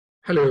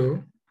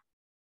Hello.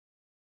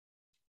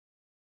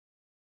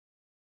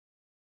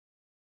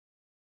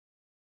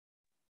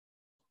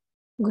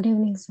 Good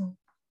evening, sir.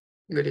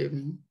 Good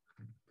evening.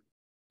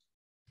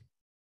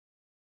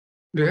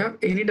 Do you have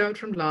any doubt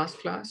from last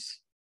class,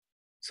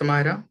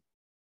 Samaira?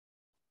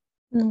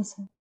 No,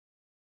 sir.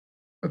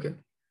 Okay.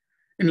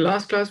 In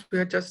last class, we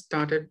had just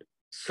started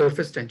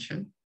surface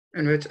tension,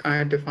 in which I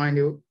had defined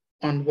you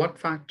on what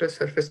factors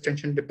surface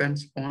tension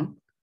depends upon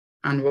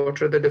and what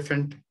are the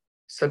different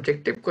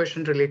subjective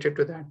questions related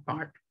to that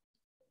part.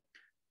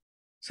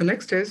 So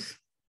next is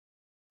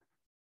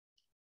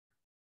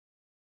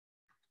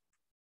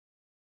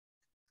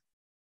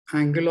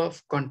angle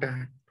of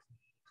contact.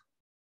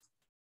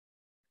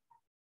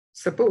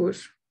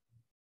 Suppose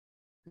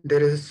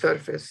there is a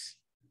surface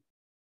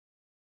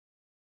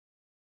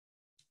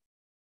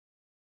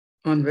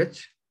on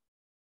which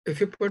if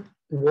you put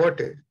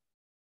water,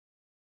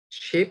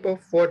 shape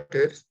of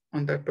water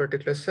on that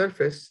particular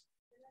surface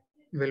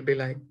will be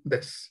like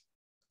this.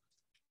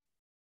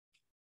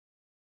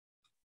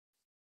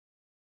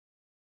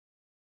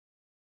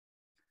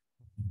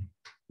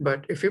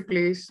 But if you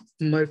place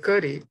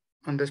mercury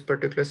on this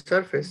particular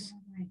surface,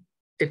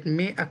 it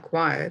may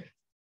acquire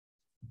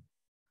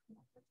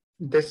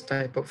this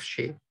type of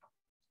shape.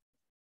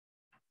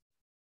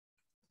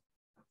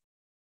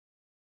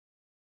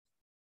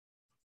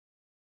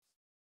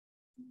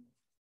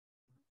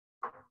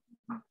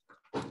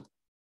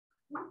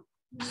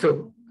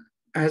 So,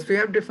 as we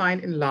have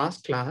defined in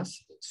last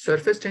class,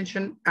 surface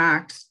tension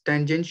acts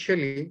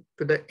tangentially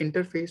to the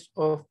interface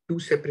of two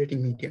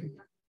separating medium.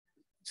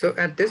 So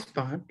at this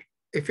part,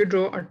 if you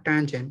draw a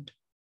tangent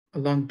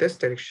along this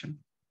direction,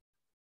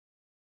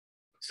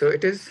 so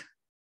it is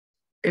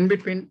in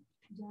between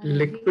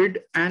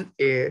liquid and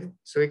air.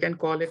 So we can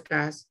call it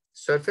as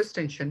surface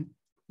tension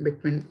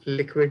between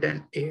liquid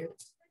and air.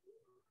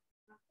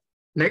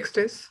 Next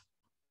is,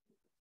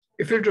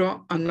 if you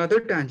draw another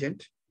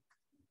tangent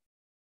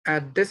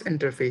at this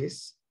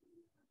interface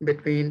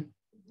between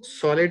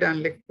solid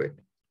and liquid,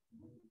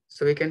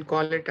 so we can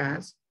call it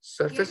as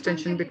surface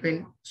tension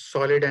between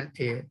solid and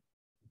air.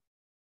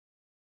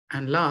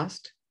 And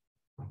last,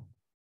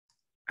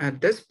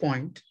 at this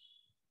point,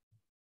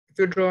 if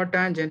you draw a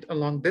tangent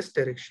along this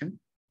direction,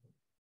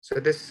 so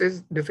this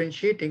is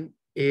differentiating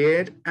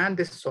air and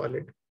this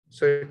solid.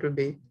 So it will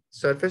be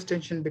surface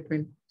tension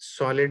between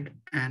solid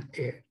and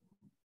air.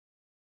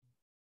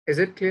 Is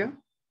it clear?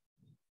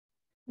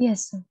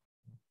 Yes, sir.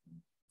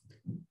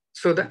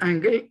 So the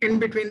angle in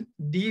between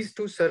these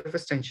two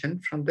surface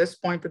tension from this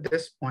point to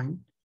this point,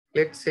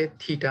 let's say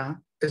theta,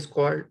 is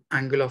called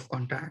angle of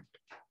contact.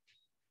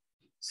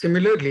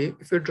 Similarly,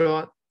 if you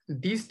draw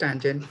these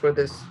tangent for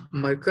this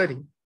mercury,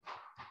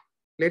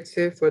 let's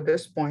say for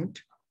this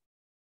point,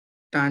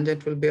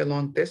 tangent will be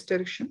along this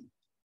direction.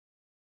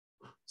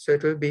 So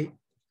it will be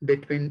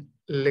between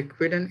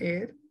liquid and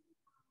air.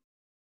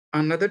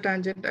 Another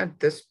tangent at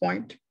this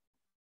point,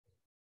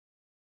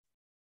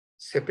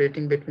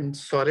 separating between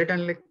solid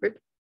and liquid,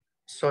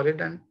 solid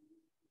and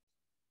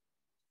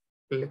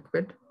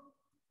liquid.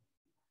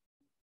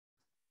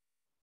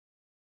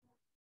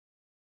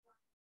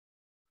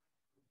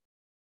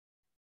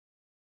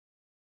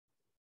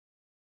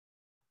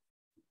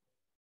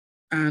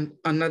 And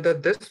another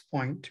this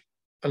point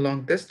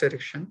along this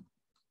direction,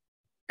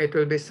 it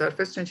will be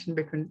surface tension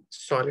between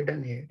solid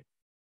and air.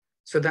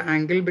 So the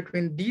angle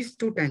between these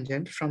two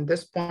tangents from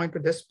this point to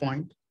this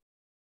point,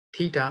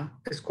 theta,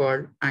 is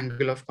called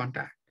angle of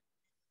contact.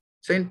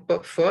 So in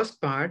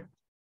first part,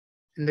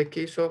 in the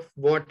case of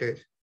water,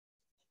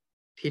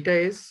 theta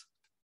is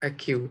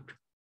acute.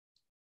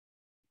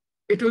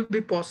 It will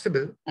be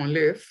possible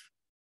only if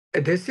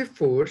adhesive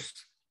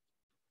force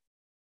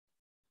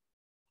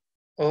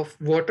of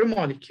water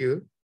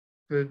molecule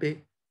will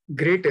be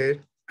greater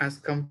as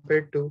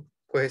compared to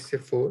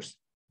cohesive force,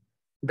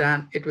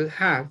 then it will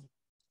have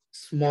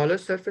smaller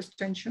surface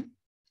tension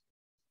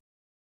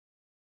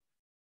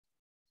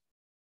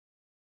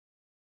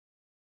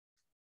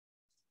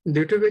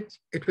due to which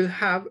it will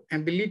have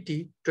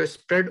ability to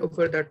spread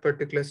over that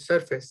particular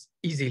surface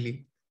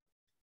easily.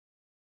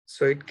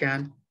 So it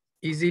can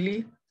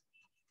easily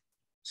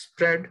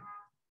spread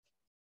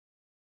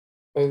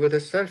over the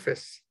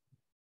surface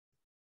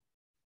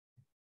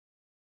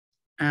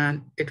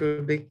and it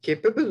will be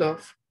capable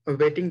of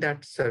wetting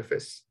that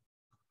surface.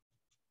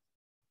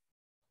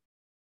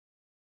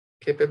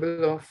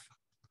 Capable of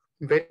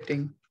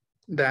wetting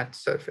that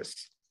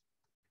surface.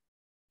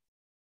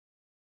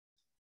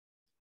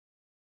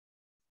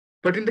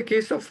 But in the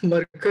case of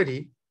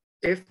mercury,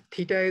 if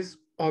theta is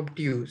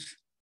obtuse,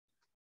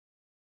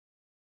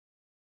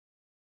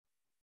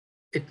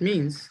 it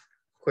means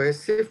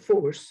cohesive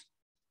force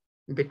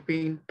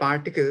between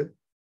particle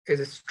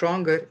is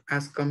stronger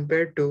as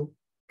compared to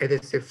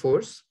adhesive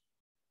force.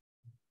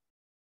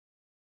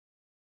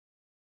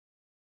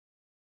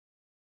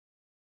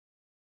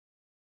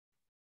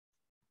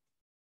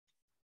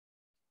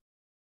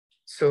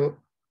 So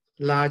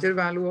larger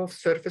value of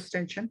surface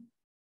tension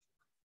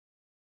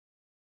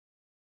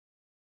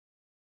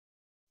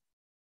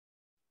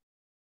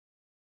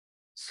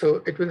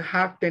So it will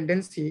have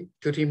tendency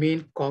to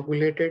remain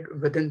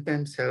coagulated within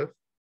themselves,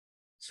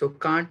 so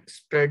can't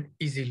spread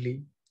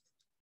easily.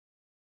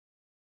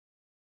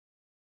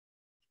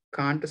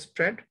 Can't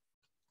spread,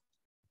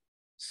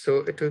 so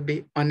it will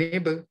be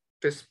unable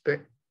to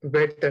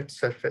wet that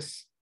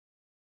surface.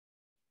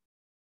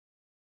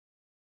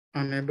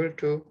 Unable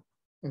to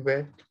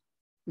wet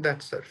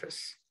that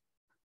surface.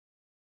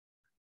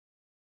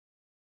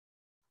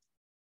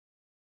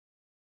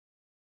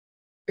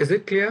 Is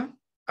it clear,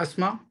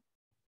 Asma?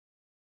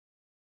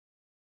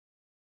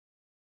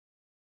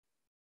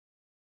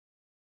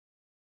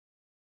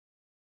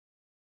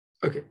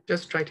 Okay,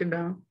 just write it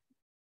down.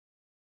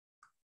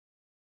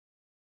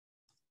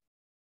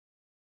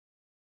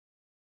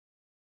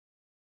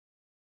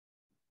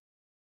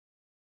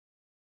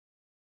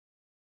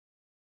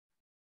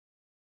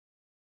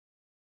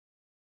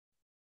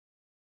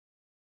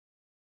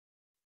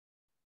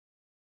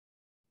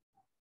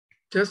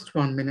 Just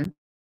 1 minute.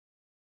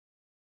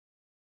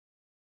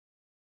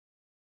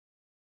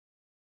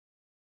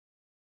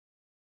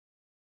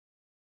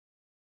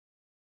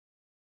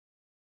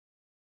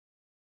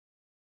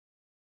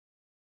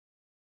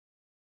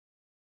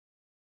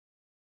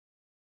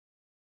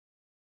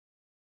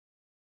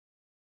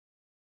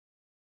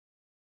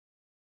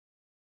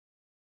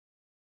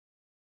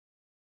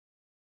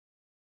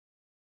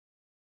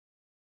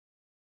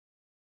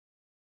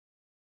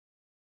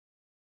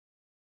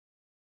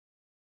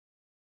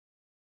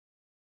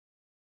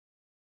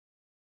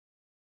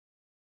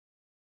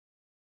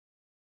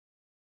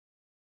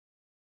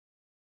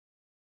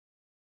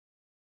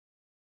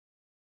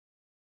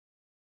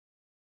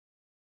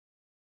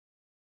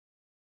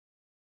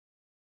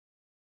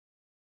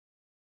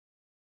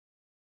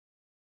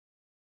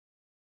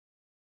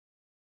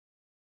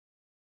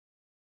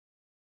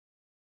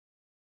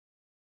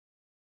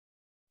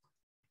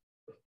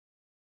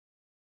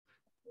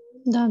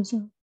 Done,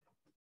 sir.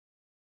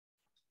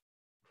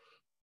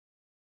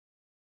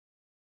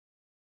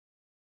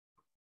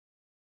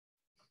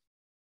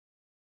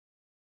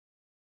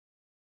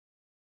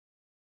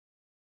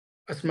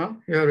 Asma,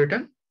 you have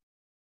written?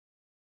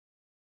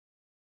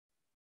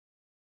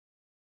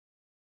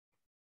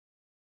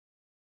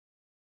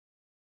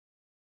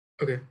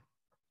 Okay.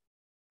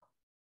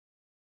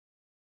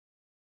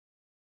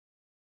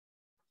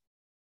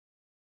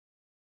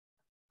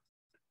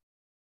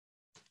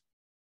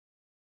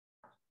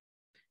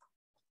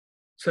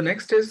 So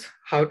next is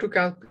how to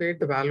calculate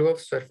the value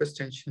of surface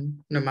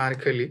tension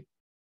numerically.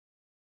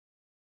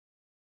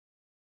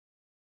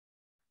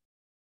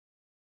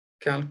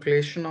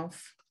 Calculation of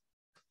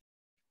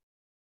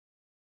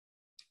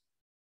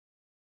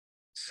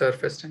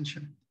surface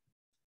tension.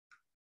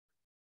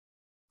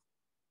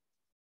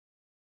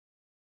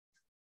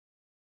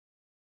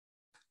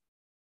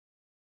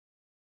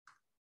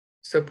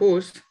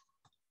 Suppose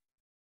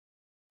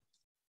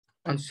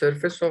on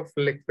surface of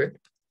liquid,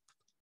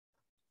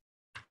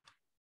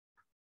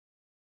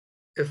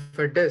 if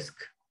a disk,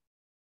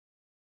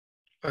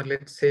 or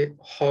let's say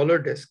hollow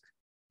disk,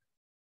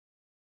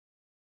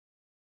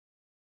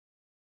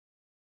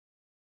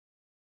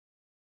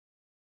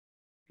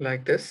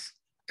 like this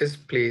is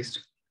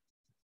placed,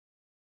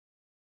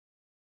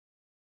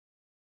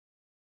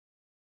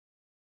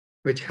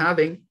 which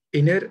having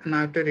inner and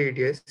outer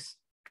radius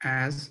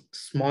as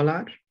small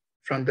r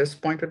from this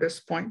point to this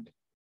point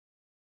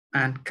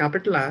and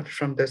capital R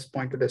from this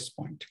point to this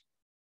point.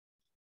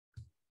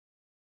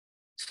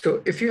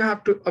 So if you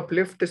have to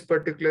uplift this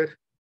particular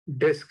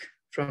disk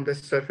from the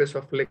surface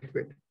of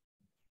liquid,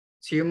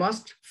 so you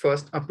must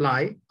first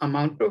apply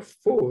amount of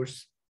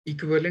force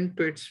equivalent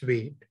to its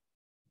weight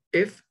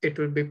if it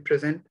will be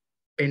present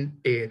in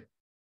air.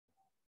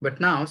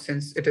 But now,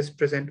 since it is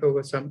present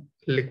over some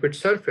liquid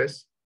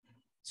surface,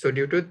 so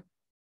due to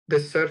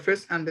this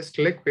surface and this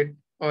liquid,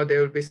 or there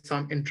will be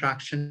some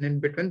interaction in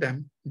between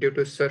them due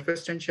to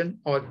surface tension,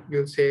 or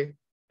you'll say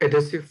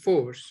adhesive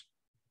force,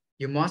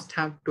 you must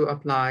have to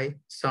apply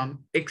some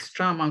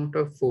extra amount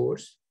of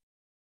force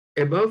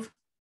above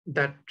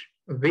that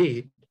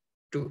weight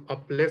to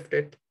uplift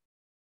it.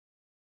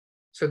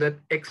 So that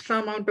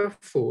extra amount of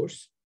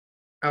force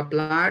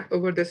applied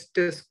over this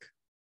disk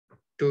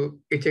to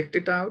eject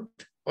it out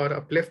or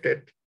uplift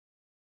it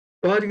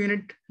per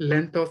unit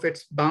length of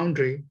its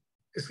boundary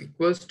is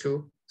equals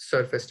to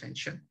surface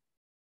tension.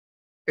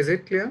 Is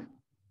it clear?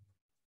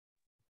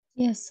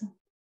 Yes, sir.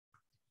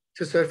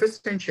 So surface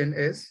tension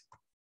is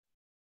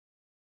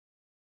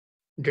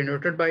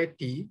denoted by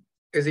T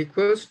is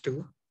equals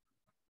to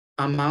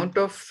amount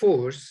of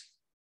force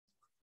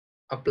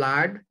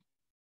applied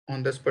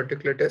on this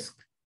particular disk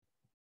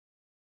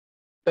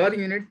per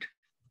unit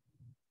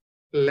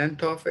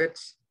length of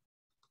its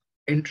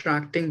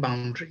interacting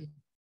boundary.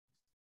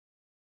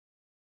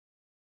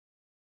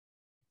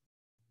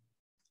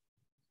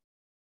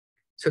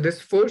 So this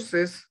force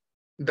is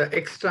the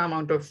extra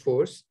amount of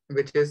force,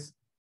 which is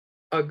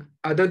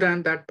other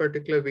than that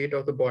particular weight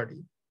of the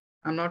body.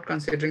 I'm not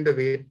considering the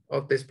weight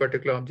of this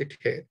particular object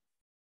here.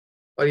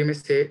 Or you may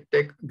say,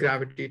 take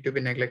gravity to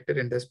be neglected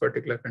in this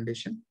particular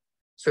condition.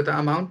 So the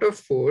amount of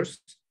force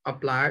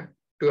applied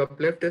to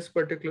uplift this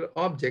particular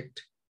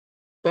object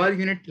per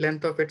unit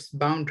length of its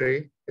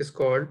boundary is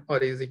called or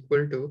is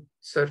equal to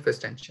surface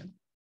tension.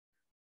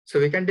 So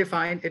we can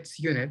define its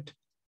unit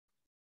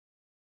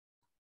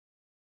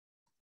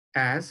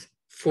as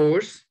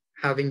force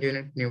having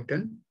unit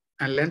Newton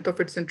and length of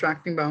its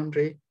interacting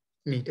boundary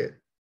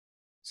meter.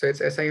 So its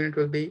SI unit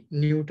will be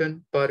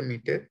Newton per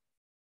meter,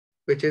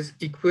 which is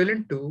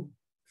equivalent to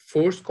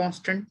force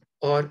constant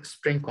or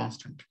spring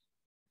constant.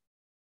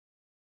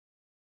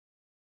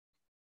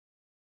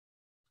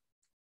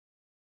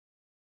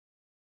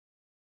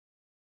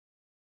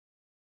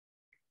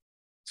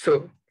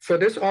 So for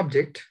this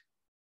object,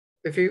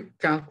 if you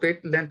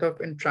calculate length of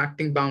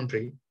interacting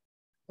boundary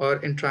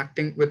or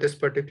interacting with this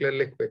particular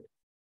liquid,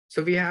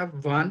 so we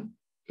have one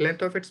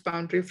length of its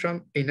boundary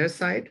from inner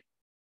side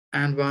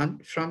and one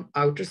from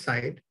outer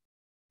side.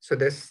 So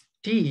this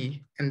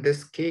T in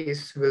this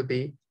case will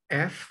be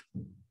F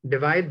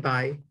divided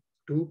by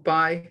 2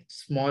 pi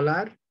small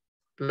r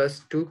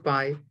plus 2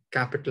 pi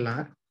capital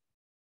R.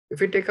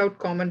 If you take out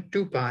common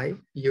 2 pi,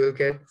 you will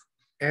get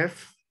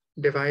F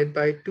divided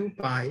by 2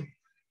 pi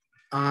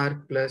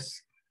R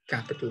plus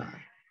capital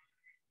R.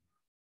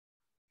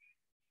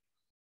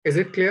 Is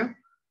it clear?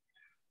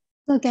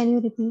 So can you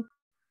repeat?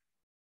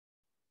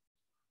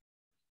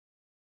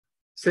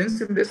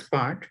 Since in this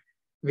part,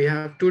 we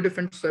have two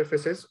different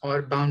surfaces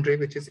or boundary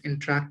which is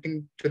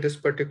interacting to this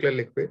particular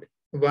liquid.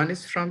 One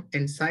is from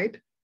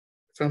inside,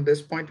 from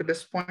this point to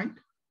this point.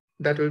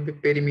 That will be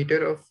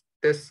perimeter of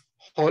this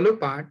hollow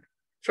part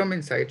from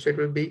inside. So it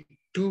will be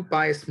 2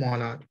 pi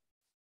small r.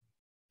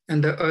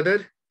 And the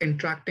other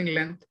interacting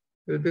length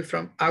will be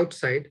from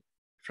outside,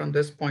 from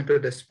this point to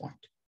this point.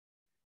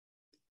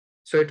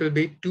 So it will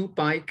be 2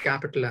 pi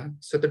capital R.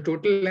 So the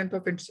total length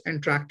of its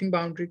interacting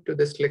boundary to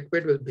this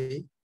liquid will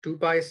be 2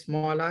 pi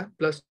small r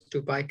plus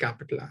 2 pi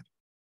capital R.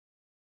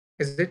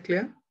 Is it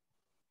clear?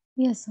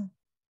 Yes, sir.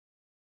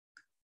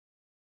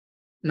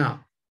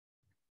 Now,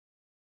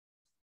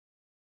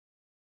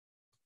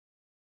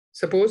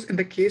 suppose in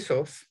the case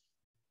of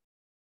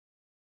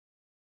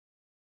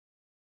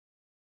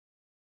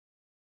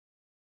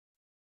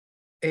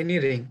any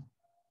ring,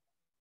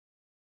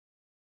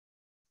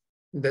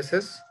 this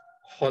is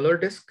hollow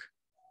disk.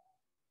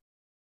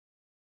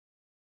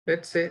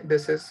 Let's say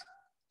this is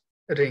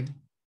ring.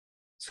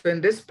 So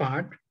in this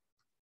part,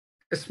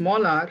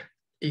 small r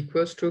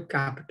equals to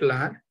capital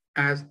R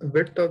as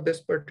width of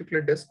this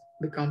particular disk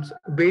becomes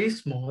very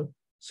small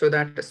so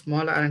that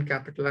small r and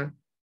capital R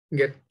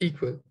get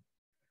equal.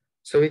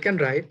 So we can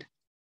write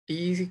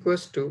T is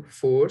equals to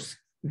force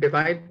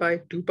divided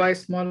by 2 pi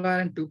small r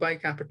and 2 pi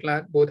capital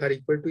R, both are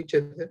equal to each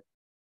other.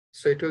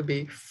 So it will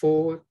be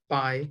 4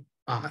 pi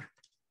r.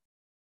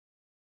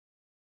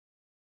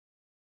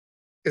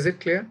 Is it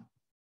clear?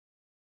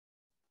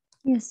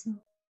 Yes, sir.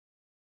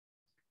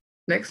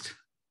 Next,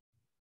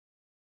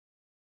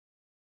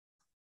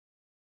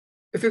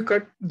 if you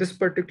cut this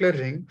particular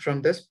ring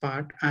from this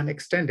part and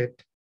extend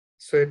it,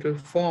 so it will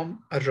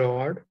form a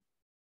rod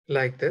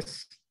like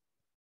this.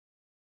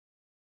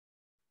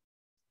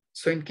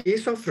 So in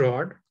case of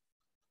rod,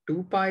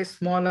 2 pi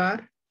small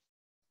r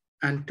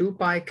and 2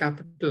 pi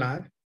capital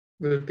R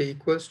will be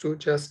equals to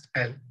just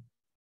L.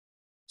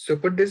 So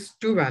put these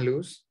two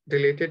values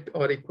related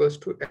or equals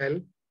to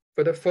L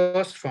for the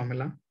first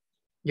formula,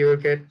 you will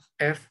get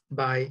F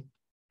by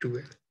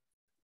 2L.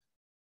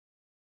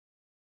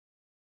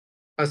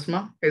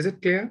 Asma, is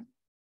it clear?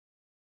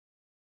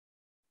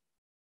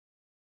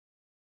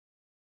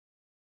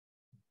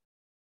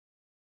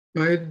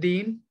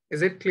 Mohiuddin,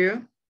 is it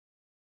clear?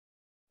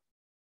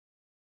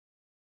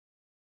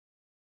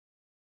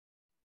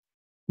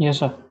 Yes,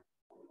 sir.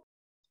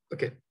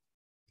 Okay.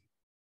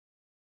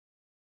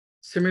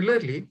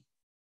 Similarly,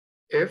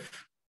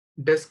 if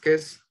disk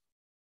is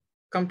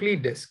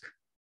complete disk,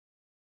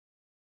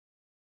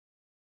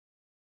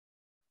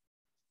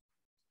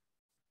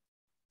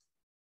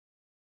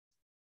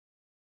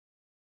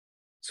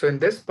 so in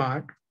this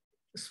part,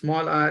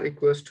 small r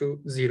equals to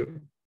 0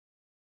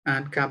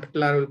 and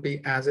capital R will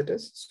be as it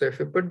is. So if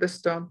you put this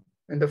term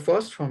in the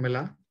first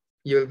formula,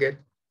 you'll get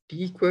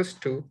T equals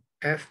to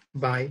F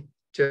by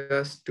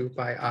just 2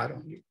 pi R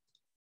only.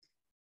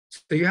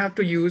 So you have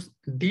to use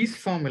these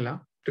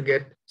formula to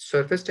get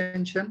surface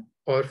tension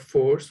or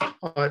force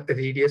or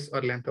radius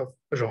or length of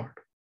rod.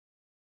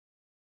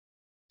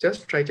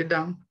 Just write it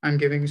down. I'm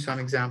giving you some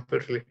example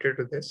related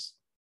to this.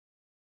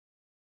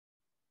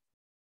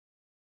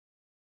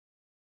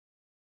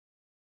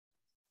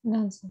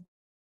 Done, sir.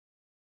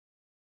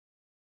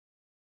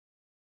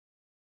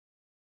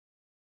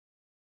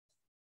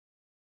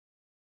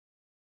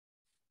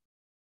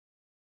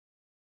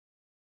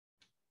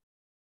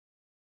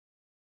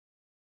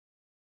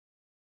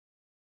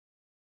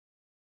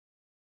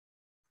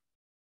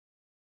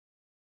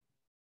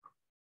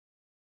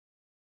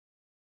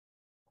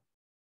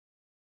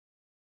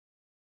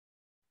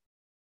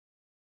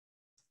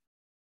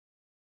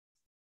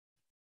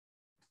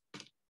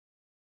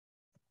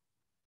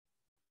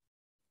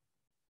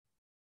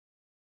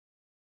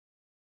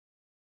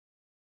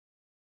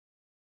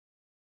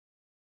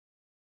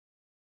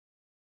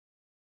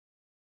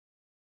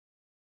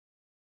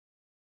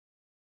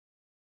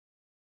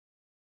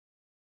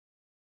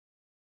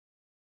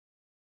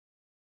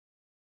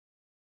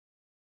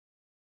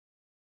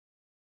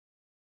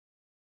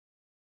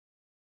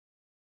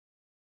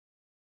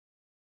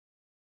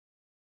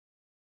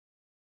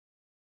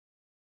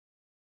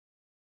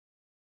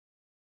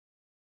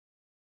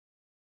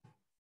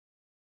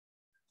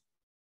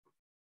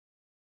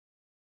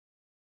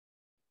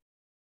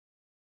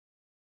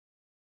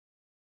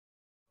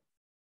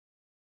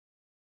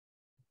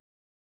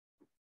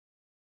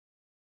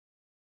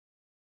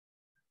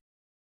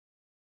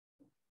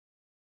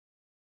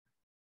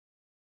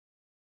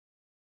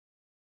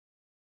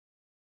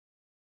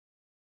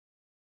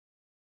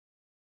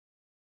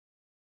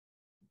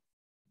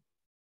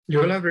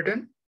 You all have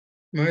written?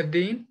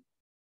 Muhiddin?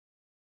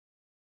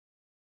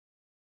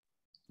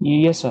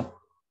 Yes, sir.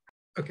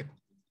 Okay.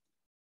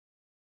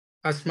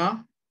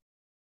 Asma?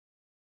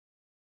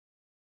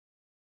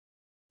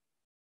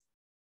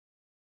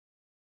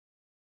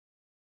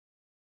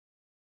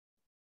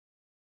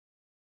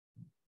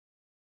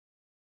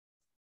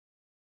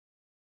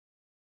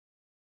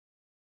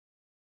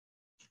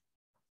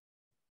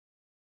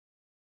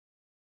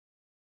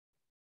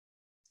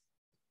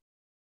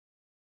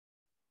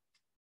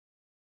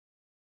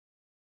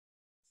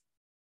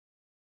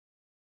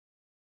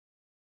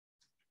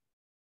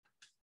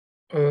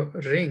 A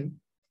ring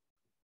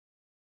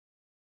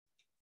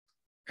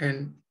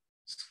in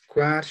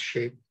square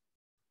shape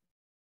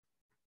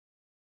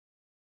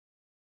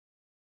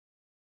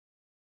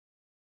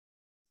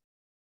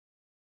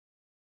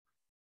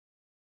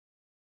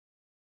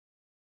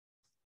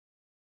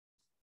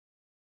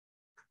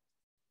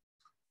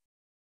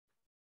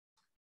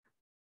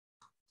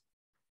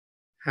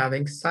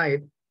having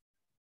side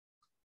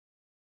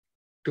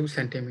 2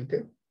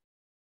 centimeter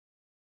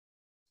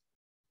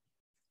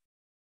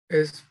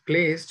is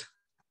placed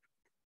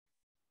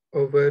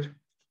over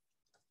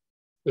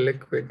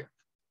liquid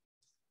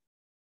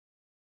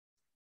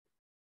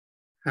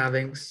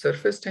having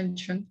surface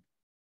tension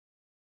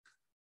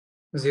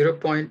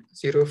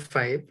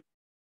 0.05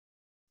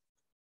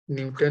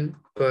 Newton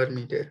per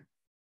meter.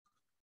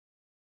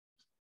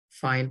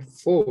 Find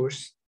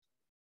force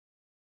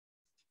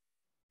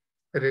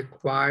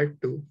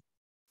required to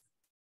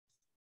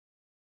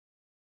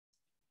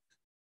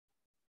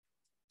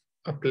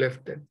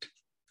uplift it.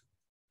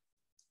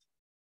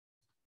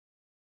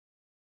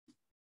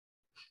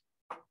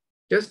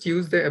 Just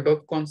use the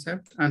above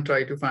concept and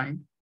try to find.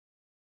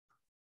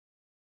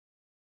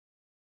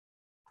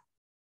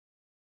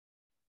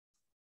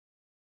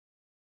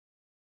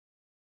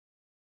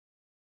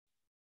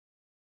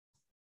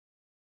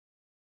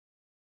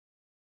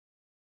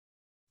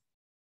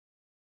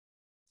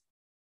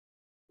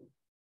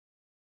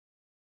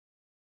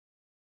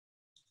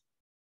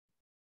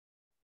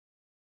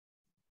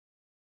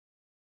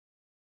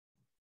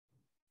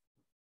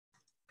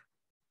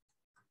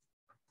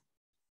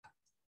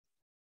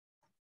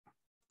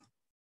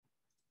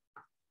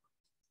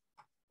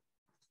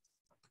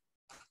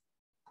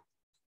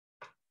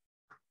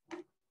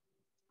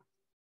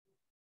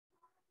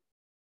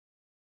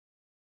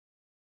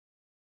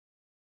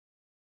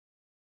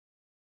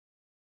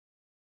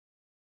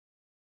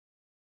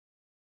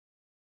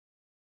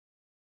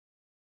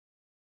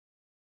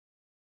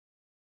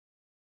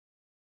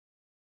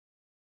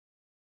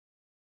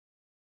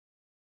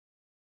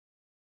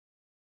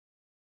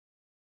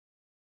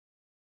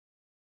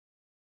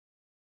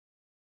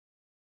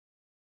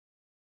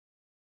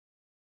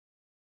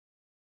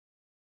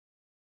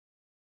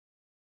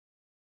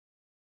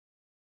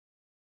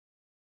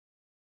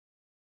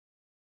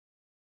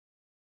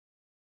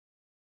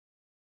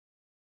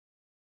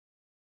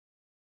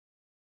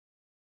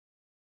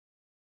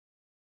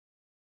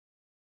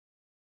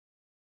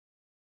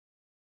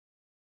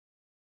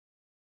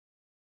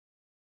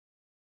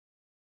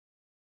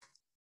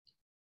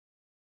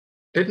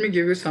 Let me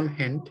give you some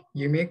hint.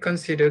 You may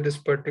consider this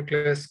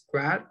particular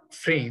square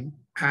frame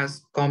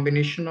as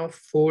combination of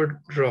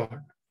 4 rods.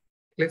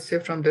 Let's say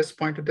from this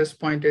point to this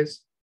point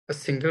is a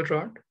single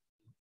rod.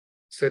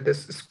 So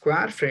this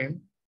square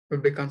frame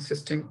will be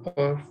consisting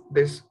of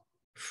this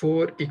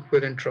 4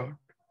 equivalent rods.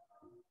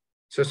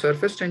 So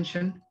surface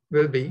tension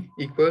will be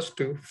equals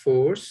to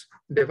force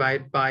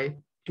divided by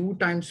 2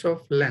 times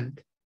of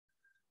length.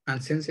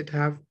 And since it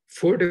have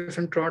 4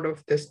 different rods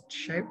of this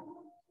shape,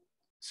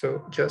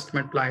 so just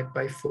multiply it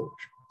by 4.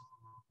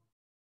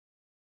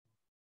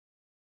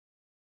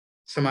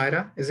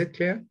 Samaira, is it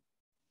clear?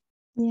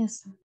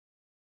 Yes, sir.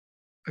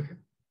 Okay.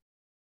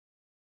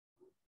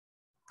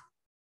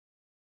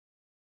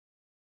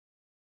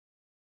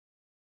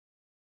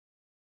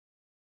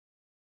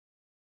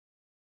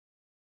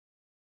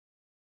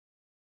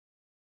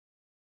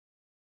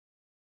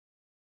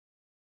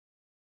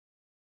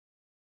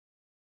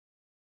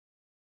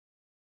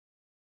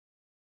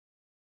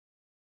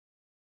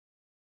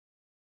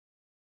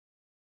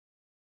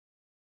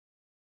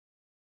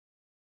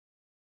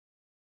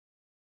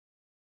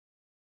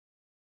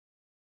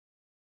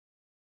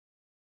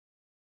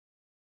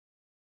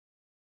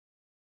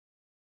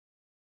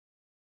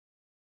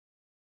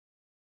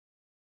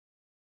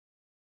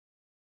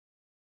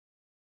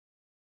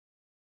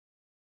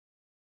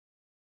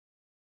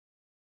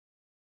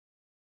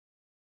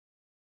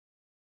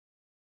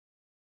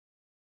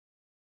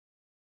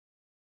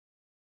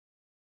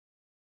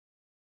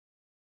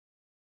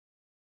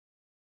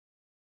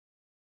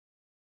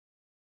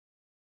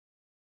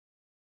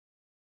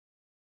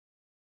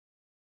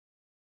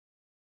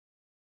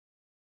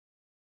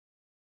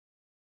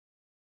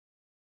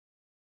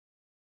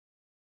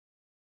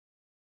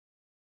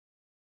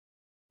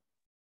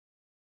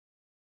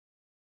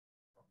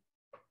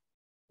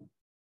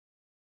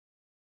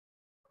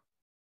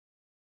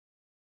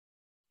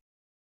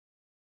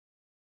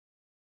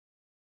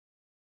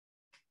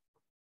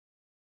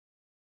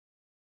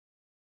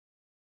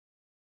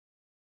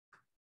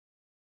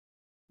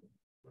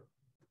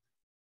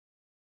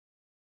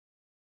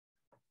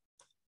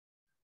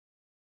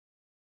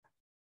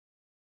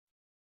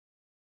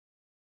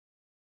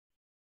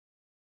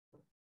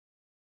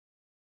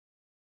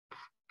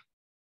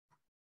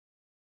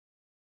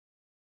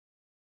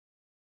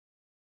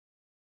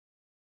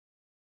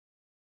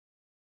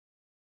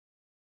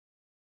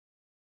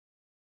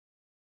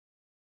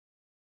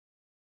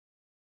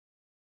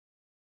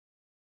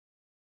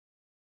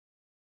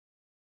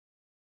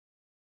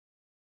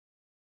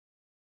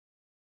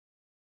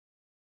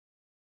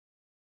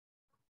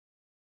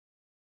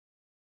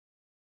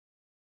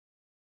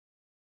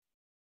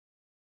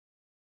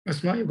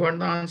 Asma, you got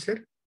the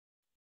answer?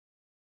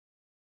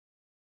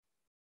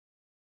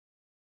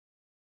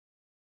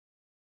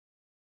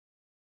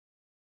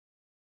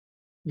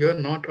 You're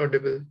not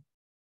audible.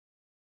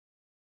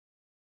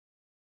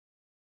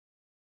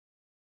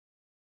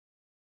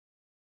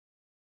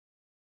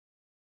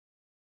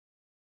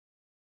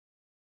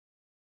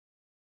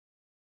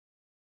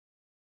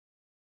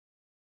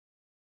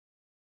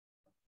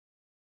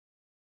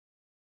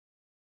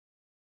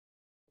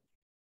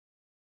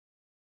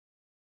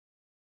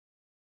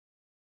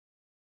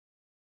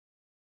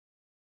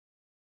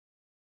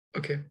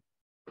 Okay.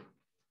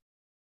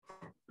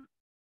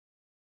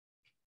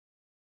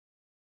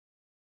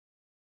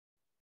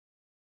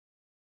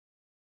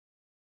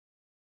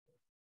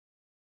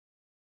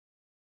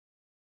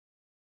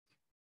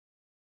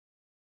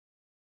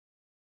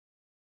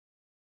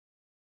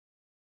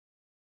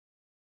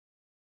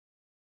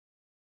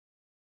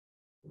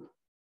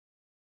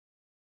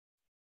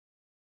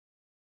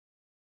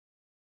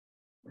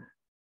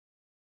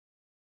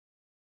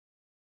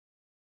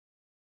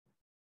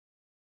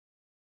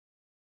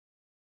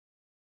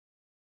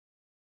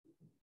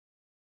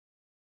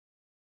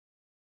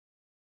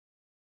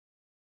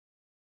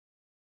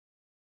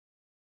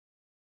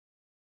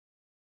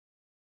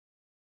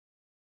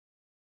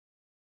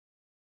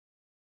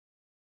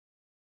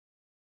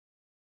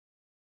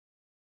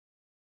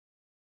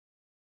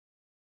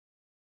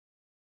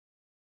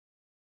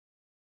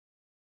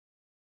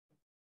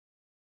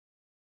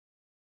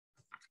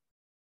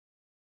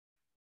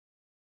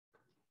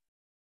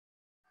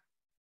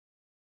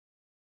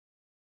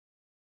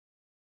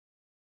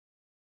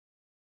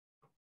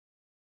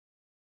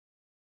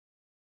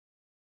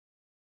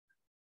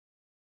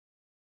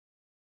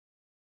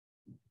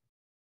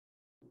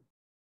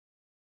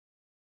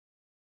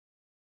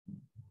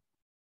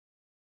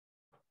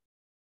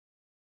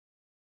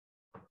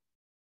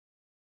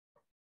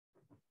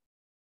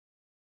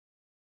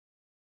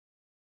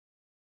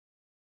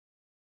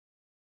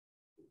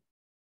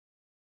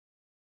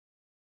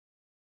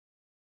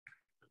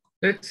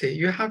 Let's say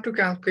you have to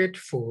calculate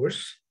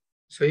force.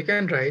 So you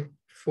can write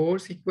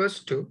force equals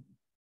to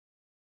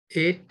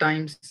 8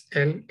 times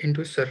L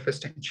into surface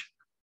tension.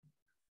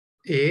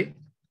 8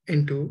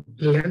 into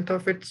length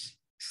of its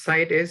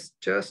side is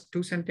just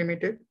 2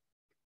 centimeter.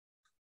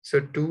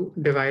 So 2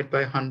 divided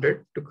by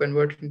 100 to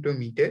convert into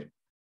meter.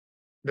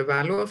 The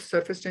value of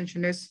surface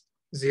tension is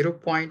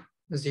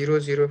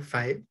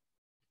 0.005.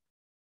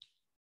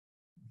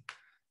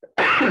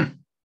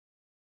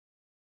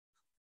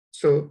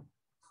 So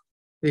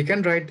we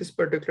can write this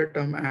particular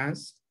term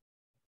as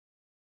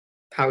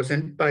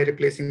 1000 by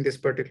replacing this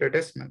particular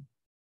decimal.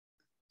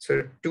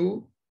 So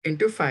 2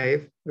 into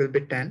 5 will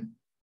be 10.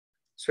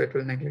 So it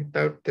will neglect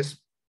out this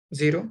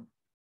 0.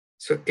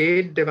 So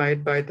 8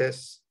 divided by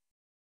this.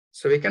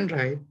 So we can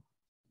write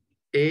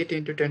 8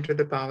 into 10 to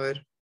the power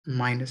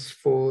minus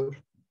 4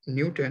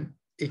 Newton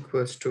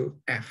equals to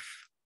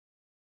F.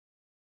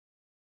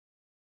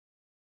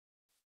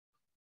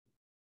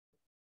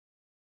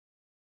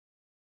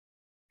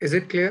 Is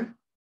it clear?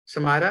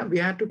 Samara, we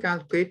had to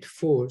calculate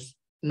force,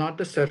 not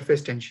the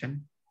surface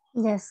tension.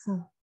 Yes,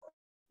 sir.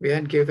 We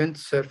had given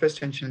surface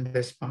tension in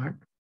this part.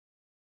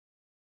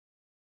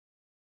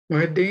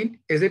 Muhiddin,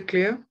 is it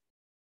clear?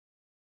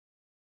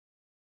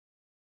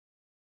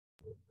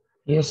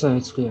 Yes, sir,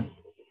 it's clear.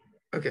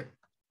 Okay.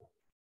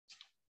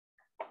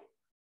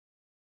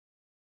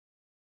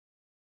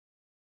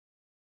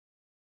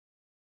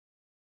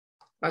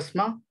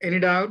 Asma,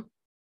 any doubt?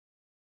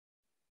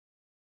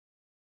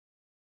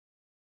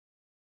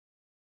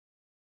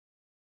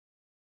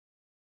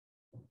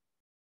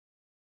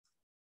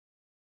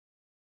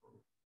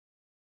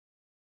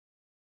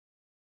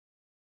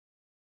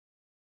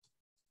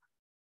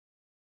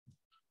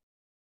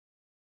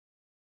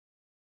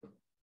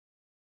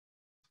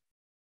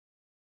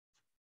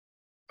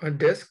 A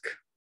disk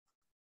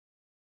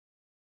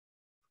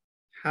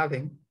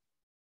having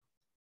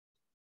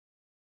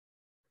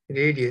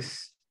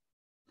radius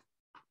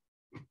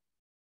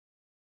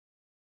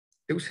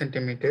 2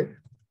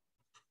 centimeter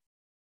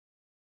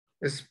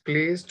is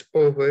placed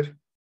over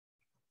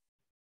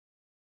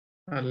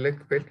a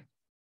liquid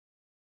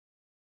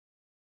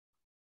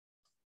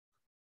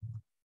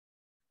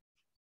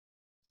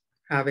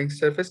having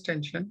surface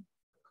tension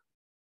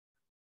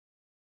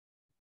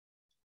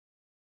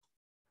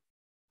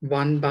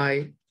 1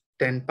 by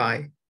 10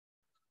 pi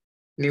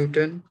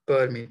Newton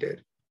per meter.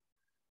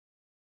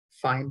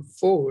 Find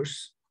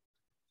force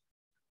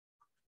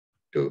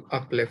to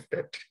uplift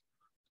it.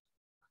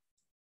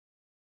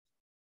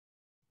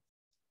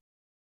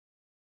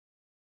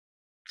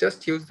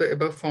 Just use the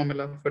above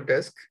formula for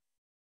disk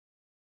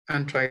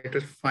and try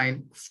to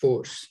find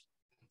force.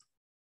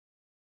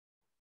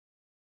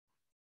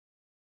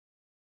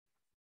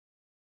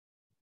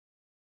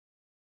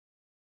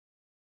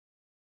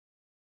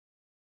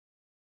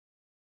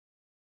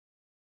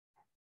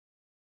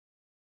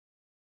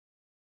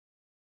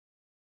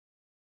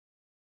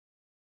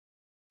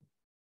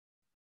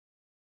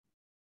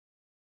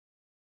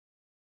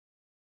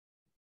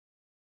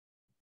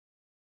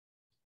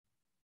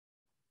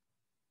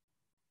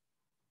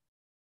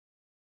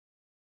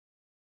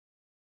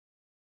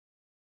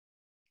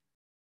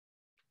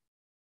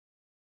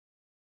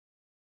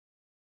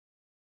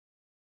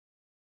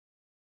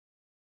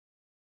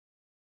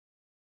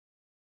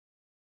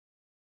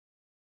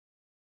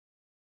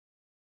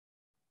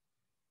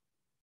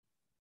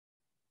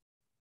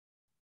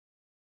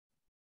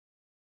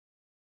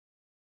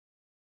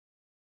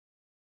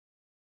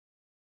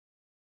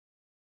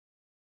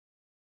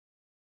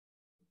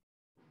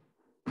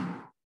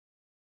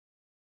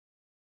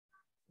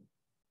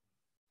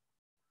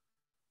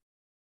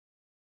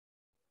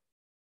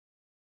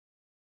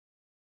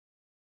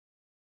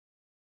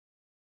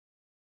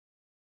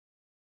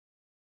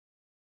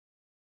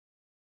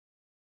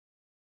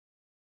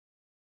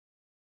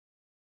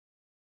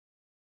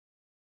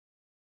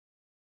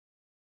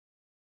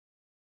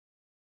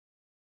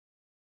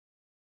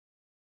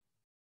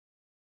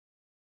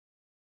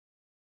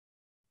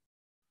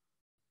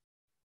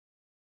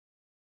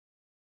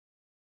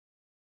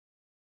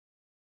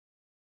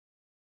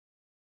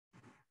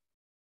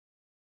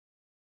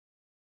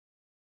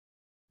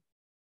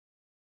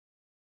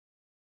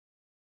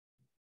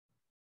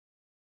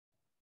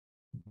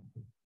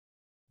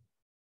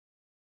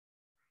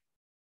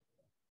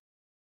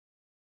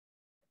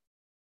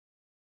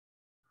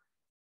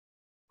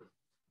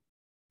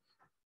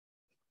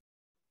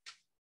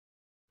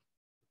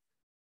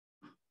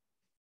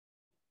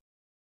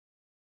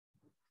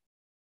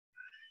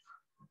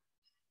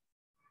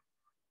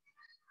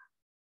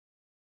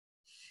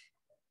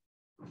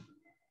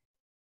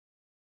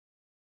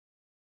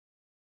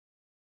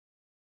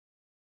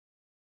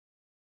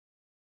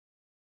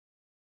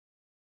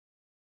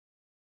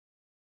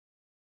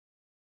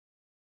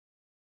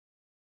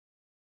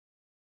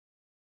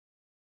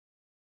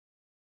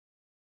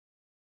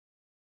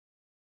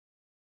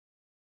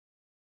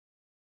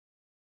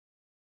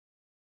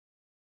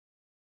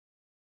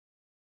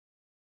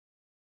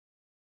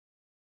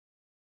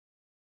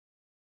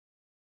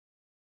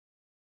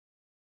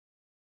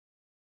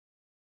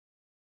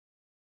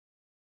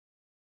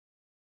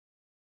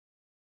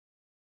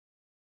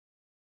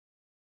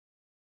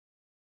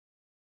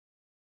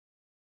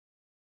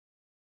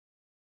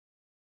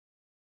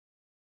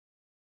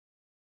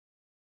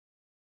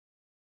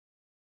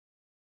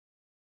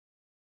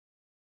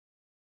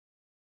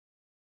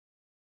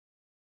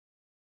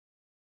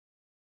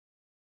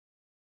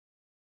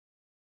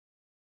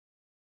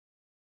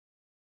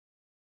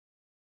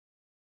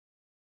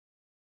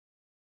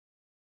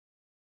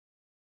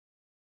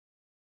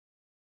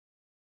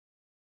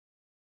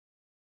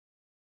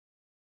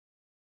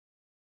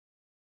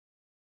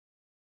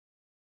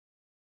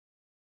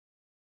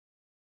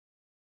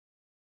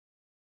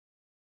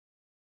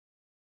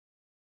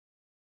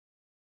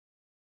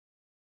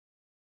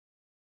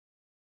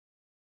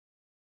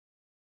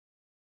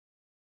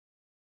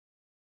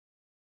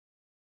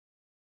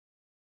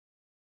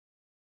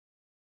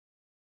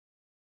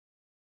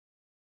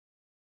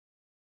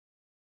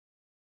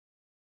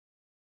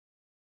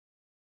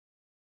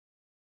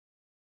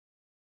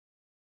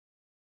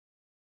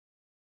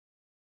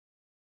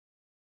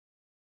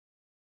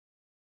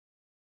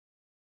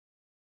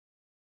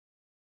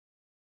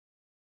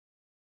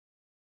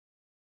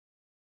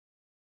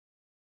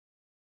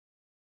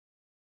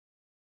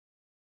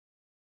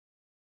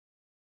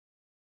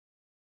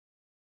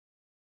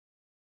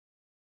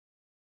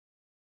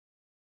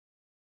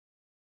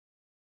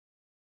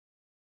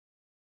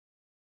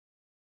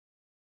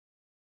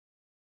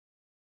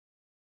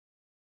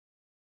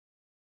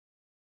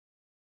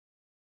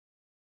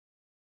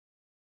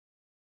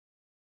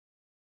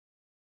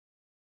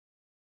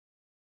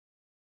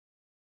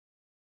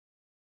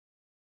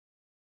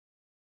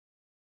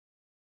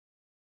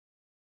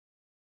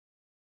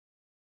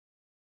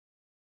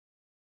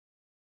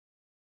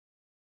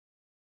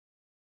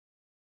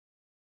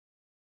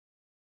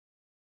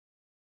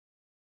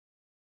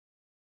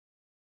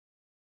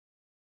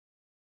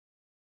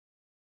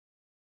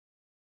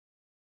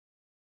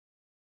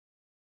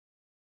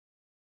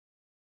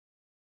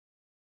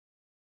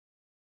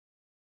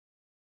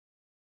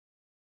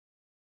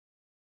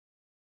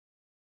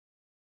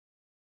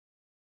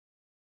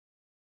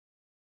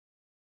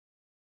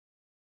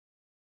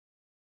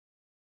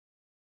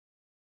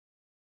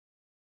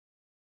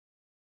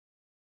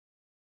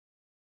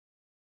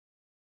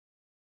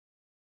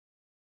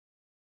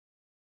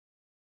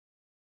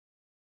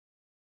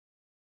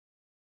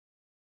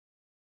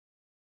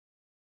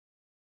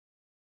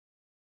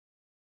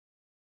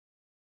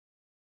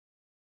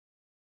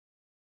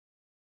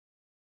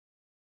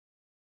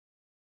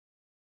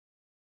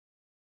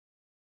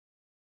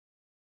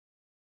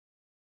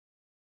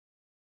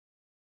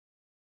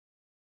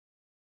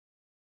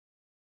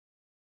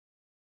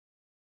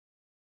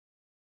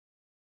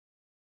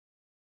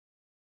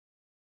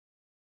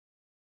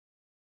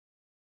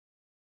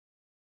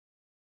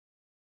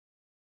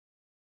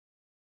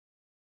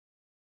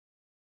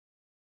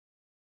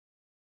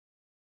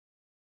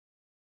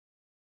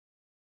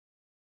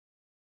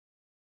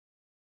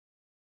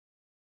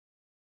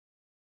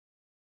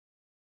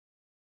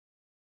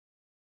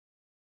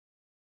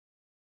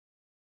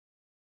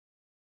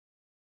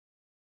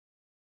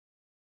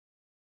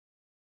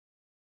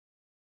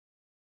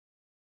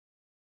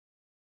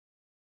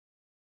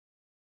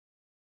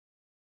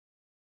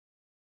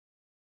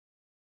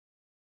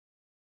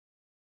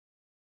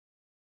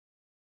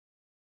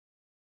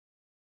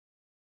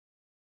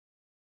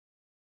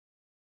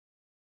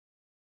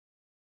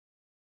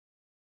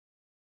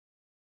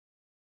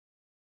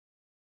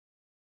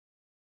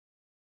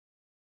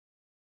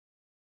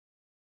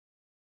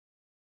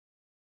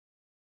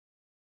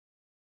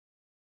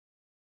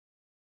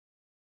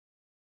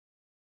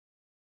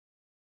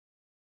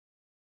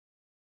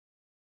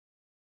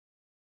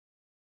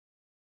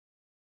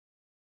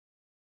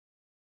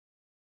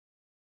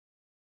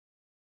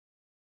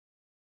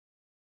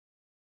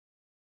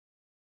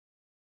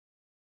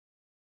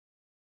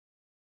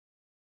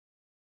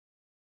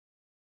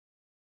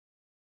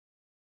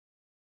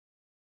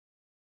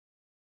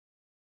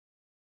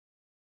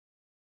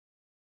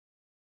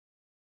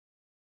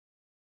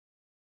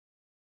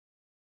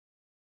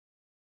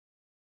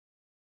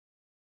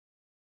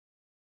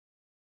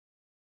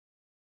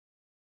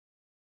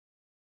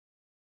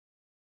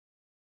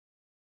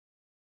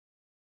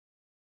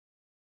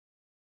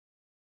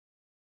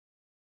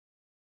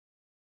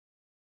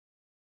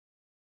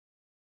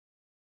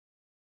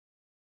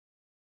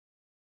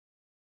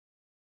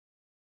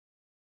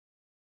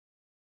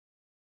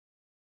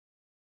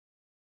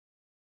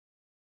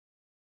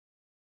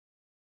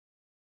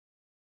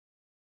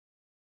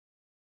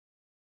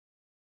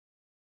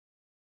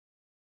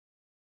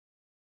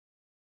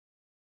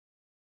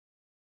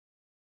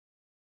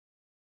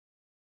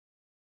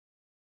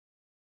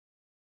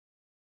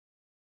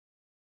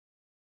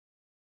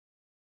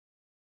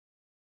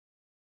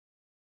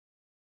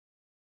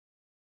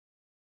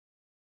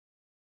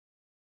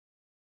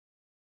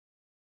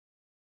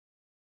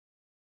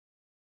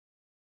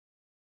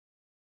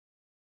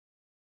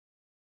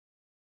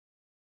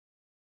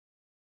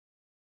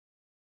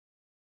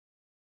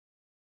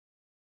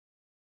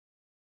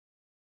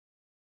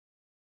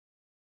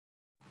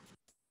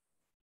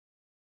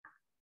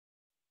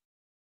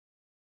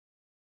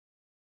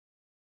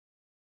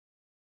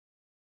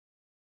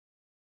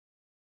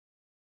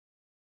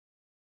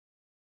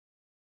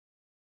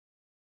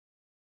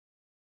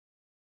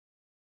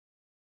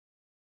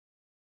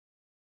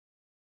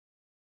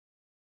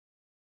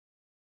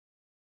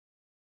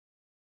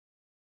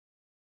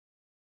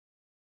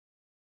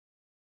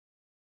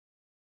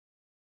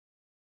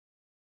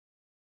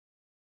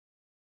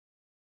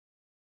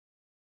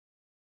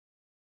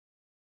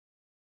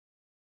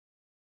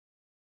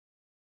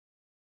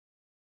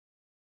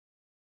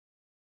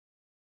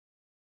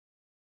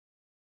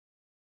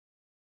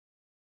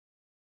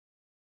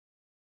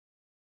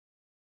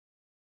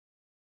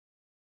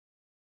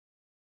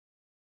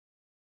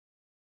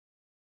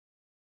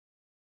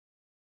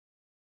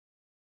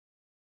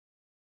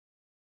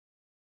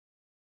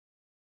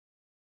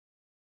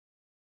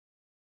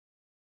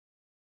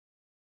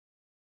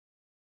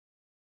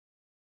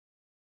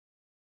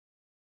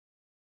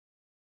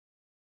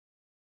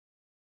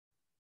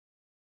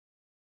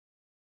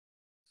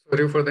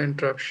 Sorry for the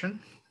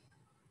interruption.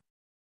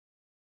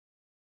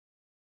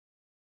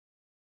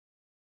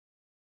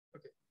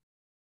 Okay.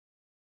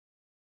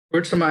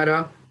 Good,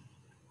 Samira.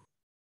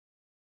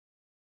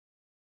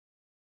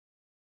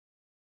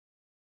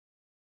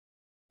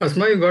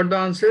 Asma, you got the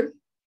answer?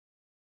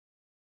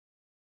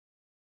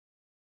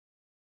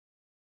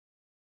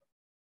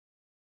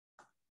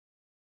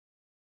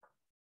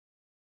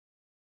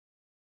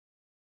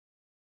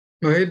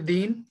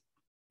 Muhiddin?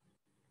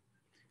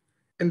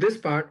 In this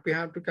part, we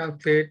have to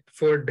calculate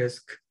for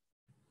disk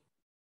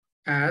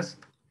as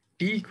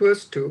T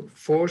equals to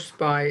force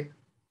by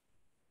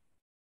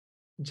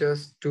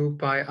just 2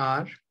 pi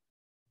r.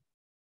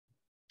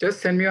 Just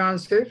send me your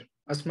answer,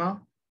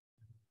 Asma.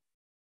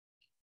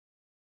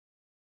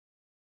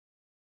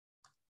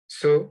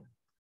 So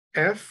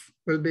F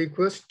will be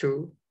equals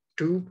to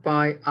 2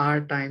 pi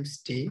r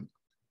times T.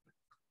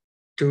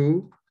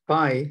 2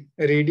 pi,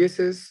 radius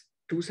is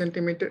 2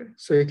 centimeter.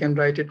 So you can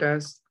write it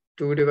as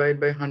 2 divided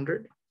by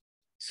 100.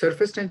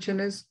 Surface tension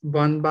is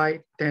 1 by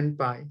 10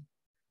 pi.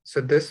 So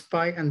this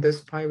pi and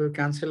this pi will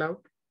cancel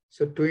out.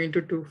 So 2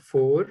 into 2,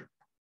 4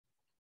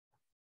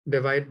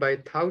 divided by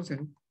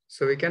 1000.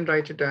 So we can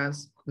write it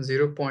as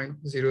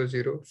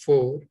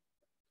 0.004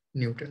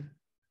 Newton.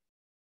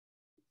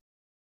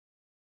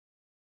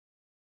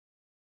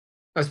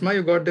 Asma,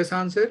 you got this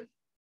answer?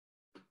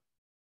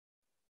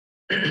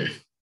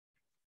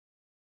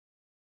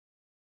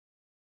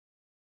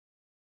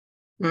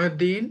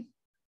 Muhaddin?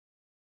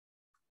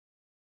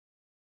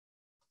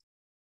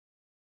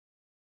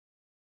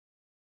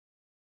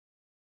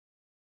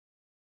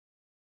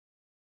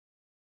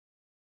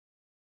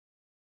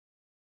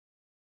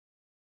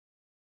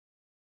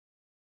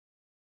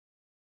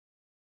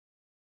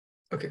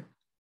 Okay.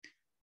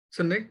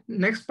 So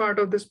next part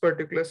of this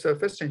particular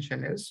surface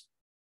tension is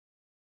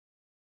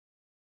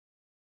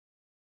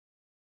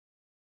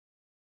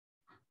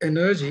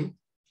energy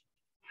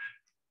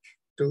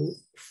to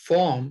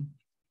form,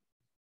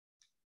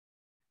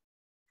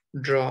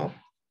 drop,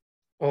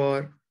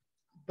 or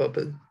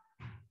bubble.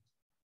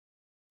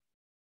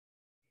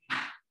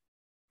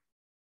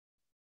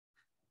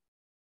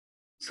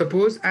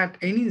 Suppose at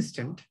any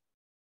instant,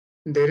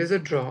 there is a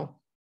drop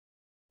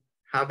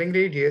having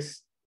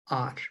radius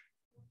r.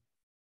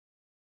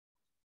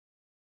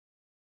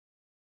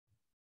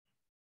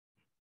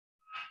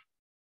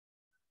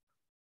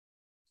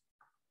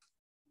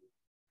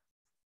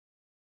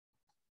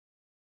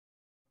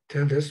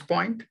 Till this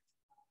point,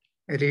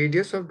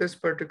 radius of this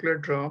particular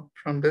drop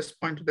from this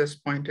point to this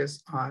point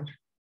is r.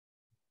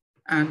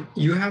 And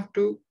you have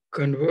to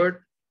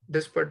convert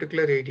this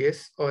particular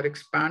radius or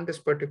expand this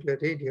particular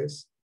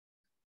radius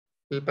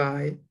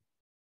by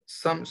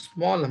some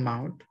small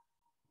amount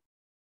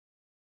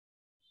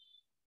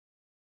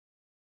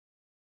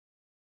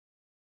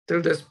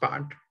till this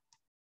part.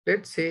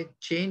 Let's say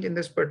change in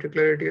this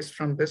particular radius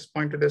from this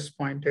point to this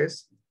point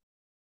is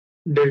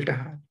delta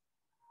r.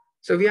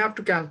 So we have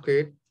to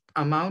calculate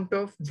amount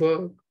of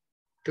work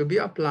to be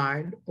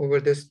applied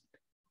over this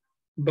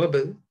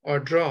bubble or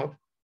drop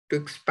to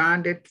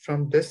expand it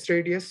from this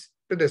radius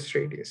to this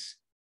radius.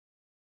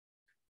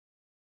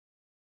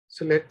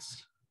 So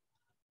let's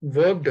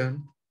work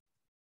done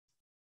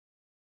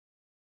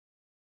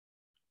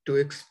to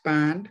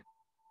expand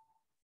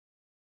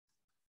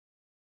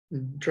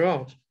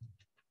drop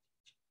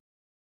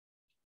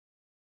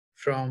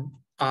from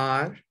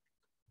r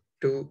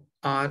to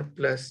r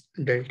plus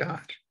delta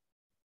r,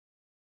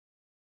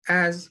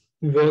 as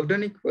work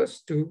done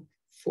equals to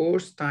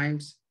force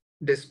times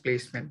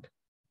displacement.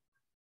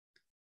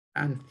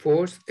 And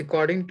force,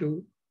 according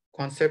to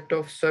concept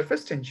of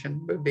surface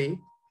tension, will be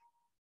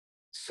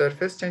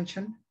surface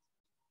tension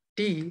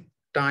T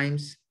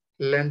times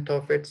length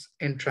of its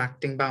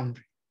interacting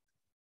boundary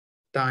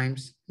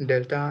times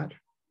delta r.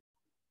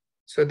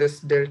 So this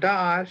delta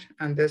r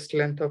and this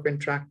length of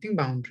interacting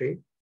boundary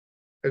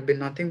will be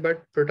nothing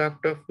but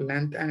product of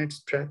length and its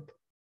breadth.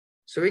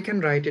 So we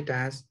can write it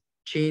as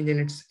change in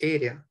its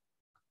area.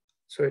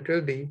 So it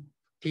will be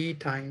T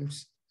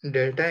times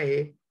delta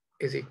A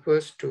is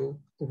equals to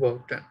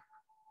work done.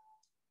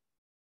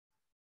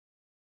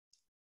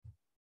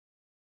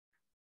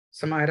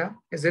 Samira,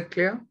 is it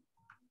clear?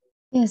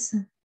 Yes,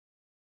 sir.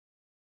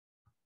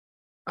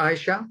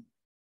 Aisha,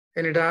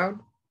 any doubt?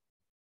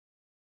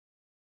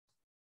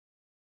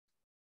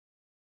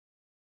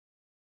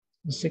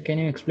 So can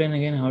you explain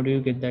again, how do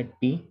you get that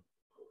P?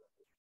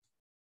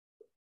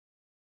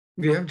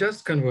 We have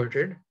just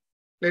converted.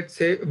 Let's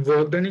say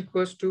work done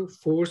equals to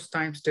force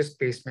times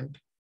displacement.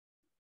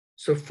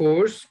 So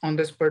force on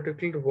this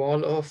particular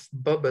wall of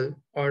bubble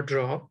or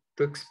drop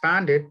to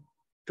expand it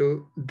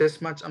to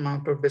this much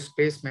amount of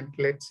displacement,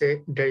 let's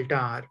say delta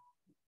R.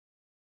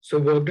 So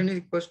work done is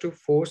equals to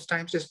force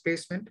times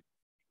displacement.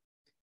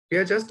 We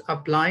are just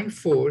applying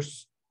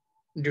force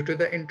due to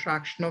the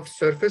interaction of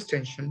surface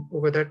tension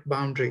over that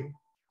boundary.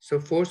 So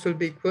force will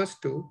be equals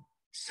to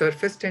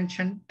surface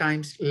tension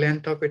times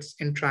length of its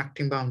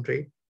interacting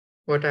boundary,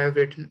 what I have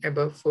written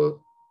above for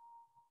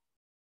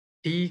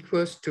T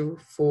equals to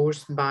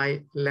force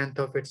by length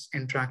of its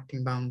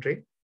interacting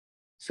boundary.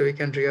 So we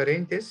can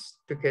rearrange this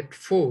to get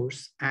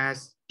force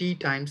as T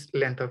times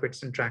length of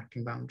its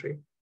interacting boundary.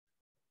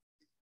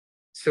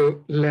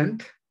 So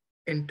length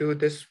into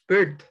this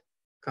width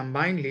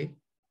combinedly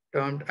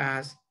termed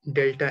as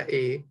delta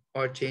A,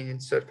 or change in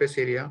surface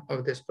area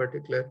of this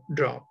particular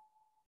drop.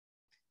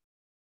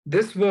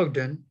 This work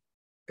done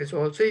is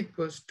also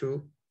equals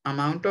to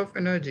amount of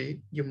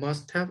energy you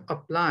must have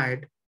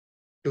applied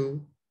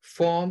to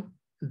form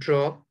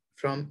drop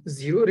from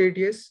 0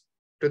 radius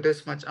to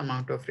this much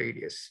amount of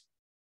radius.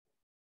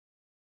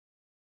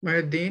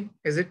 Mahiuddin,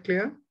 is it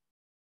clear?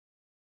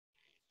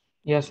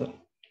 Yes, sir.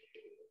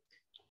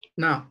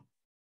 Now,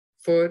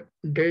 for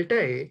delta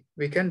A,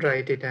 we can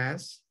write it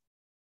as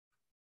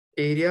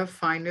area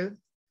final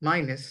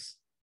minus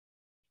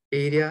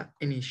area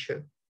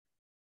initial,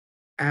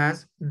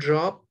 as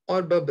drop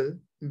or bubble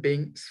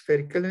being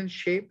spherical in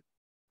shape.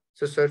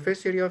 So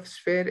surface area of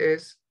sphere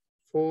is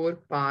 4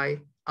 pi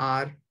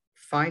r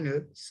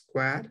final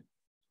square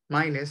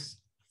minus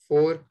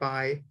 4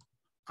 pi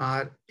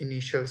r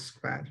initial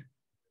square.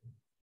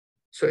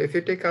 So if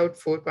you take out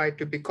 4 pi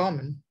to be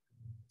common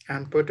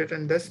and put it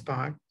in this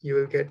part, you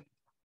will get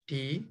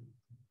T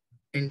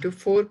into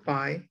 4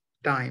 pi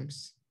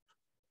times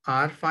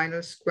r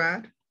final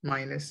square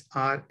minus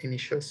r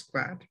initial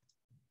square.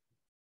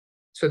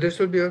 So this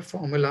will be a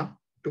formula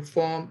to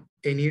form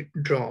any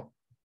drop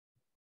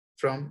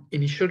from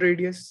initial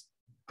radius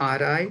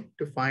Ri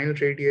to final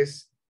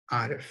radius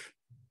Rf.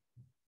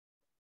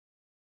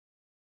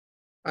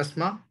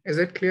 Asma, is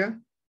it clear?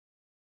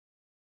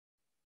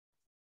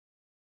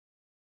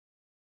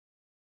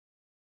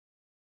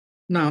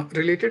 Now,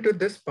 related to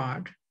this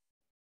part,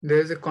 there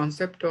is a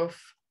concept of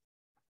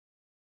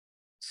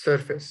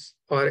surface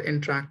or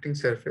interacting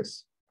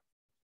surface,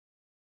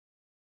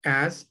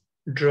 as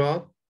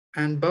drop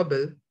and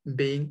bubble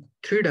being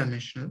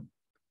three-dimensional.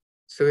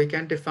 So we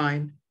can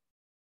define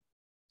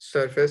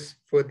surface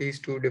for these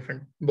two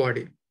different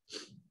bodies.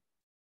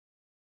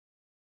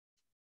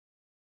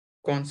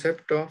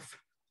 Concept of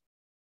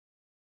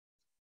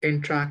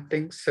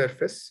interacting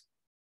surface.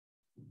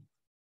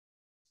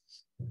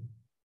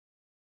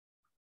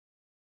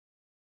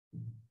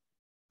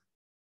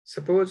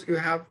 Suppose you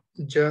have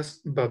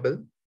just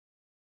bubble.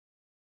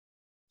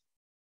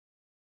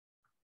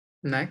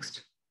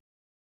 Next,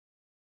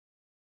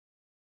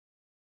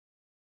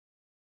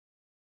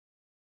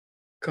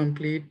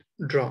 complete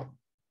drop.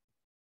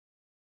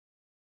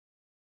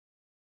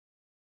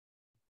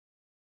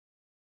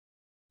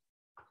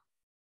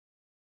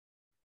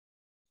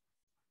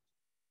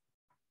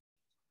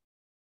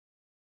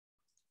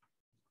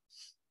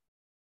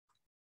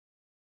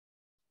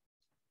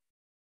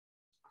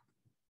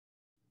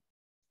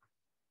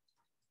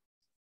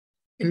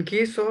 In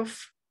case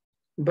of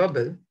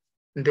bubble,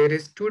 there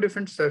is two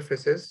different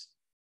surfaces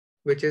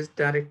which is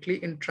directly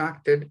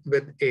interacted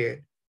with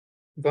air.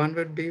 One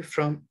would be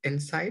from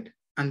inside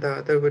and the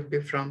other would be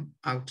from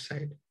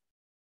outside.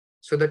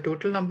 So the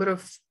total number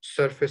of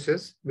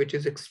surfaces which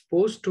is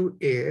exposed to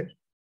air,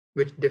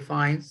 which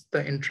defines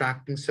the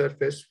interacting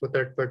surface for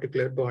that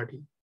particular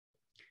body.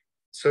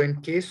 So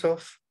in case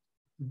of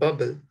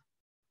bubble,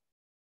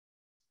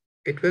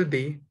 it will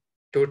be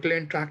total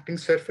interacting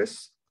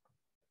surface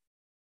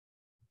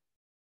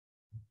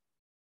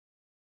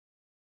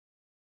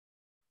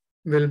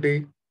will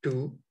be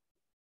 2.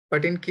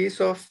 But in case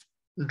of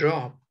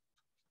drop,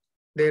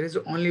 there is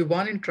only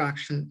one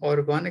interaction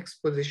or one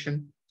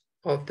exposition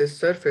of this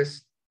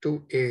surface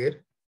to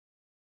air.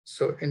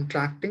 So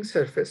interacting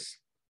surface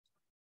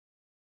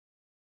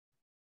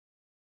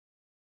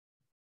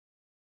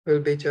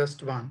will be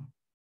just 1.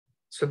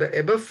 So the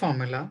above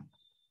formula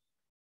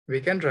we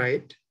can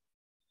write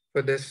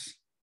for this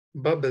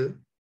bubble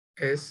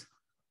is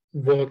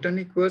work done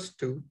equals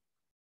to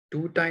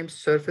 2 times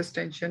surface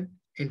tension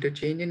into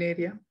change in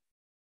area.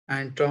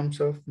 And in terms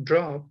of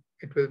drop,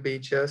 it will be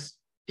just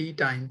T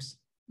times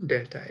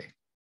delta A.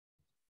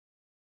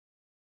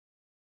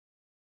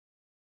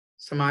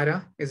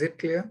 Samara, is it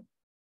clear?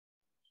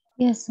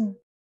 Yes, sir.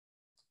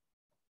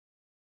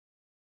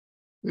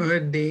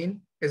 Muhiddin,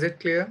 is it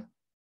clear?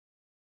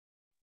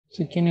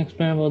 So can you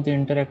explain about the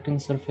interacting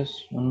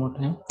surface one more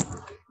time?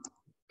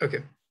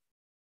 Okay.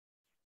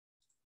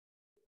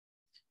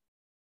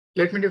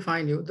 Let me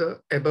define you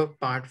the above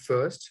part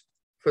first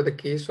for the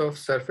case of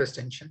surface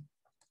tension.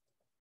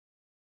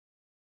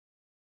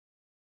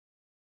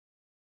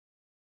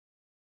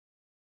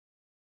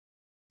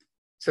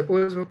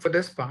 Suppose for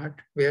this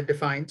part, we have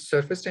defined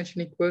surface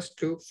tension equals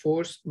to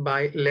force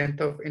by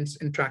length of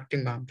its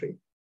interacting boundary.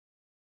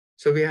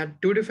 So we had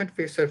two different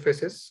phase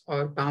surfaces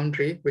or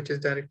boundary, which is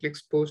directly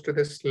exposed to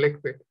this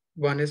liquid.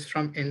 One is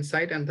from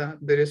inside and the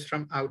other is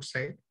from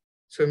outside.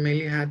 So we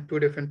mainly had two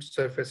different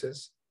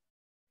surfaces.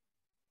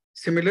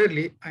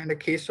 Similarly, in the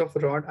case of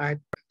rod, I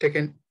had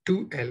taken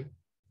 2L.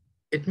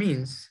 It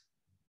means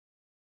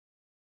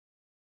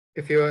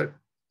if you are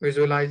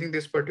visualizing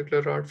this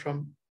particular rod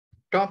from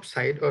top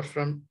side or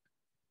from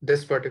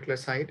this particular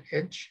side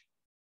edge,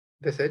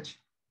 this edge,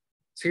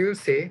 so you'll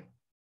say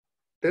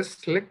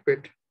this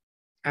liquid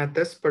at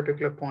this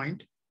particular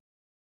point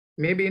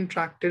may be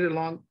interacted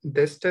along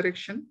this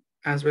direction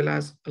as well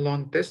as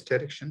along this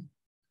direction.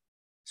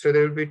 So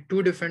there will be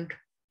two different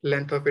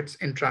length of its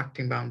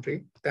interacting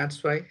boundary.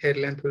 That's why hair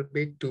length will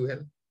be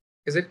 2L.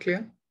 Is it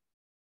clear?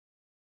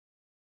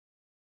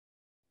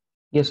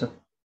 Yes, sir.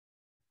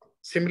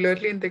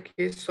 Similarly, in the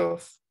case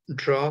of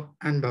drop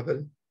and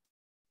bubble,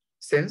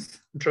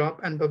 since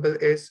drop and bubble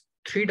is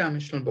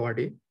three-dimensional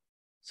body,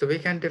 so we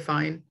can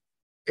define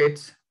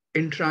its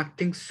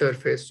interacting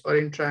surface or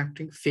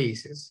interacting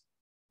faces.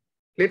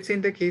 Let's say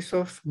in the case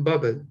of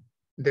bubble,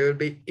 there will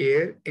be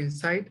air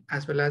inside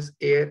as well as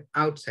air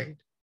outside.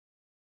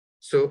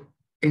 So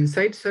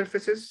inside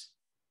surfaces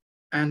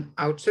and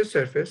outside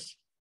surface,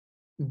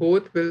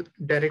 both will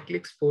directly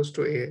expose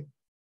to air.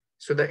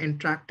 So the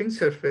interacting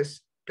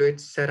surface to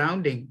its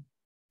surrounding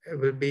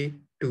will be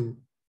 2.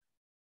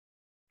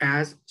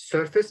 As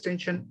surface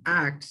tension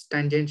acts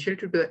tangential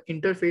to the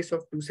interface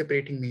of two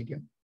separating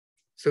medium.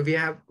 So we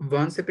have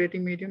one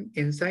separating medium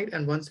inside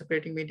and one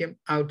separating medium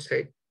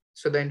outside.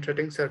 So the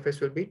interacting surface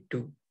will be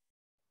 2.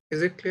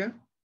 Is it clear?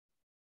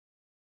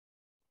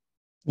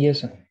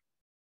 Yes, sir.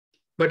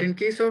 But in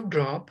case of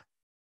drop,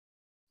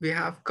 we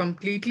have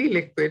completely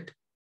liquid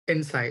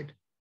inside.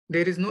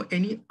 There is no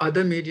any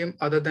other medium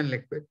other than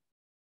liquid.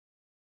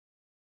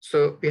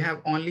 So we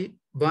have only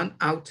one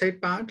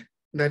outside part,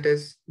 that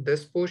is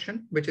this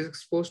portion, which is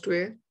exposed to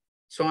air.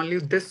 So only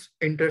this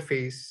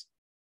interface.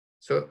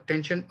 So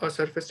tension or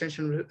surface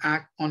tension will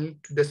act only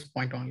to this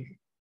point only.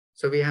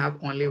 So we have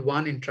only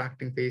one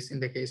interacting phase in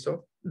the case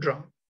of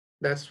drop.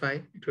 That's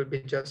why it will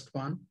be just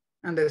one,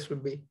 and this will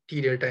be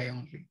T delta A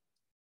only.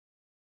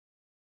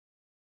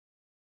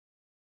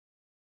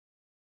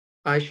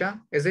 Aisha,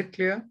 is it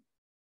clear?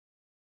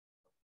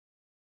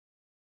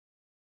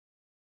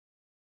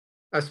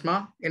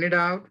 Asma, any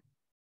doubt?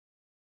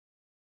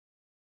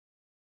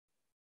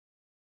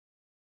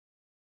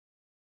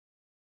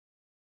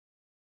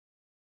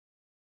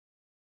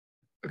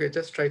 Okay,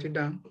 just write it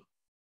down.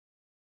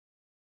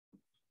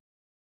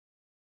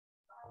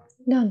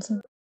 Done,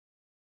 sir.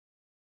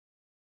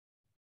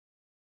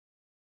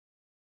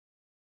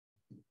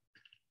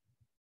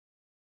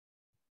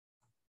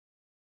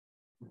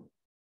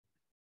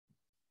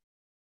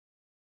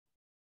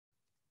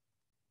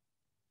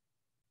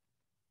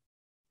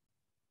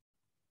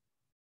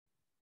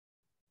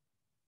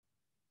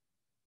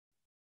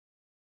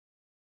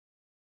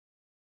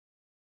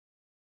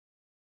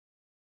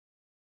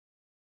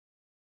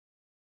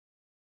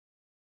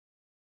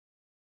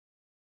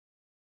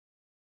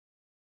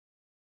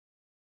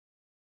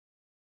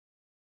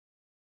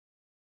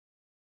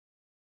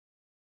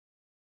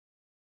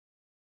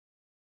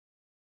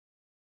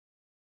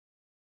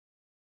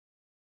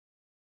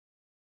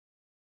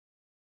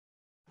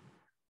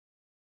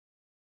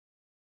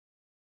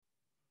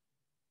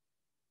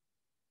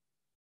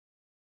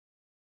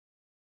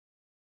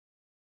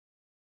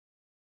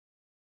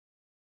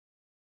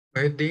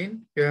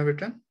 Dean, you have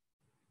written?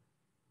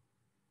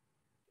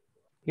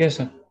 Yes,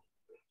 sir.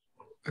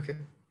 Okay.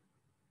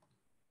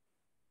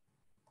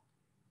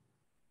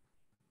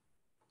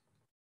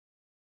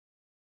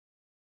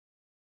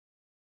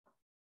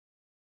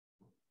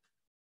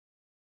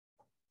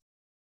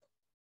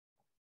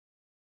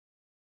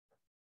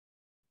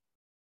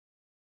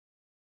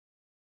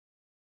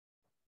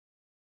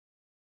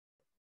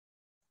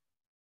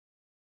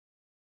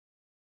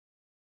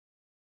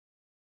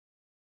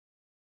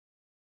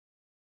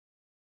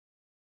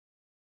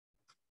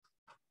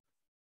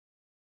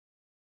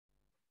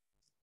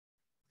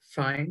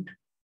 Find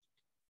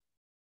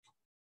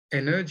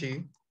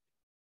energy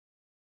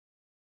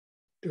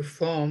to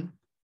form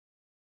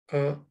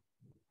a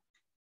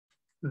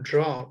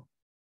drop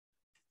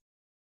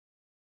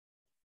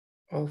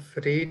of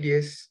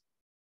radius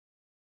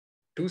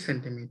 2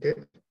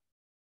 centimeter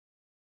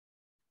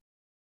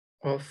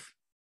of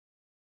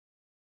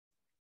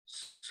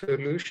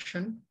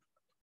solution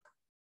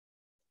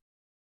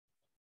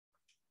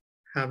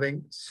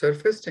having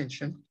surface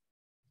tension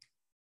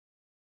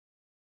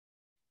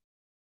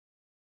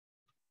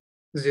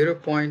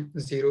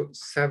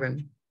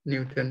 0.07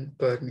 Newton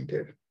per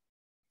meter.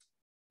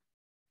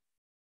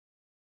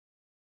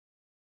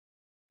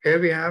 Here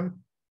we have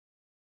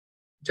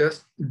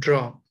just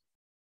drop.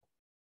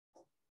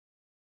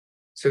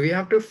 So we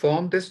have to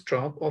form this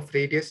drop of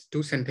radius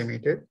 2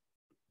 centimeter.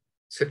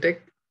 So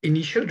take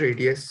initial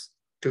radius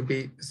to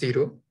be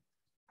 0,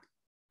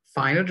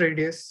 final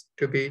radius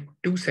to be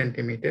 2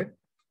 centimeter.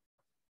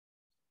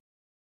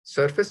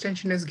 Surface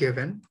tension is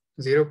given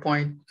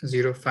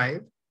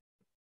 0.05.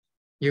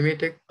 You may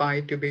take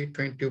pi to be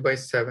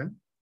 22/7.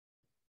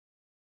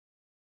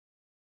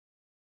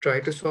 Try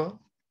to solve.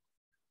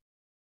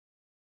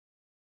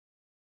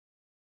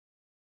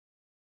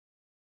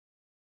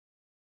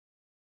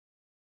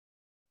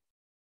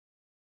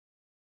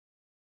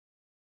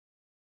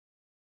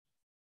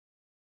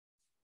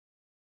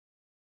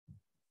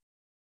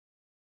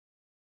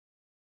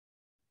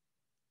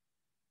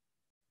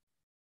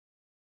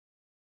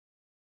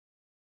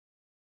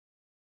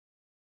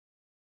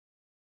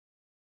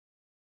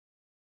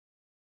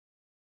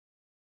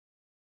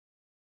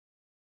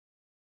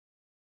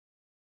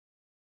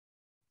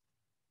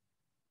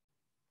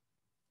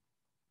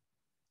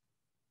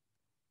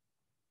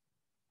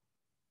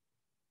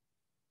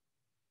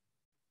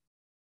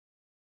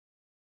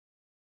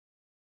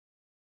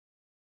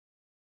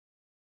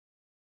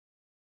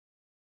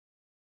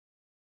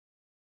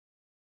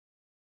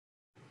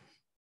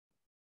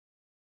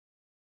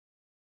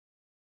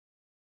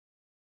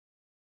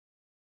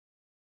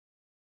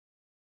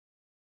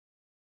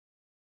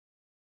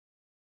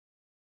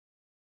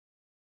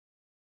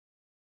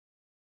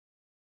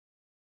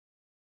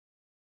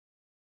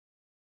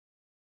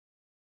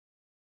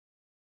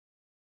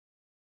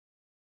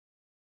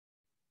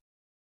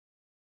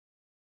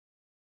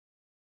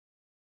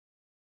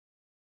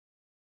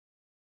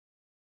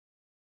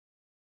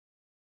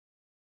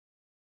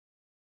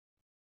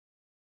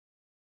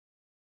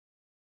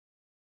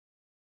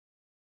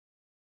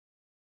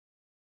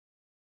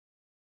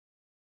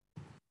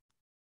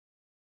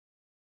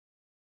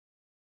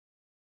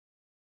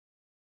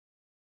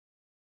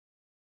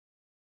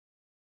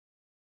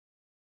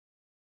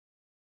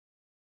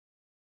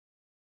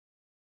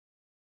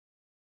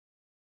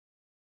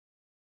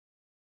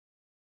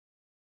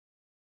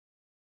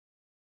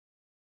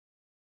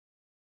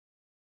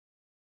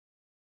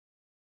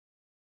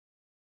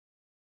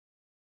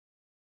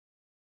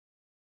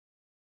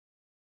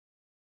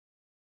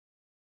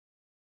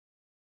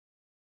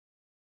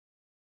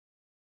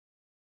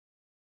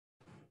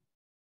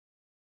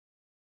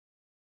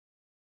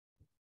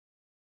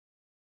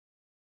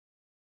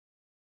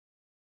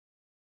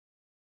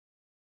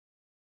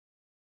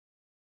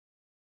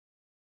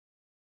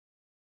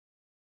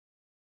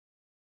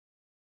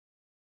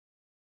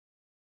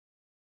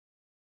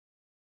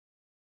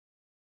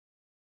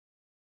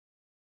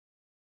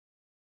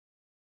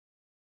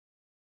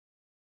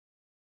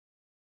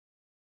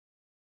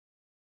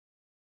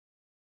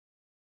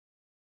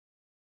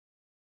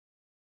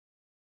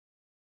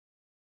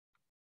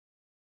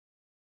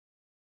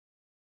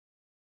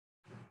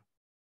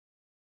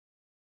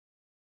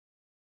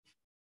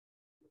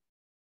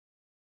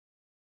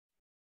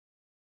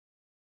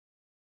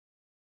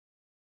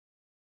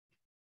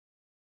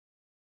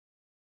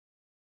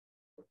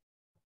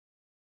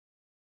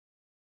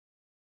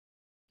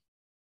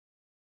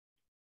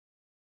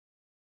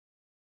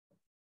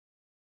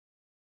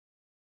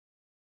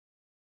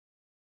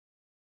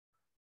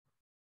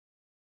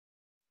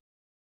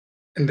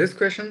 In this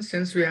question,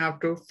 since we have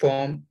to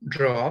form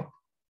drop,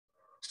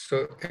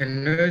 so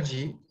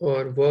energy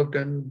or work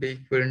done will be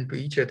equivalent to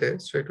each other.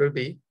 So it will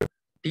be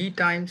T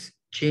times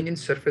change in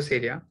surface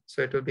area.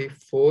 So it will be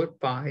 4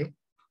 pi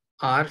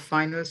R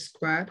final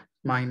square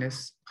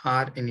minus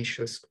R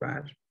initial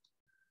square.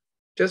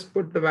 Just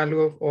put the value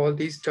of all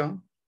these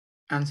terms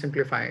and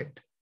simplify it.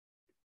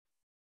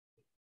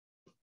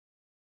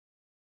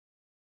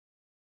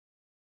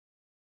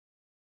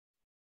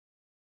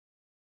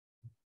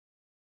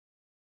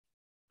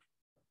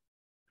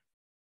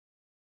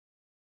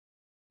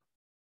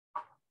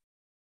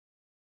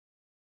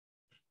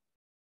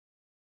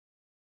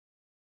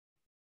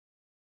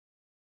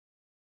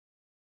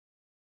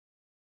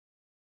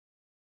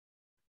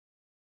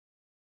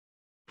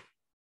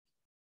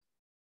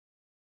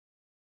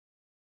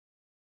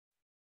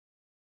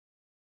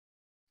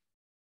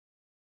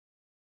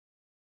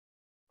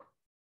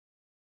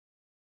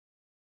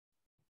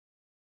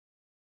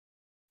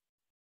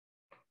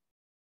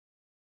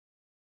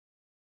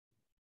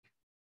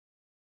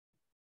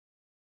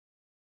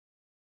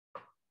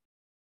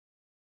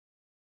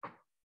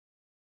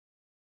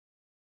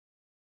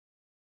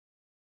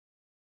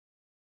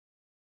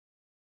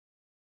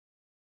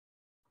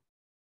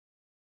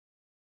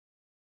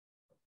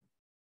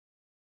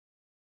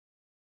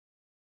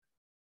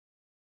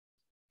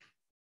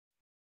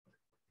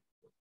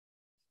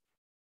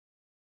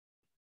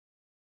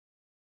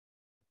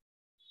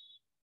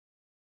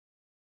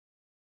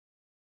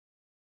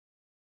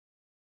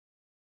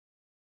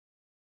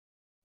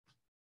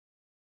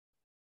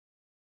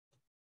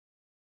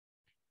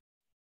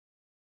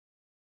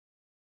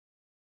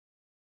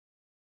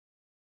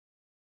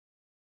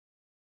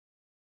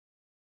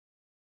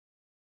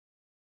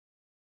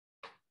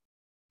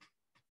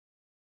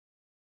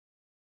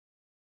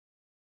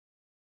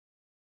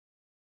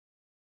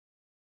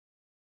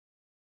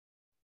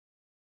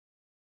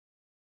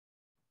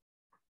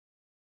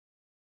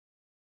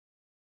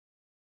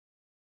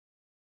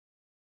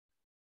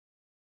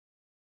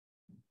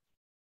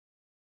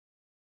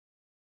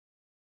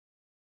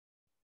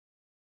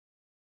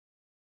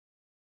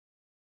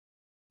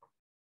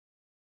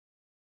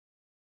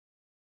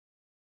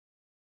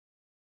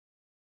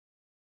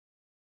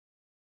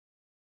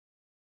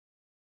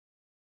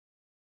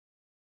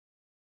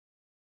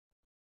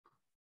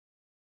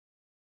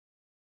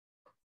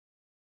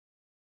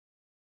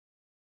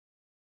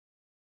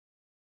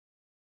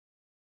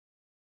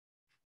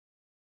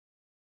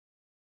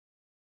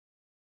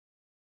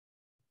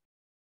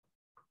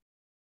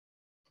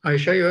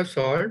 Aisha, you have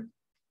solved.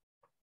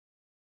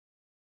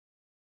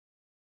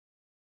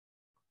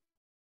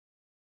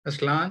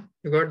 Aslan,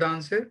 you got the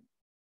answer?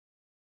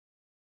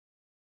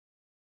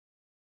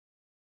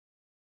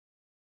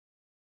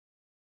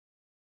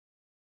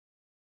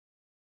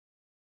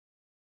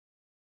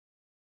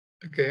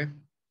 Okay.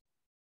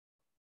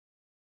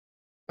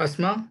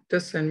 Asma,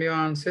 just send me your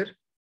answer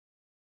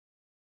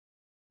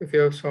if you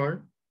have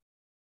solved.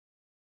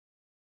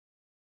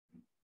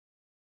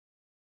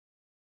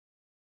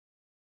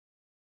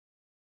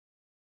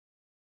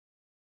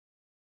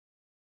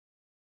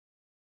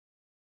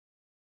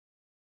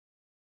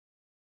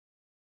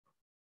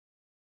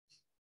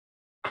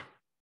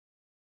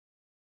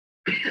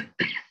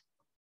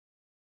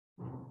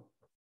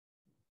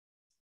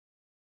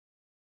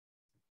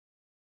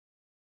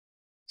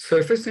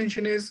 Surface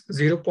tension is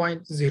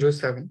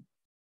 0.07.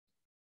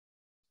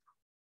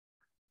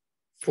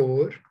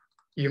 4.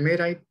 You may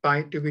write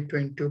pi to be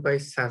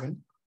 22/7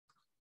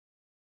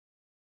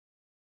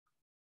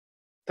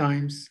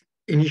 times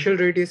initial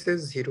radius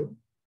is 0.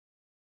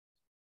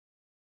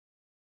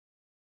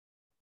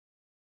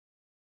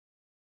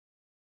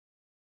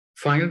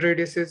 Final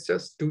radius is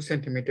just 2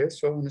 centimeters.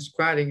 So on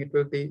squaring, it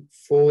will be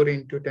 4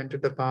 into 10 to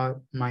the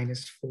power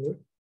minus 4.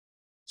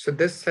 So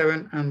this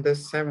 7 and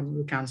this 7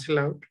 will cancel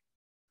out.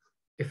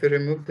 If you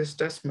remove this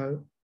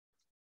decimal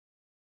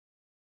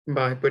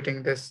by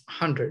putting this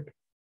 100.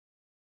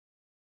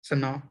 So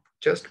now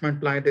just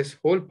multiply this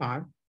whole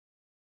part.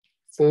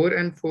 4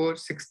 and 4,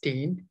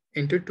 16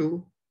 into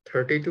 2,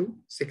 32,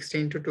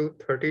 16 to 2,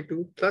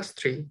 32 plus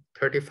 3,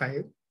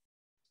 35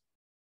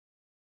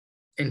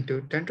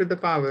 into 10 to the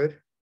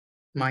power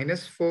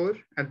minus 4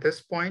 at this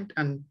point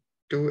and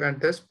 2 at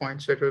this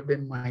point. So it will be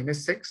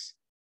minus 6.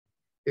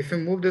 If you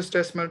move this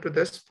decimal to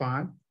this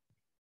part,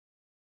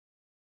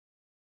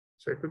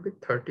 so it will be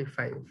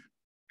 35.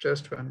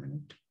 Just 1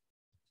 minute.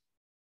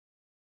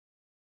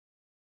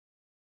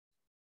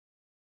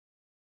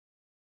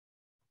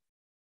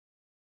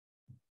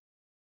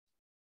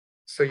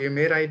 So you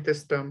may write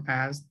this term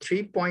as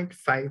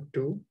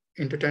 3.52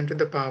 into 10 to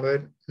the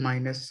power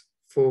minus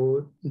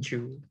 4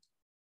 joule.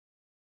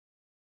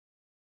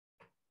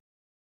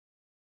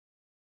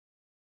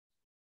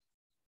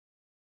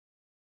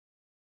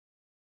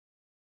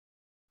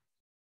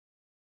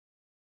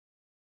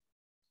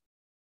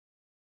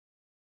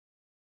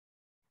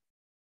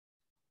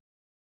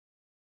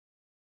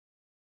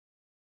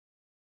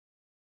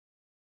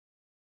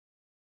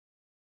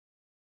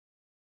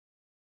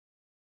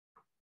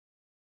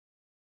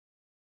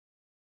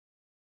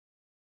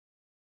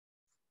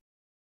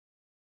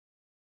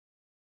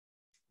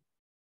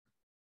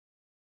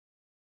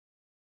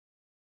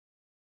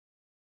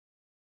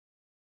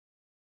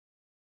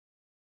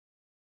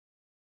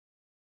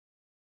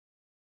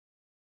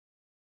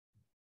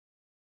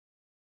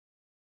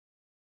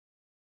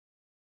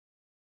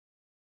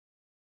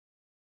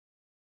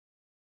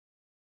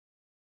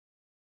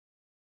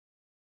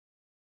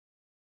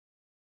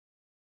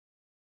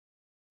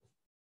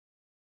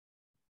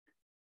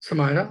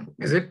 Samara,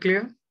 is it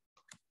clear?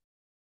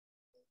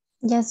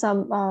 Yes,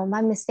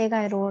 my mistake.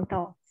 I wrote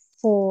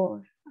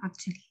 4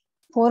 actually.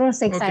 4 or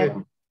 6. I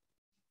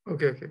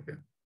Okay. wrote. Okay.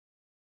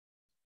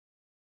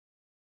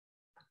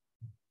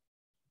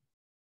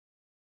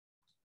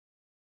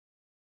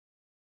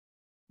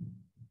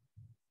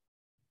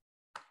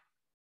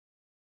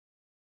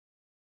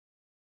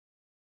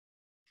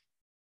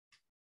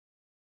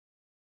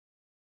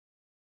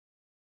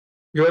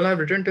 You all have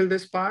written till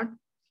this part?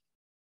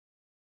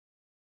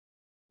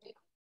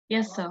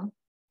 Yes, sir.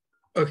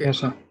 Okay. Yes,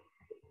 sir.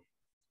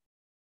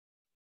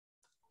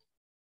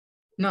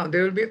 Now,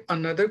 there will be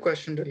another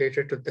question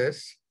related to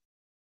this.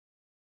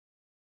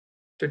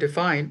 To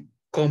define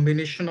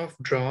combination of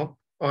drop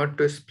or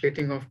to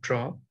splitting of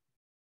drop,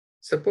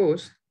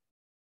 suppose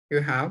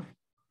you have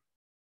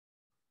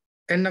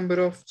n number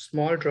of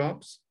small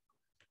drops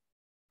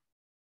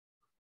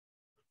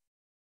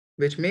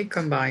which may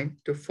combine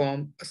to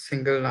form a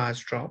single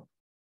large drop.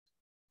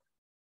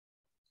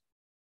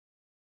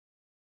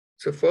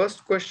 So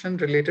first question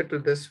related to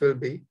this will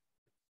be,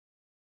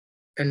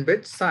 in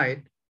which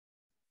side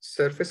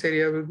surface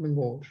area will be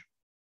more?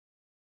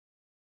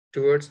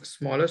 Towards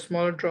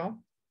smaller drop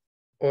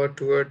or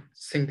toward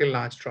single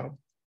large drop?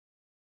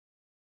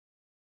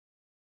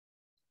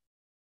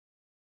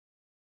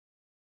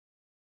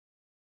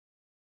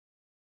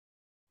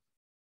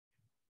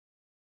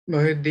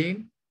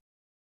 Mohiddin?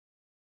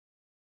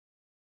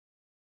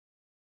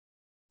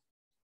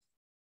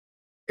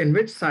 In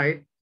which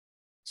side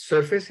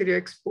surface area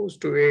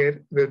exposed to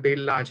air will be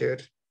larger?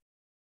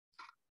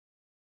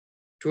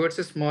 Towards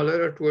a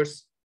smaller or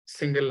towards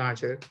single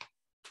larger?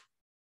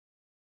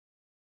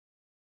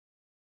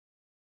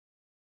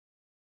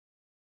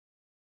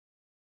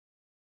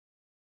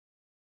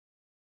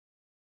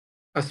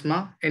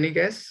 Asma, any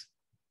guess?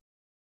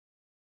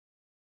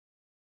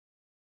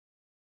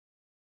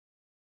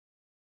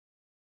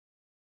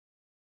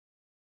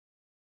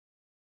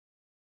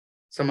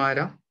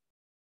 Samara?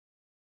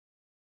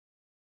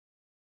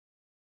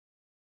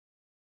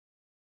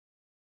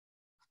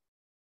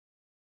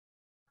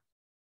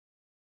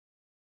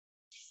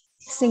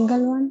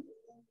 Single one.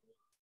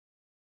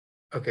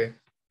 Okay.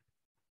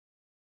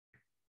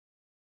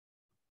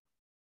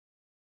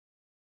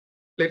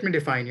 Let me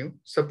define you.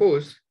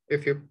 Suppose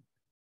if you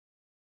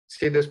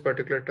see this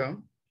particular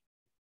term,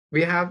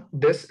 we have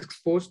this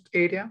exposed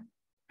area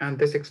and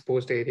this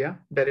exposed area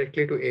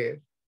directly to air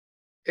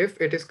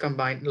if it is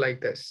combined like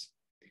this.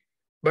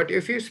 But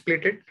if you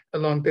split it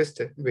along this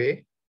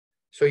way,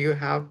 so you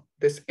have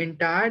this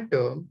entire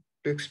term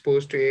to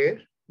expose to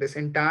air, this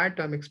entire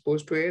term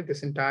exposed to air,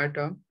 this entire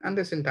term, and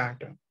this entire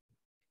term.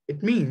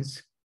 It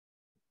means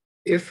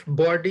if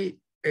body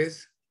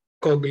is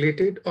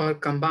coagulated or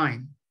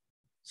combined,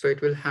 so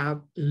it will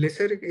have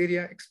lesser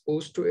area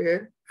exposed to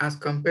air as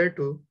compared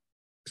to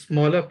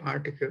smaller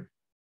particle.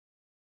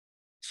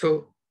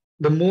 So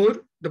the more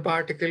the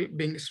particle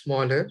being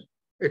smaller,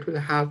 it will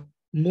have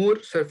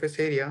more surface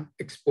area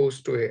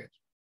exposed to air.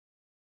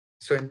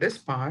 So in this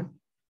part,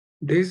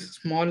 this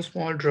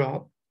small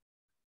drop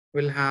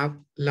will have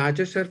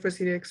larger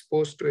surface area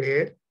exposed to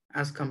air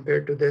as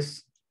compared to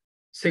this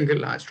single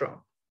large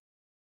drop.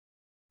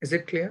 Is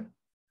it clear?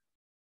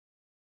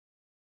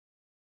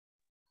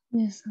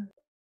 Yes, sir.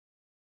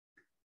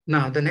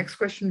 Now the next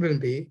question will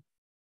be,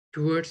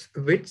 towards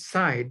which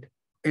side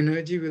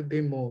energy will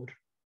be more?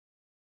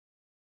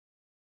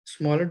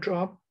 Smaller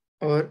drop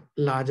or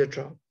larger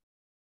drop?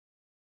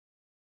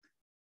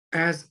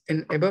 As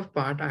in above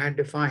part I had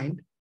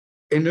defined,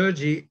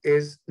 energy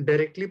is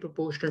directly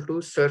proportional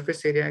to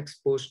surface area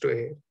exposed to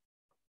air.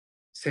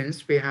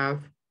 Since we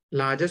have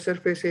larger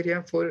surface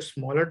area for a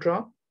smaller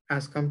drop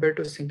as compared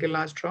to a single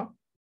large drop,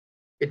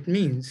 it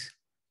means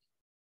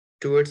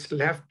towards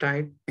left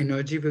side,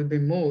 energy will be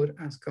more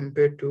as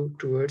compared to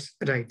towards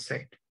right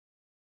side.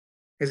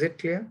 Is it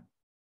clear?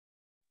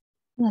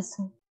 Yes,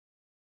 sir.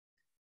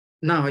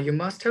 Now you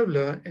must have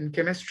learned in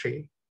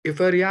chemistry, if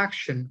a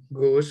reaction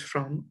goes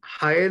from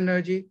higher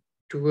energy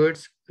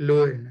towards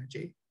lower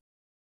energy.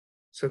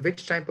 So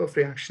which type of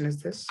reaction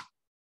is this?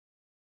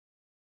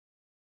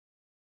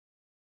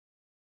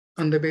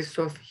 On the basis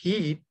of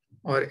heat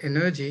or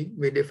energy,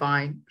 we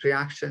define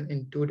reaction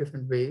in two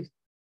different ways.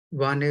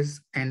 One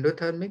is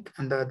endothermic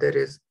and the other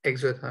is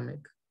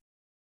exothermic.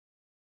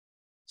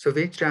 So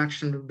which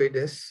reaction would be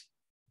this?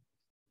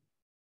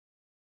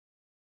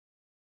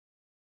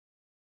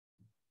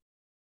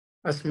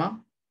 Asma?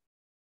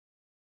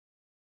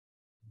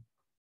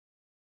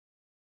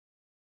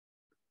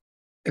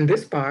 In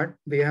this part,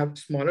 we have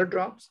smaller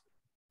drops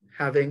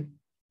having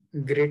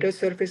greater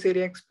surface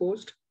area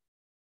exposed.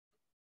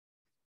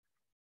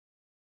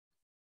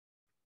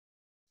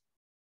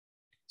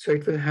 So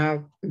it will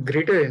have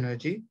greater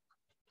energy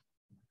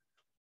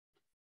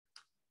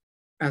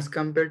as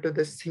compared to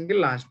the single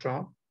large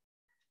drop.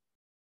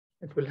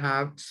 It will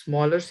have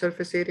smaller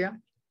surface area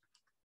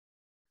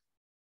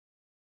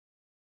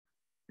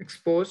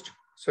exposed,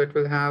 so it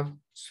will have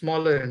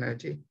smaller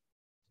energy.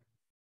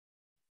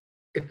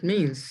 It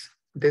means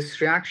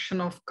this reaction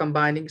of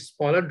combining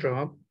smaller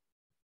drop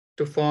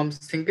to form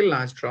single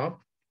large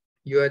drop,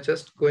 you are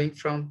just going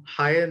from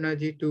higher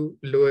energy to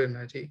lower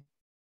energy.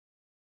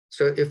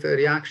 So if a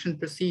reaction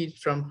proceeds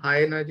from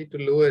high energy to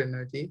lower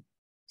energy,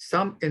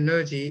 some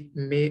energy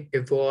may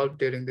evolve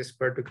during this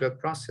particular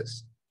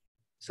process.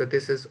 So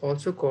this is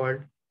also called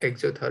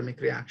exothermic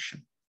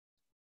reaction.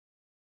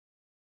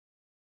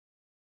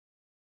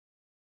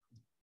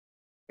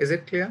 Is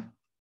it clear?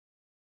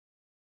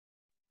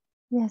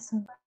 Yes,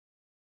 sir.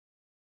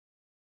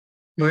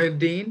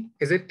 Mohiddin,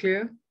 is it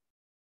clear?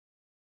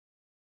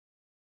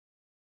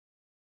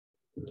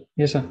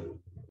 Yes, sir.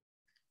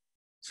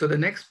 So the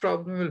next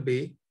problem will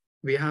be,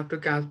 we have to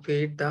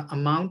calculate the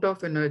amount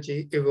of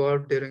energy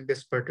evolved during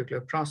this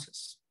particular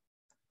process.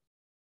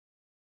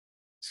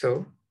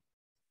 So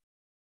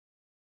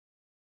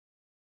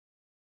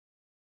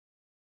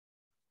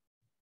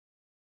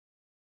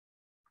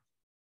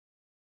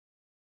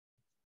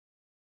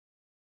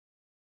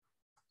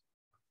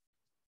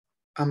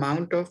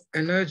amount of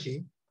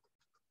energy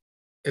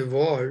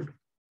evolved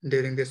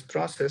during this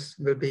process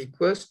will be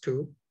equals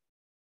to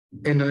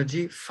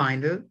energy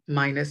final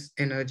minus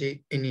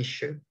energy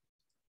initial.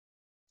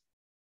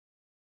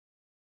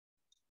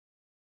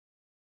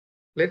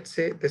 Let's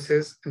say this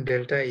is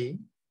delta E.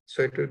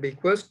 So it will be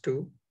equals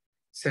to,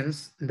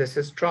 since this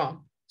is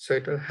drop, so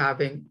it will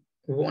having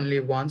only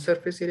one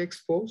surface area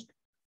exposed.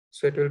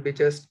 So it will be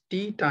just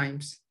T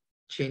times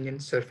change in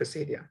surface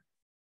area.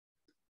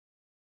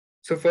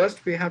 So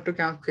first we have to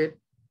calculate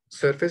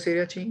surface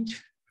area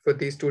change for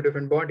these two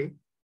different bodies.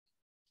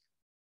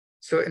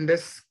 So in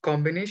this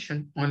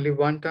combination, only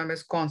one term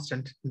is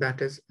constant,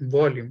 that is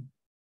volume.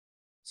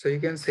 So you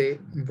can say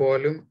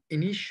volume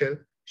initial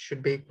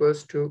should be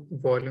equals to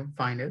volume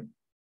final.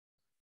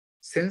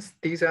 Since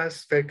these are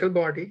spherical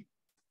body,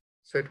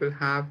 so it will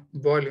have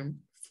volume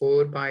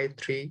 4 by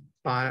 3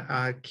 pi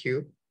r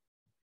cube.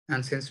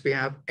 And since we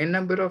have n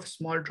number of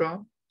small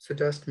drop, so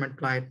just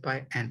multiply it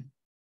by n.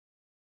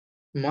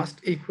 Must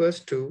equals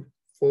to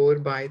 4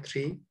 by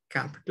 3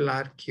 capital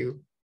R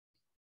cube.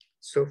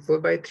 So 4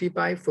 by 3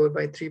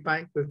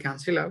 pi will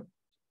cancel out.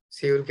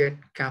 So you will get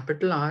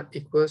capital R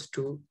equals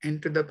to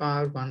n to the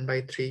power 1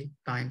 by 3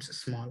 times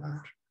small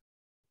r.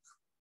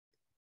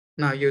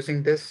 Now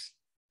using this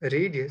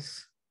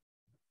radius,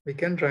 we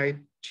can write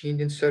change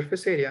in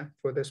surface area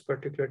for this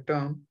particular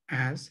term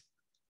as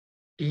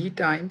T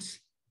times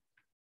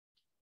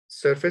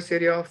surface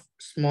area of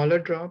smaller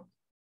drop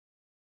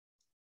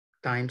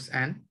times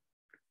n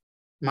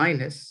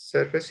minus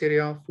surface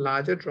area of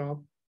larger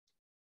drop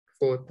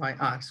 4 pi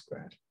r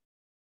square.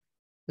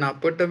 Now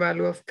put the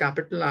value of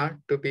capital R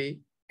to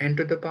be n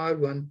to the power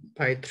 1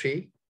 by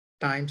 3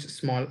 times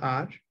small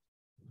r.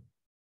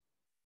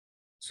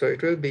 So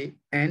it will be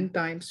n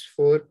times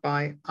 4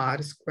 pi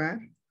r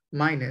square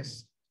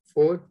minus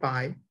 4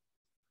 pi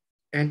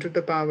n to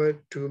the power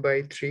 2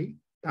 by 3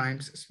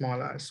 times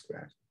small r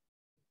square.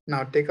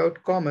 Now take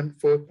out common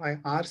 4 pi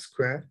r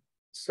square.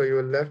 So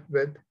you're left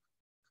with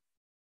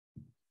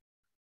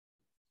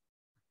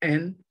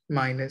n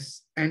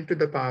minus n to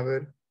the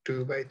power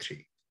 2 by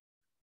 3.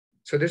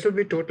 So this will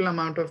be total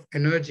amount of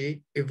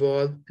energy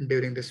evolved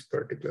during this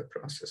particular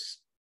process.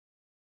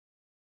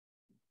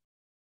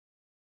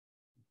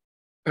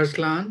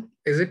 Arslan,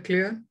 is it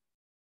clear?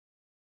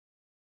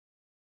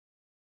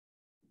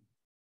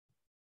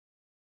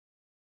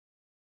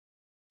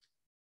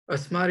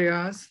 Asma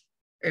Riaz,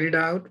 any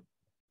doubt?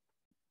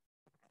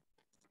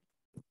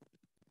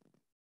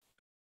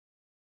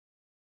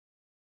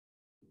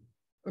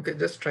 Okay,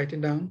 just write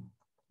it down.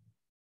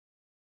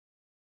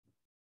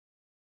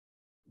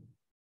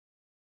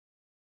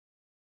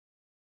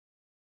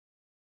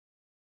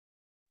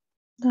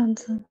 Done,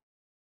 sir.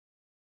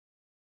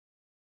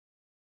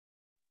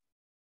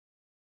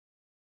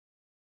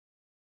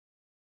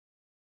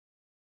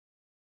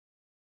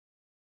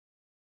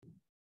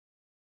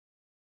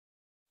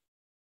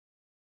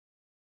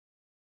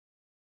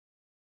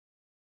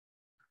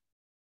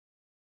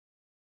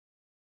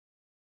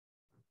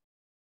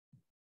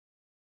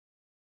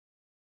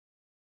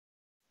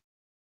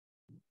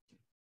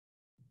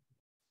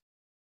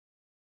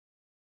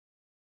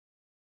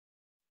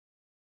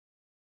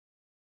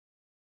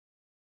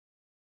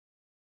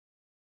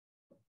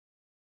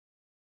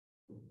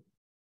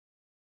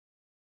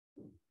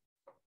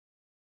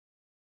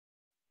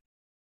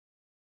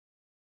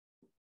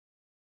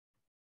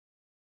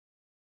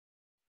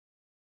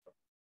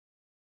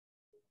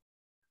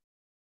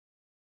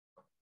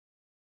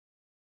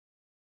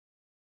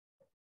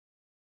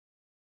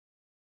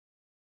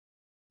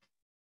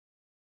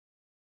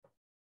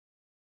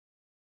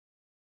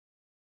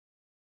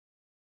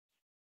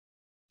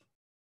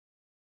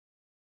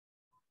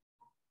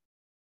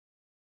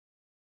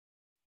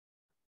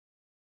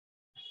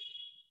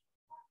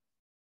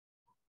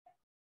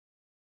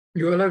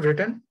 You all have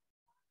written?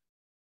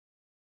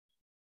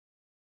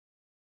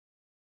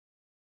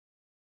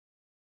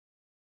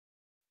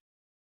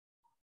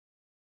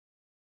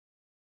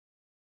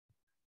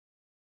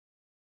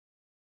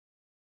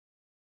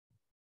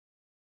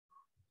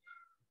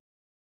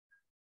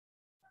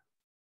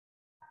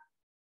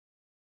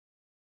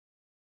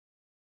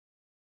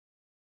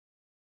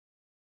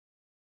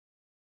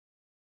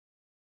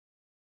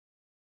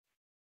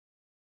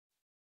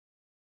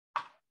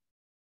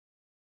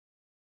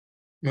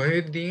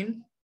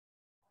 Muhyiddin,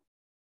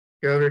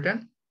 you have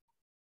written?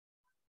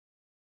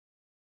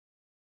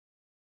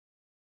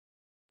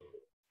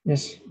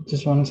 Yes,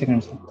 just 1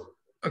 second, sir.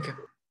 Okay.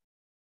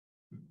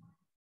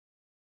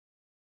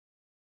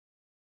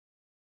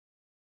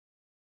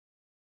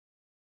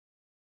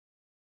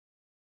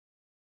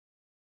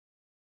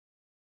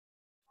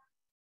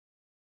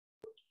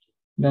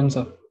 Done,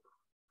 sir.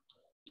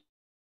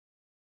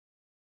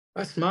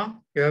 Asma,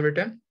 you have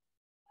written?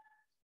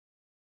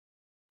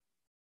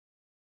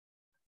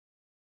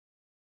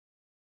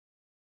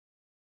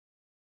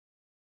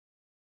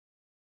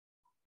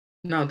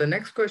 Now, the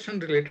next question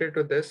related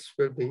to this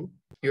will be,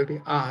 you'll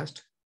be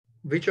asked,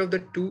 which of the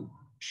two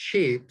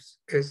shapes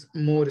is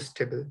more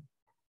stable?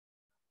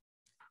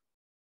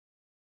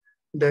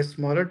 The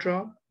smaller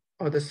drop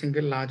or the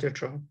single larger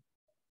drop?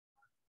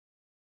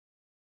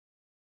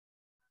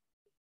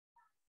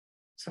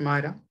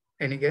 Samara,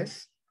 any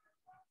guess?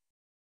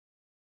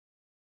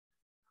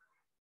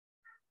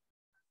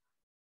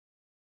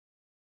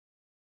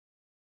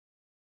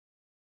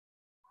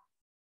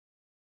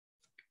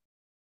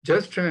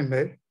 Just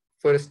remember,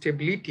 for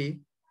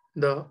stability,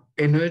 the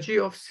energy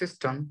of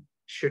system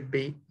should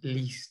be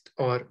least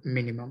or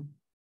minimum.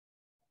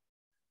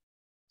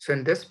 So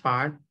in this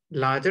part,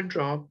 larger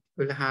drop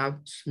will have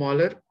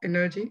smaller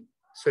energy,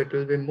 so it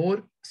will be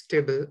more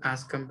stable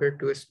as compared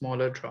to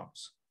smaller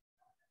drops.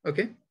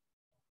 Okay?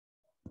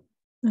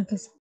 Okay,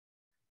 sir.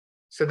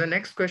 So the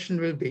next question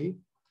will be,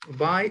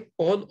 why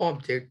all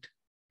objects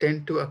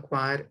tend to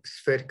acquire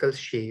spherical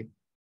shape?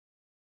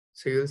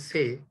 So you'll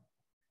say,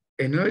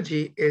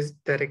 energy is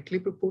directly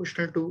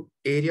proportional to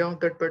area of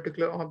that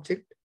particular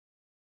object.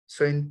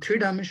 So in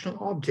three-dimensional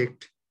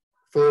object,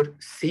 for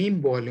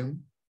same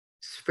volume,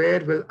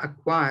 sphere will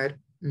acquire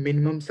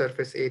minimum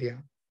surface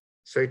area.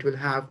 So it will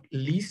have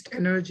least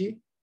energy.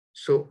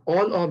 So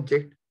all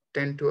objects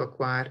tend to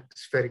acquire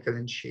spherical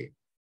in shape.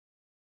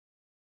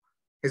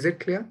 Is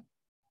it clear?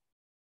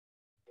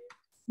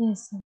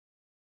 Yes, sir.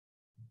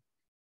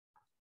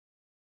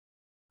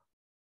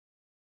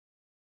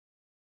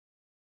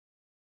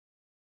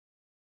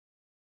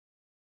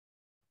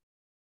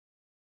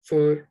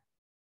 For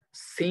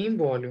same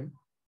volume,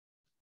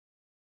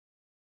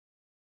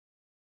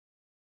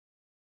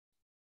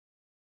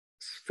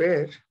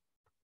 sphere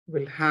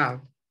will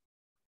have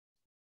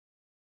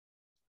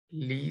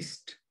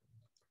least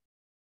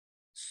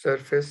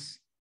surface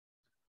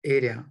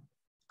area.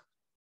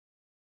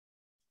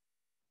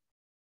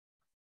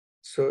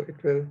 So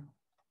it will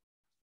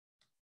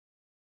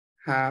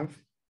have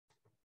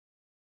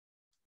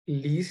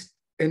least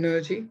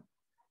energy.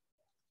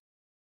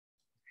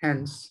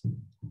 Hence,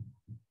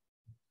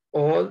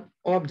 all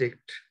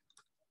object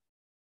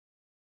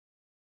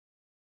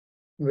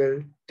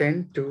will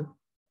tend to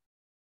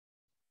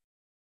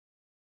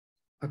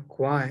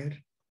acquire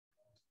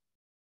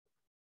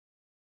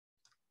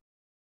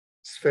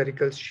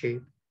spherical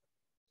shape.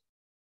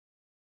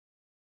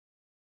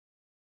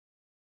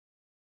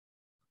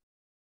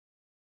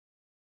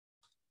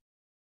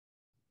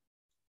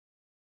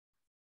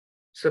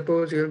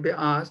 Suppose you'll be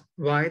asked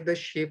why the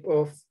shape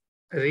of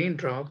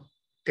raindrop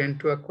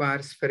tend to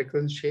acquire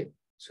spherical shape.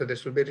 So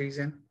this will be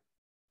reason.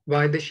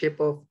 Why the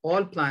shape of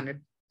all planet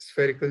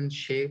spherical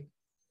shape,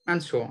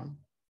 and so on.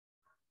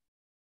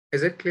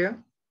 Is it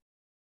clear?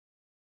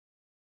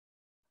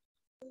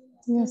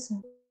 Yes,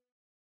 sir.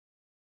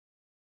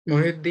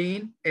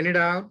 Muhyiddin, any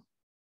doubt?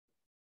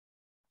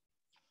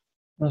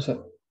 No,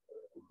 sir.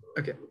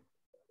 Okay.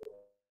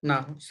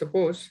 Now,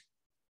 suppose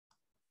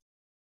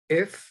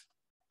if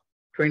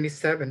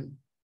 27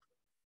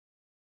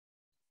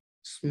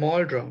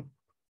 small drop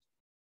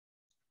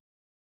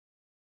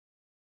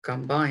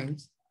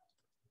combines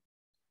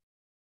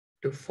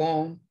to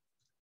form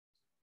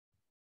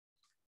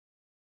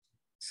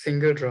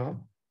single drop,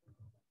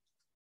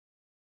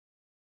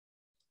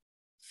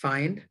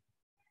 find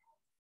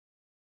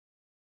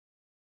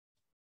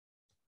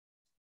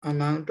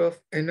amount of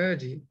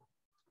energy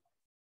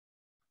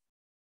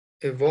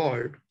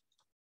evolved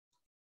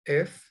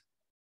if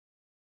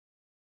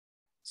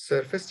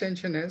surface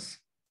tension is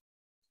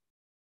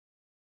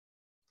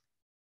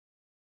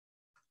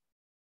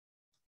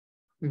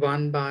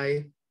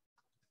 1/10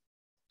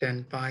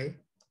 pi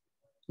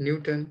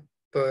Newton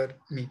per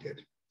meter.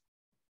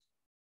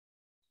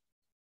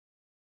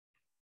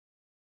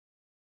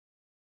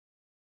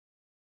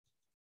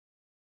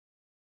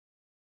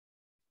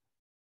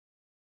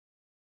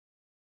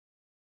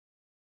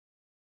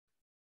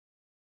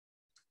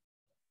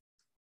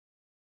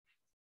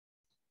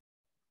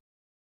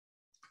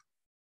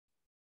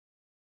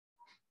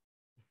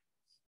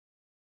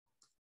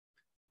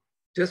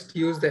 Just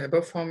use the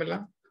above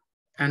formula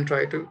and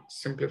try to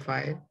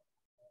simplify it.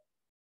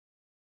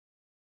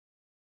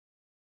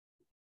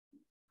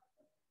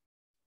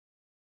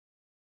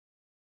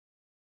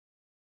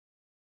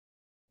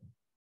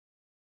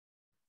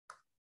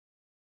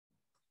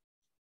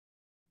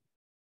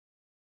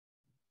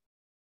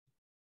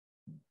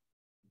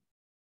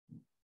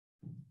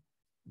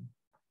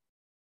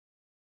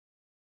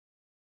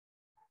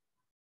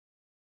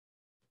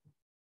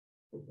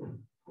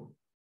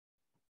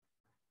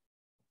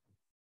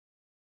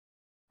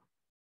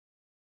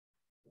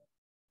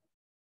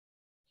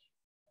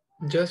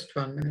 Just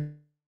 1 minute.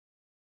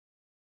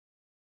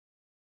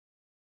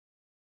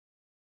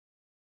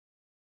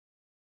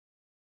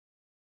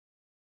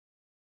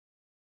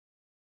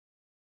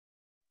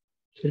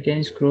 So can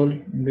you scroll a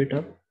bit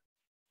up?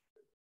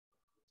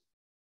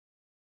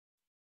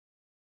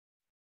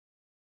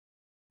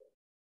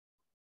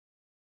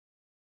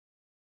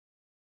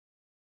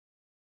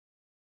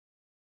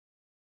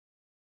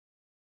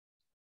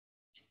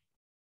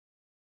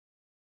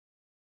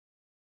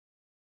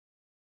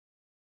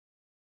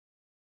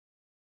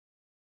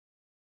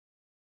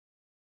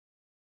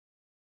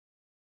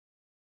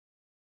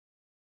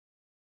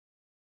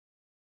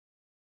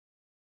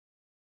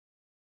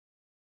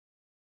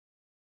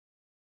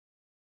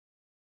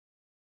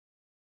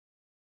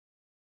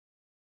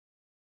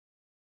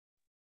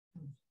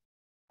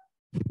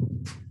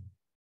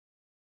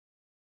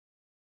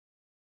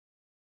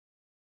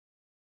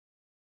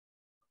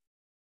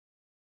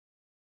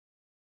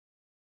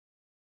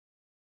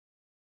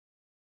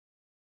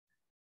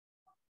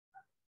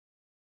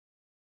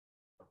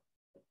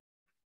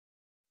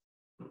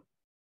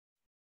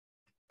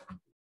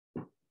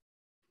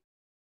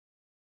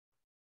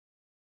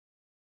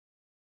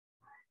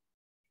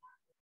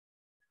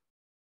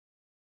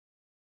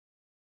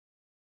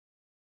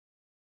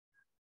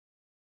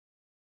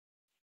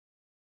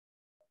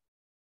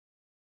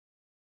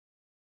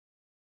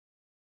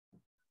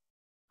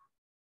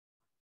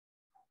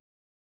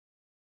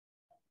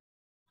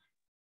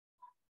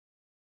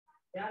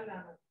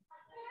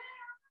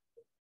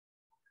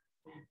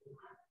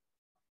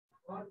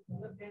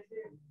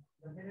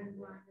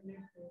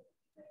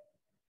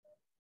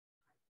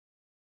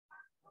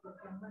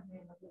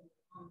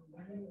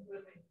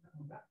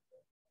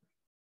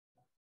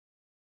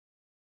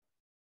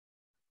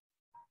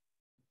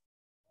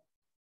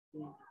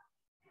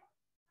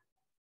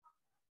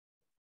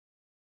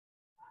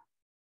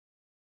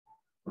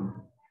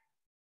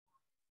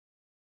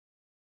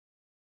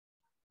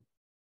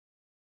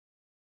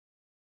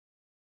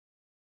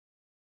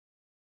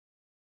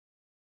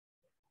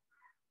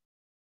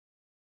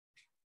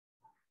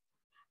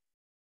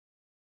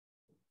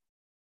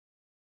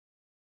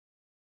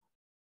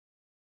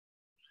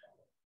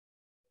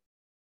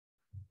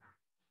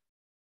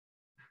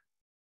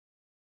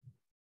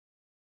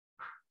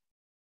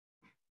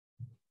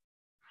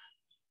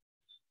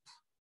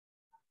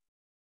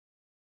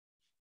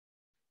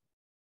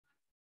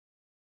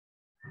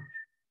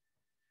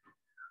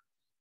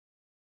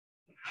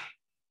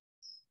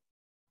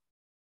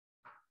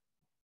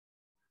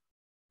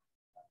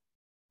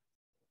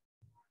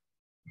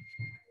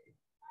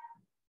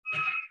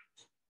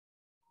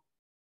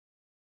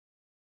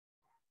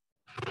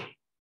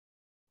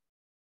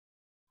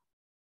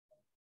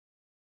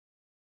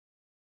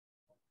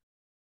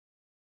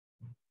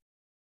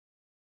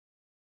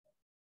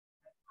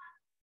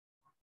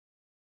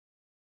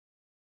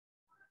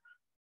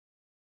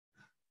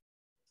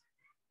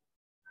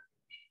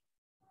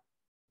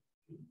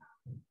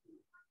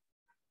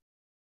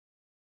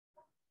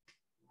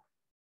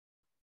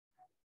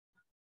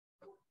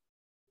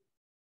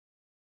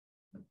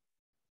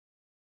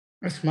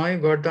 Asma, you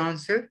got the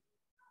answer?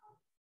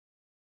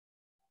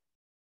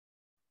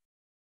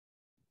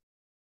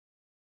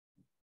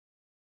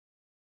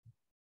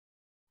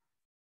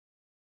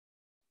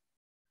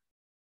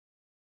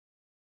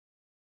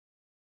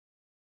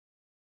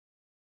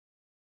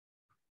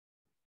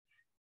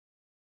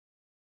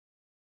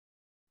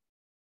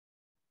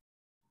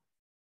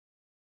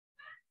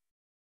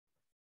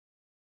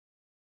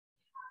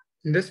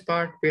 In this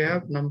part, we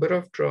have number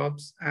of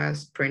drops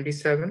as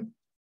 27.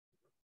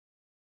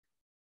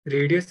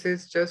 Radius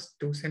is just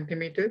 2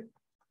 centimeter.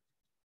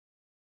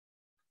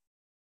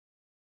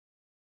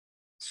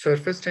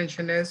 Surface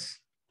tension is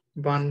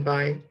 1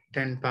 by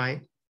 10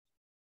 pi.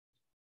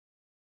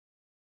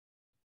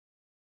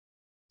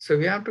 So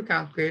we have to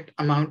calculate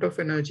amount of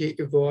energy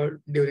evolved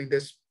during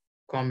this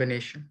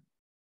combination.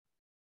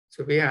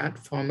 So we had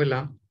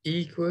formula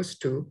E equals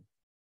to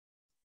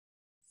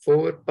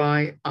 4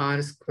 pi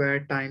r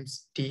squared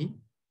times t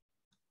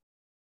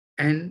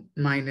n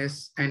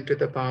minus n to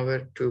the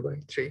power 2 by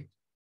 3.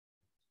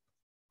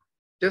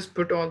 Just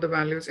put all the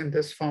values in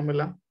this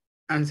formula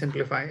and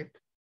simplify it.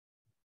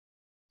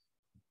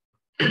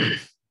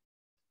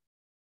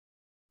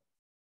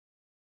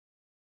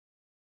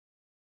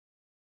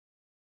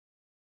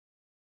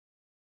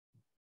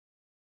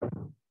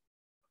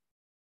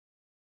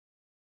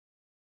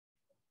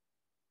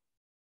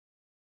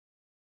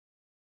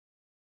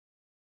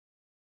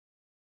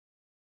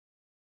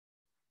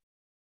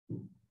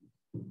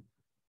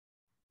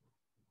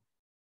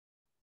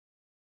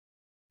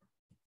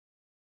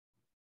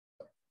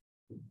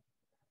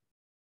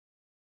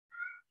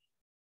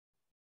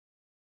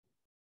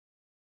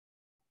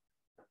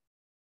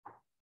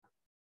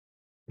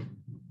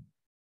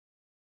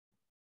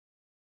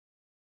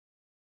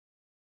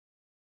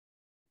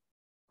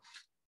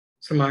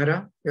 So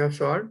Myra, you have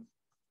solved?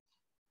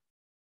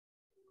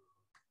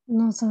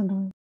 No, sir,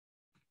 don't.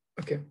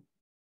 Okay.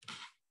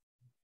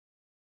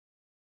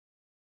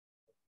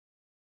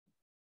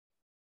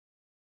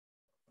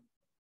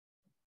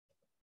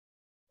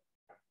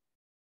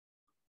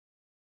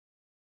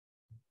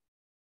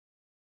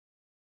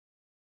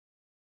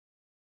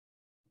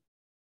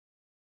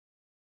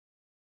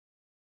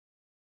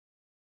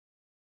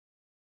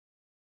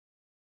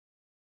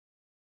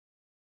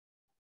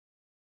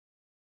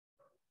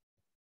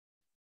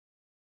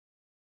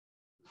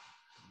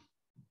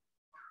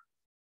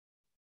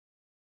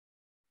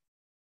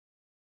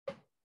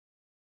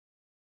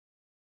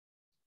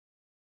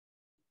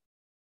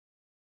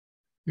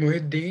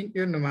 Muhiddin,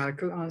 your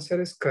numerical answer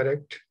is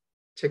correct.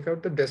 Check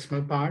out the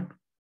decimal part.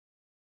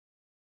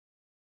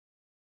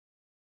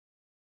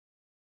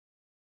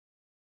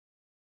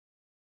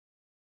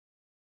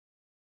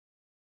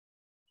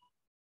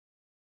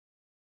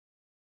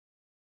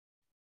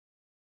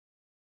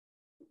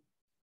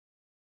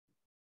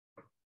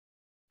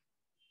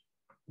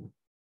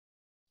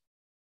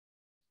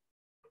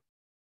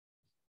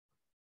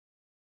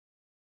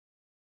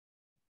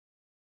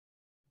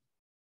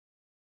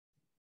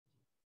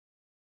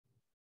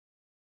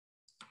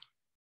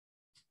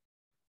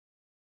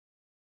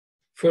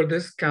 For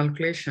this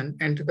calculation,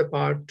 n to the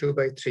power 2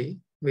 by 3,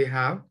 we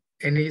have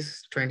n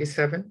is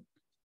 27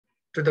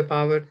 to the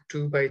power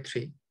 2 by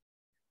 3.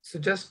 So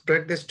just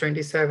break this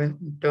 27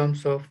 in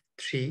terms of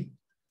 3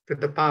 to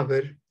the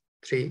power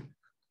 3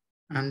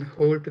 and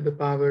whole to the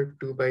power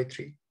 2 by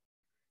 3.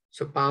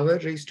 So power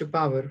raised to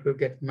power will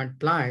get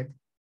multiplied.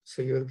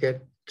 So you'll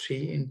get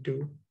 3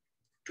 into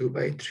 2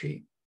 by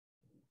 3.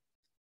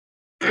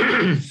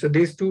 So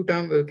these two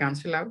terms will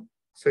cancel out.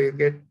 So you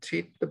get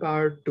 3 to the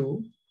power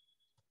 2,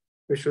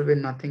 which will be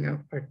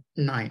nothing but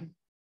 9.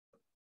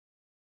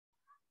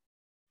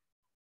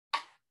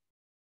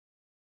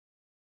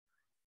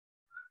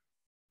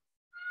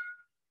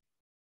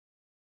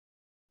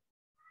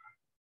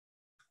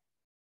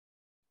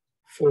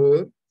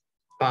 Four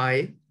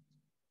pi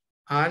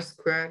r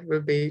square will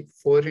be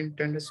 4 into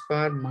 10 to the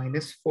power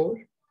minus 4.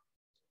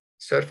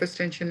 Surface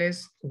tension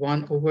is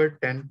 1 over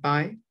 10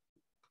 pi.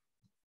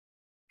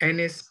 N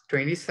is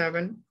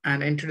 27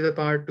 and n to the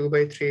power 2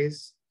 by 3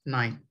 is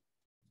 9.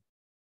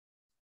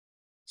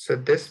 So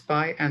this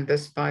pi and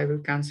this pi will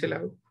cancel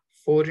out.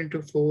 4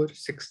 into 4,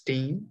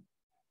 16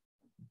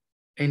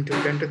 into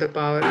 10 to the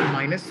power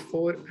minus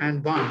 4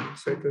 and 1.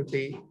 So it will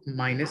be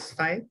minus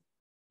 5.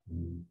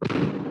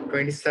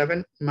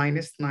 27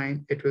 minus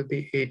 9, it will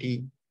be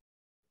 18.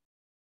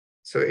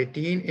 So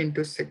 18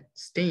 into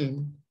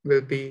 16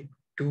 will be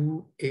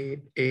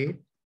 288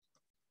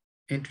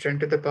 into 10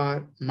 to the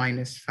power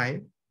minus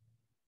 5.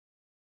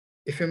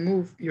 If you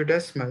move your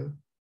decimal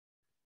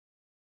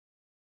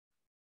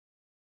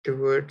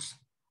towards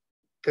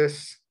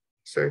this,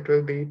 so it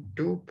will be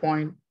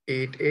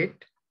 2.88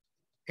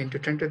 into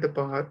 10 to the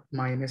power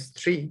minus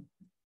 3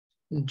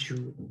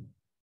 joule.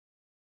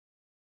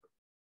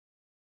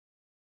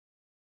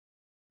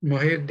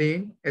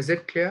 Muhiddin, is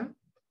it clear?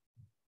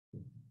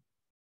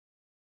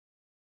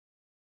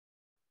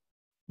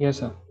 Yes,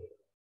 sir.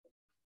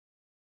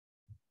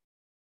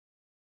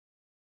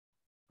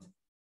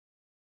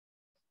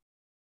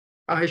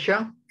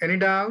 Aisha, any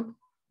doubt?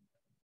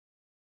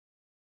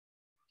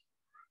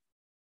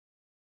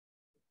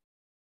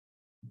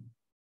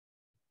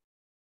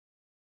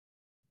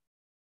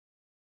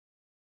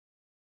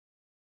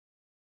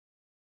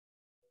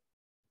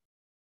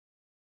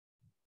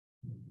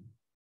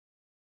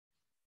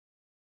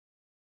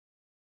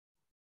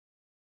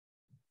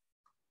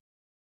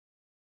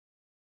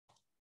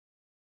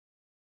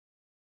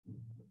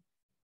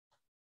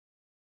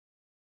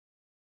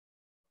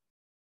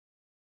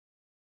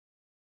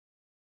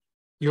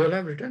 You all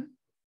have written?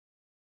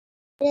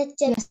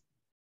 Yes.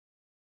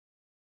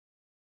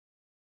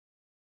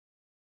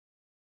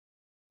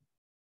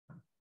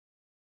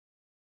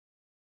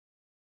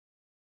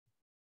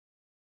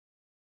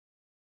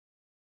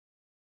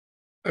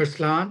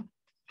 Arslan?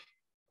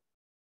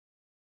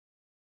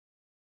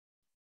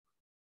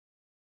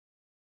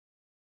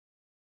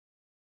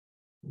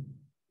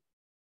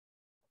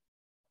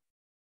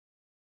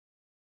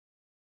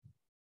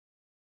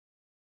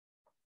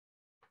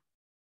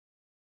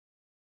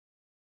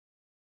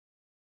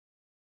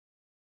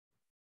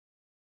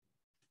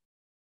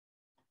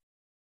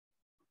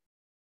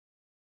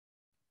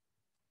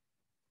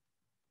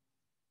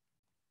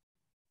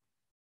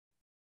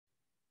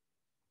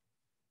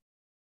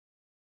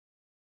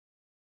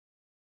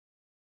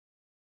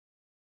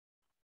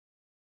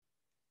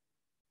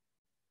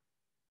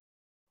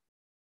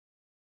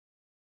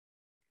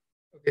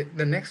 Okay,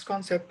 the next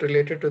concept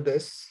related to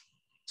this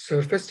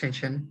surface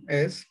tension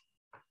is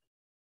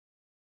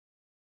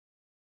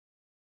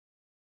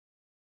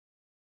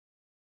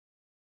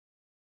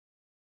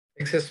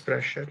excess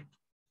pressure.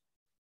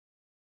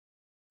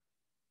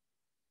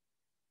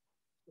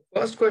 The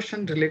first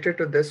question related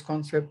to this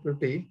concept will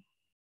be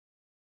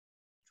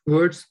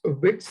towards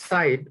which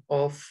side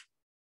of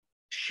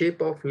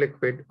shape of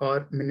liquid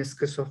or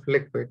meniscus of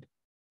liquid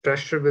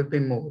pressure will be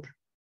more.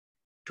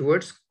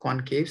 towards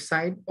concave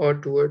side or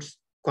towards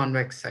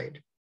convex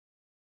side.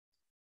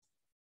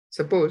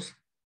 Suppose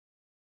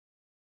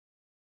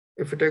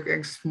if we take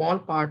a small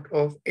part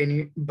of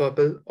any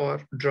bubble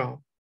or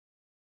drop,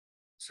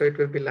 so it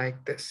will be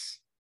like this.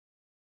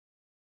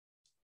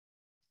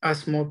 A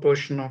small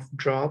portion of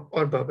drop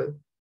or bubble.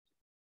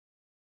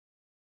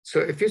 So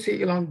if you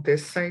see along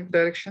this side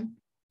direction,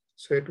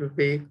 so it will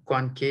be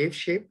concave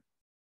shape,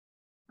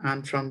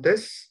 and from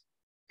this,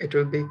 it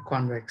will be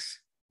convex.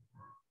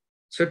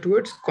 So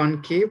towards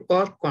concave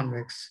or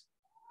convex,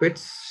 which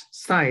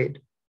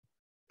side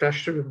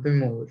pressure will be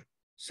more?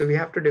 So we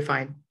have to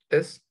define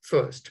this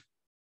first.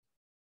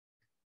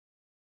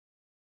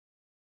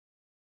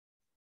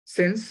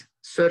 Since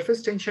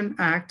surface tension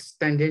acts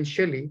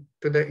tangentially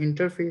to the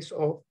interface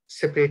of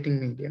separating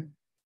medium,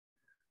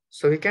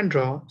 so we can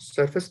draw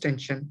surface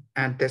tension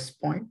at this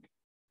point,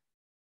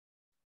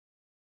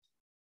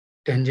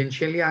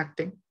 tangentially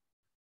acting.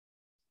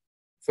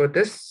 For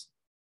this,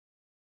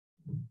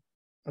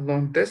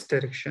 along this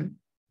direction,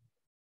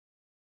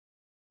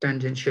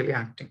 tangentially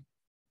acting.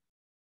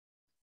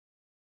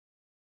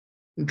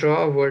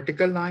 Draw a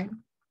vertical line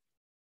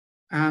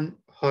and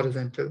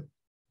horizontal.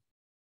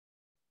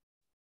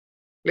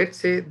 Let's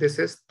say this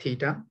is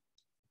theta.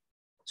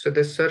 So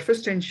the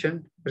surface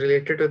tension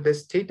related to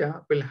this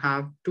theta will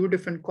have two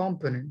different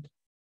components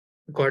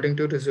according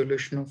to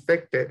resolution of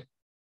vector.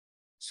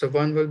 So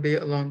one will be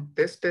along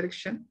this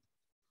direction,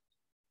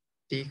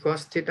 t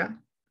cos theta,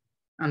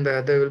 and the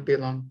other will be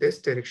along this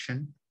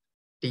direction,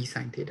 t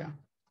sin theta.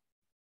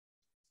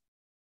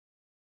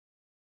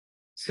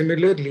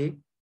 Similarly,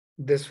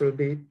 this will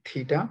be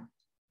theta.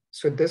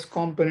 So this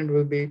component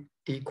will be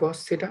t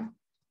cos theta,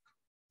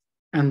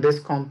 and this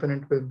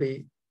component will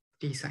be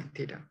t sin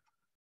theta.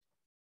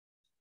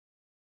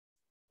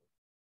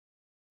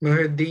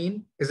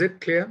 Muhyiddin, is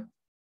it clear?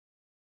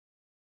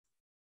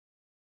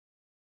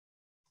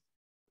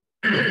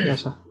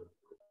 Yes, sir.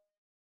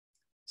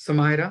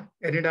 Samaira,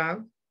 any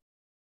doubt?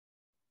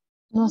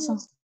 No, sir.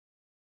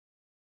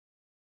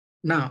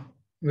 Now,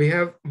 we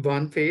have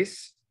one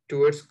face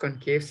towards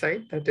concave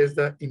side, that is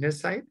the inner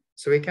side.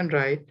 So we can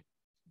write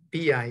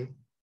Pi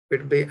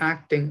will be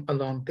acting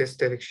along this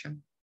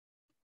direction.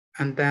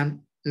 And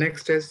then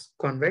next is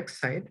convex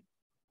side.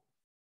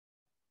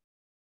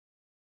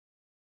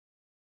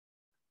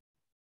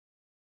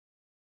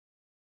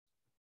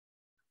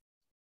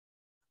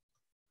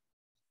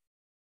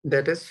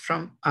 That is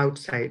from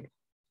outside.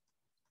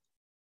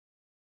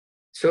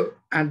 So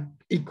at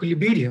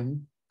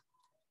equilibrium,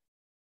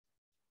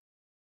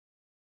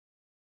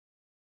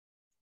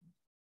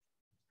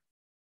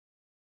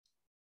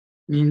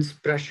 means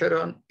pressure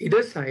on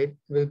either side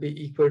will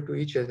be equal to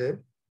each other.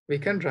 We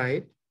can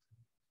write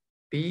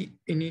P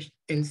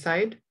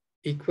inside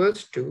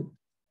equals to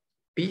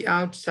P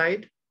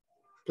outside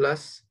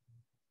plus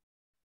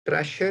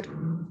pressure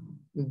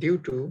due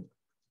to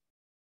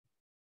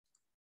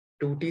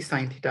 2t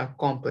sin theta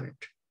component.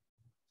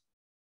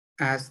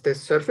 As the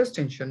surface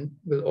tension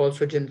will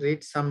also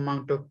generate some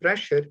amount of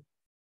pressure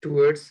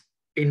towards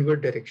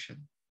inward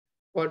direction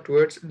or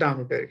towards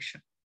downward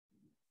direction.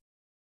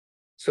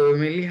 So we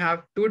mainly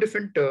have two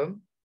different terms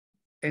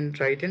in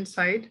right-hand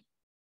side,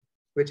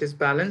 which is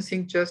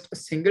balancing just a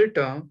single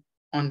term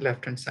on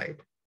left-hand side.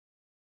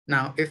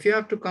 Now, if you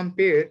have to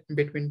compare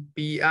between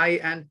Pi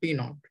and P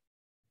naught,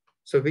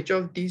 so which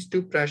of these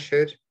two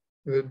pressure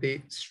will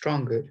be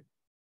stronger,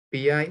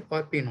 Pi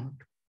or P naught?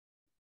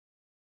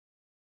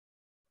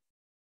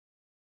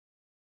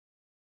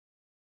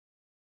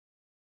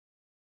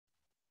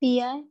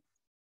 Pi.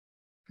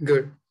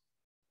 Good.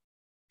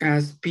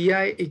 As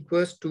Pi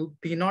equals to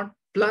P naught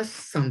plus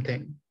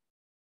something.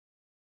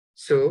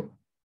 So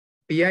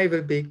Pi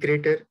will be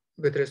greater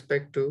with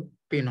respect to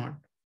P naught.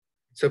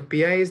 So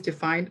Pi is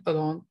defined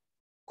along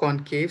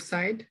concave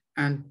side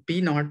and P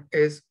naught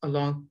is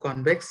along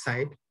convex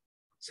side.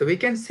 So we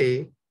can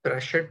say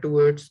pressure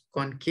towards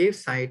concave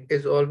side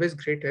is always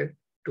greater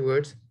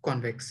towards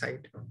convex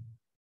side.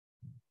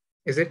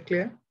 Is it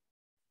clear?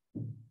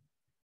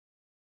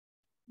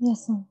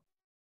 Yes, sir.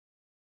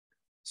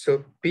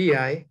 So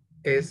Pi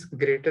is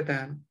greater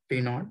than P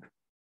naught.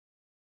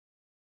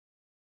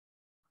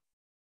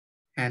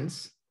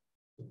 Hence,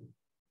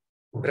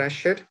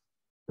 pressure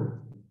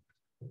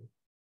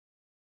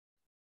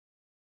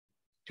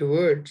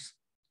towards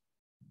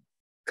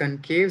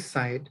concave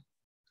side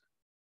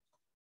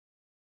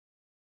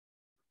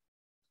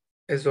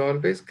is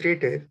always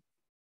greater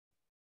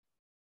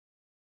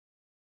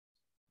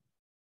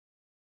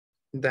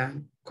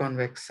than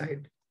convex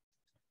side.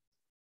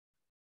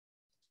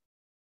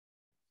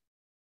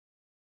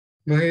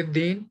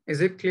 Muhyiddin,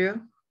 is it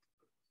clear?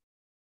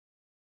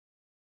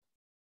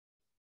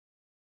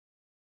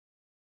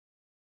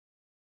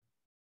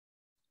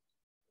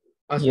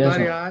 Asma Yes,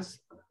 sir. Riaz,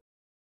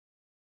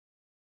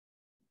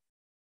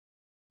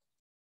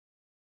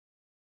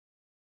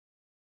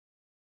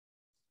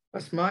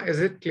 Asma, is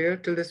it clear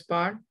till this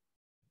part?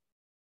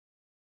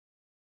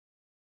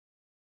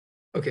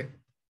 Okay,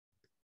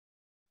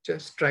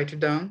 just write it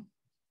down.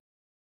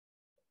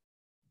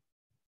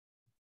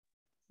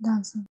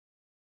 Done, sir.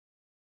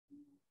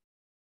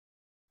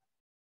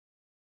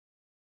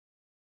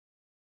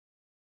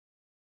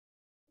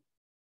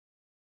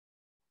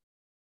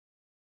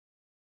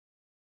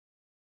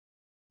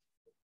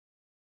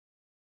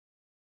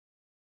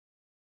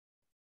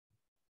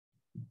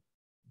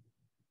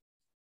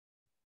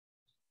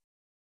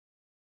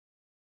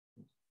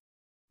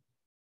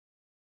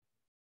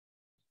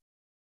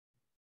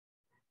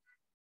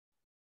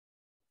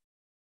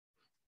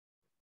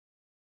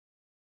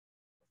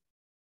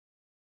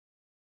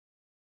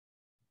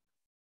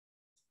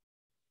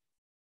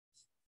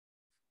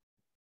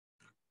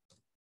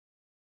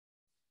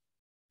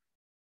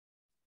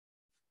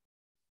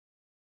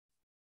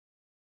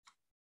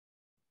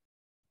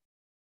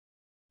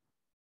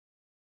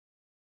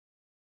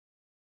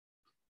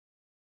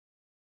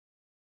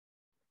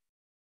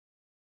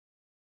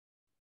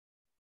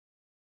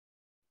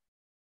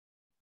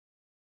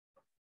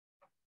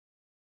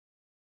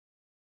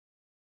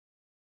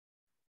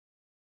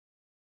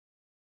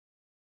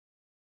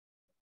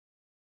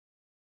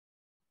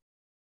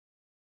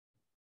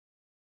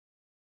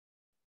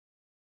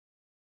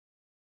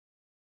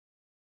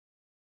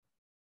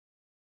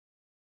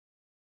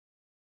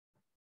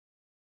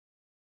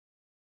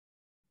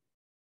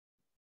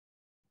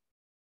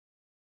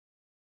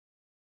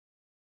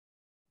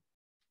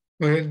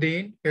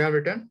 Muhyiddin, you have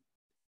written?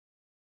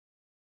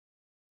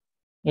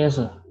 Yes,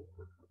 sir.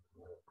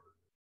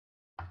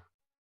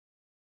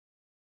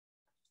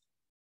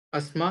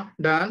 Asma,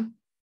 done?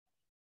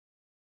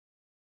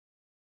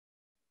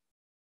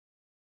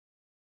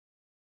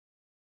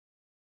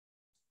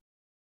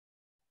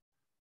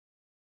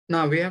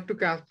 Now we have to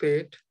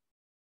calculate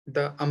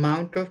the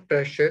amount of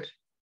pressure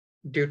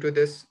due to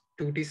this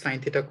 2t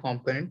sine theta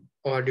component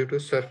or due to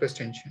surface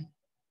tension.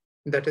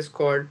 That is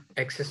called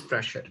excess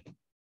pressure.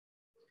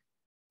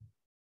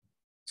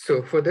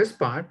 So for this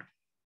part,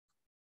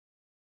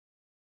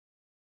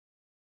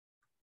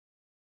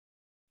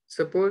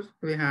 suppose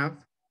we have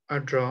a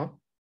drop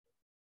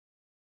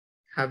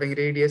having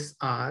radius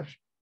r,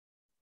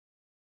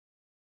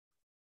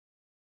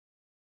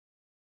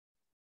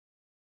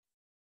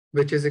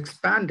 which is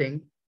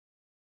expanding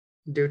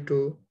due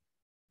to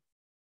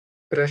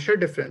pressure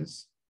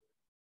difference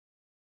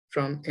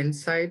from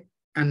inside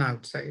and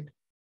outside.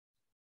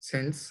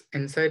 Since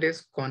inside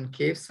is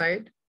concave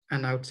side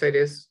and outside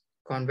is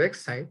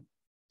convex side,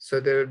 so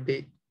there will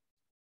be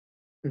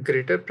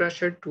greater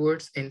pressure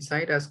towards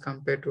inside as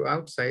compared to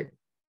outside.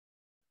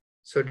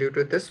 So due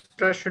to this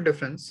pressure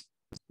difference,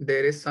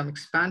 there is some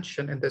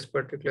expansion in this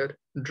particular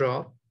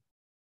drop.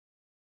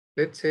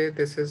 Let's say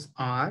this is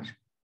R,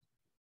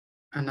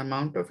 and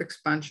amount of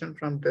expansion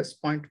from this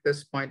point to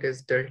this point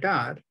is delta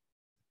R.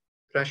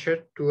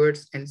 Pressure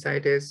towards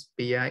inside is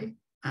Pi,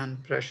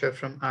 and pressure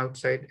from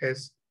outside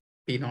is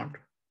P naught.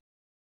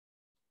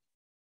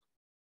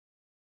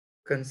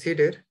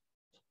 Consider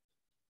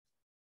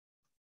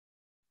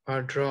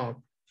a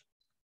drop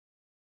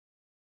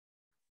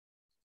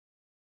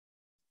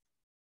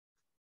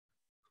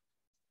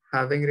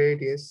having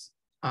radius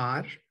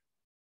R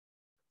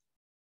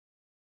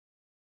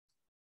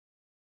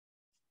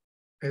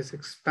is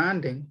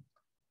expanding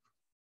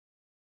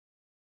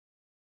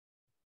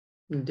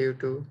due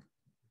to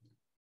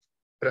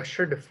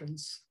pressure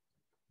difference.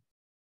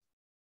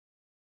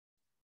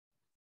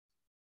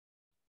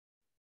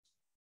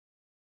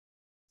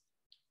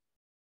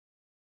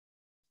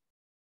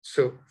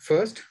 So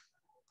first,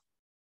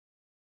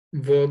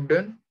 work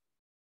done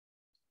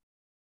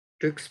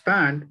to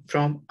expand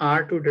from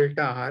R to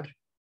delta R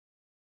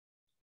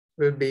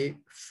will be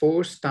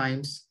force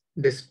times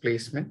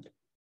displacement.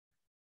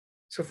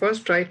 So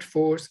first write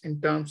force in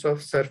terms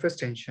of surface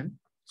tension.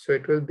 So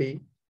it will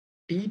be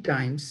T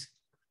times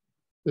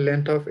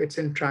length of its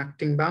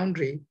interacting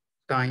boundary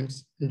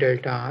times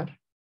delta R.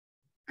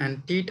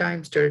 And T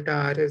times delta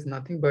R is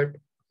nothing but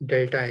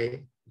delta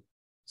A.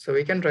 So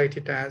we can write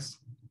it as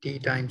T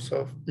times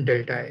of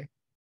delta A.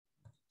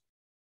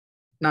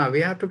 Now we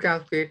have to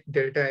calculate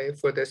delta A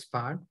for this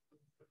part.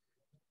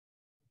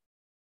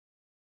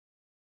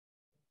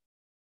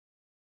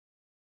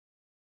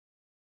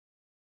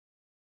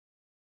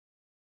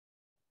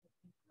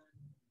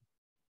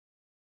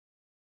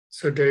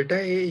 So delta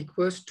A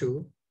equals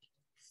to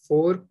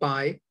 4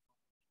 pi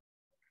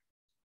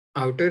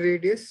outer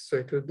radius. So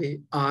it will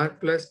be R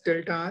plus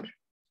delta R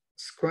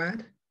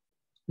square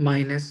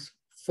minus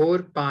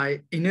 4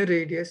 pi inner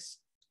radius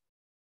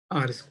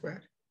R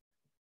square.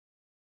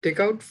 Take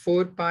out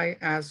 4 pi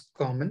as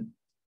common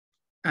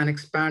and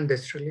expand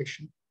this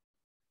relation.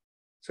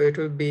 So it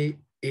will be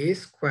A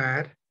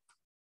square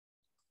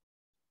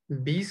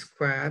B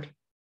square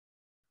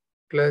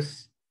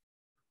plus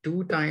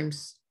 2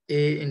 times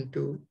A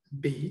into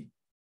B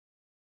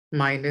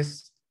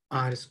minus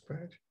R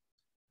square.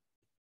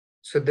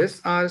 So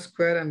this R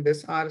square and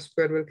this R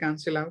square will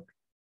cancel out.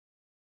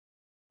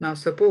 Now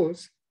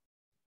suppose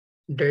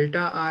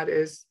delta R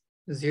is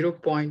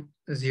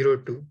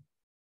 0.02.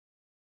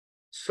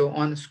 So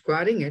on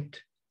squaring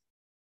it,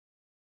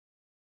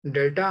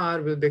 delta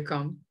R will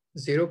become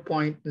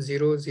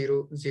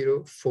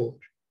 0.0004.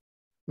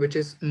 which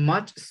is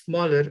much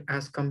smaller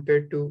as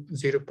compared to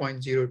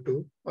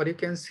 0.02, or you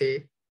can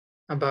say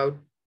about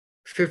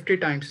 50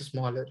 times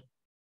smaller.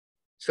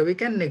 So we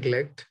can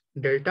neglect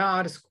delta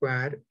R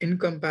square in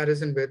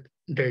comparison with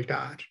delta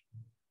R.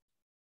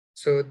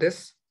 So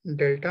this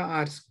delta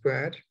R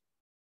square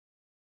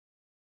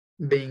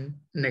being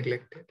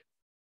neglected.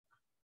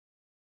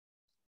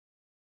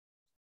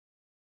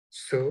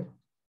 So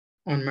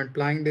on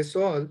multiplying this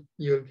all,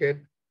 you'll get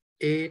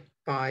 8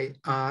 pi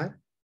R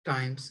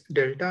times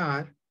delta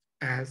R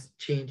as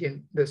change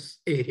in this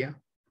area.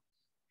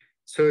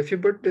 So if you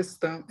put this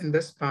term in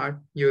this part,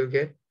 you'll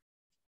get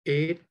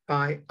 8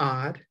 pi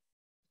R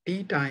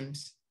T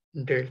times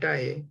delta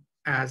A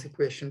as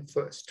equation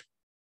first.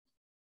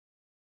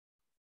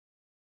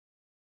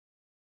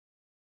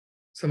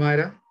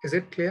 Samira, is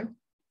it clear?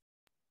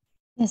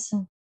 Yes,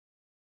 sir.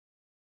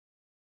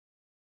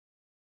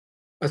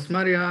 Asma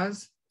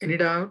Riaz, any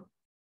doubt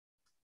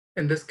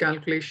in this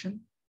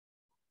calculation?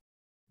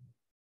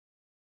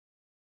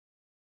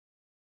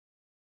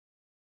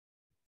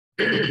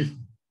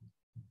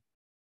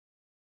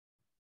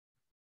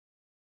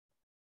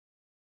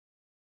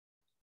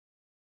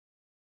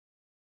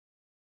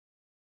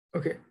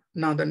 Okay,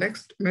 now the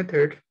next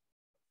method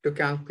to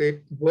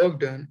calculate work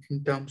done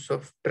in terms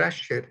of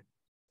pressure.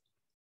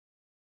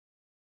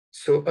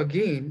 So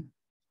again,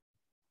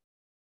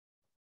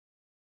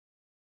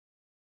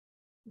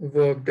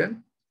 work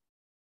done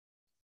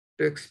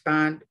to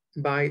expand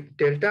by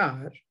delta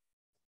R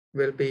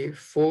will be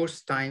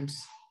force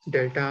times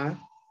delta R.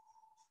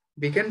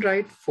 We can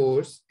write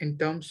force in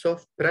terms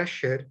of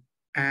pressure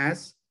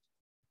as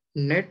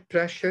net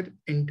pressure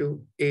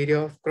into area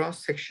of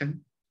cross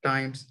section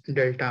times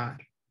delta R.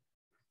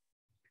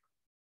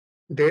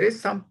 There is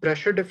some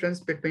pressure difference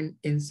between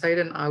inside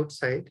and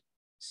outside.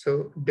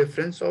 So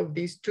difference of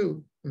these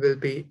two will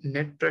be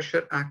net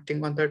pressure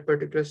acting on that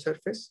particular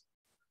surface.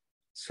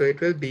 So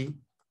it will be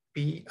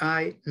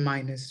Pi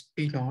minus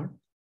P naught,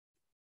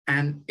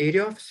 and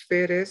area of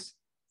sphere is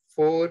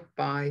 4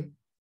 pi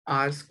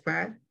R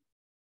square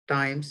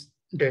times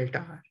delta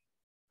R.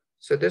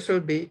 So this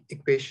will be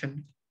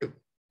equation 2.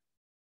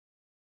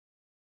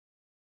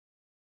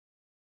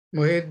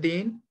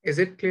 Muhyiddin, is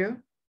it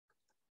clear?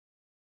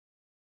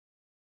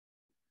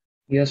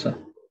 Yes, sir.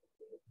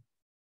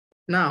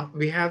 Now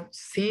we have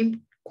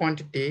same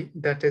quantity,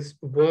 that is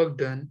work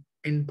done,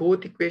 in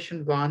both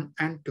equation 1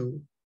 and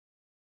 2.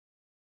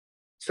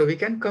 So we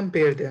can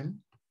compare them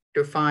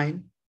to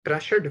find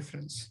pressure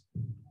difference.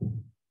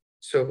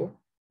 So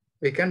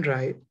we can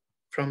write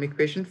from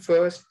equation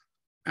first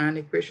and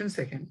equation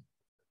second,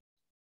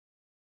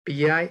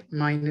 Pi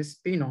minus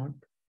P naught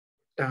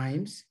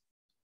times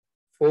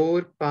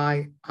 4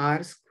 pi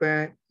R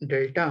square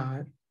delta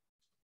R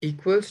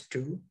equals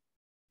to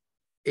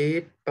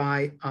 8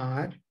 pi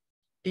R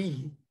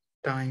T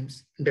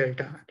times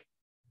delta R.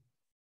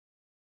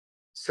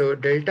 So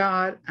delta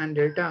R and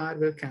delta R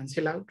will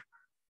cancel out.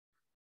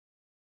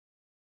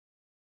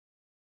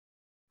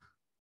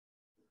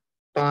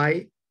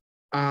 Pi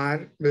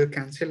R will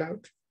cancel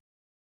out.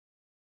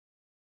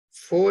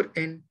 4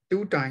 in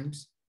 2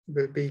 times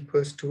will be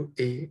equals to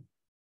 8.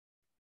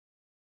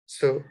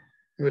 So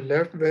we're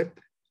left with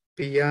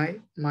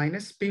Pi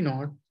minus P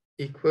naught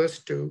equals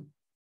to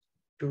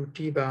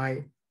 2T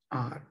by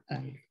R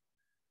only.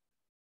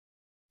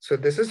 So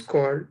this is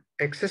called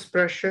excess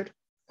pressure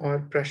or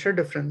pressure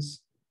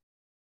difference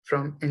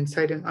from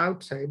inside and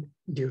outside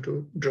due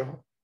to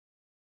drop.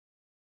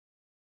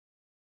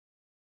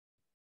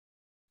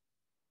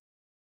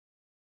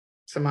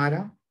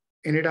 Samara,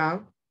 any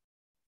doubt?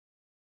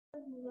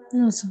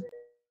 No, sir.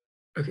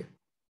 Okay.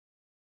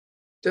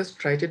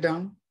 Just write it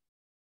down.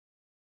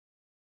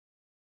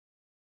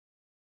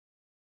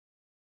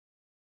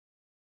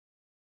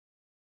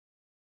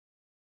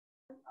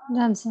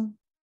 Done, sir.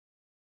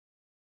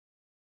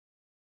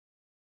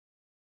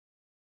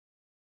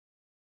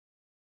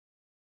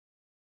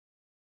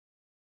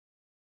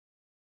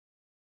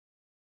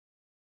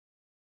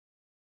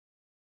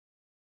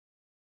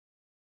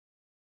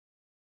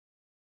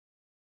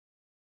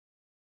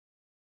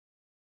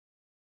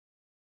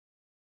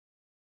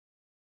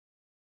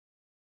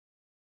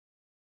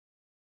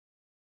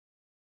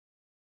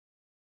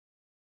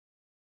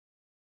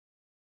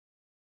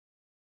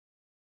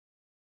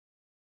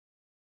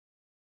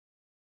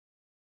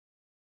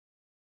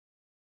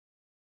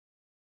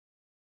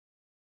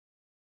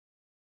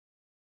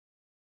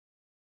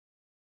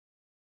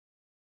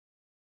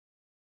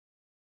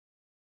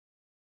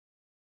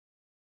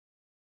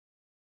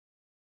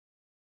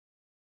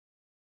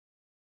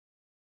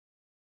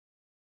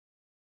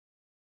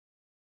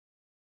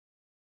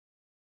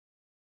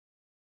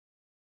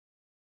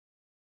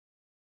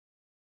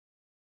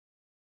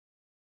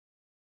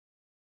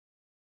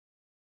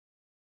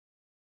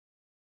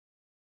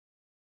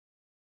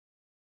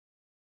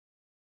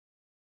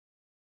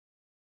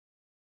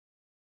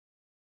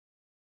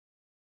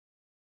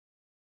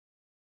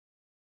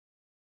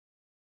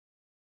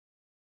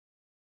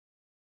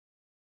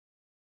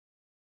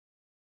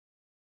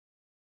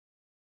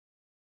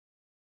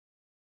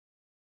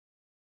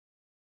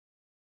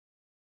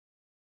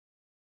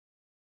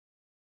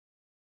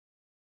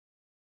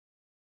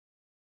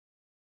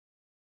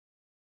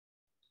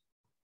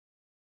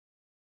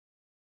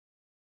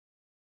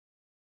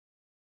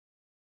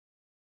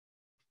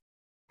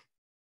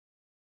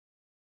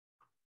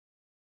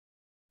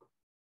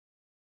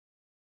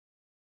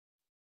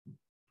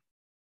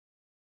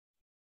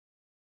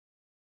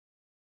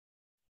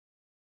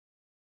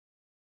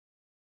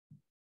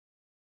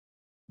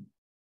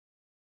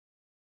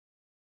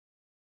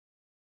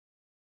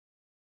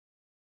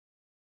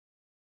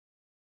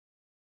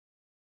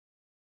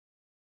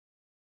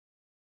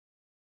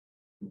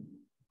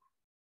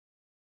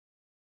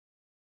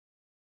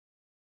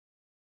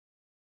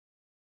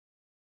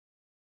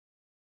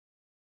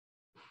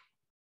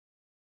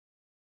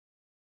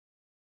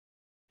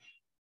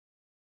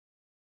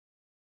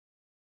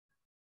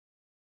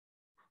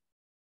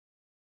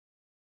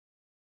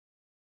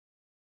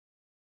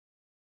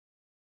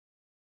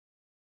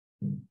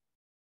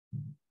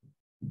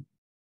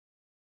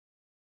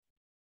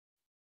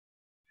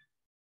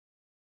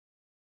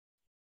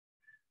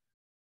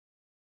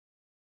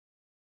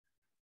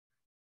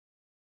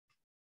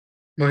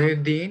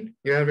 Mohiuddin,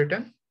 you have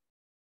written?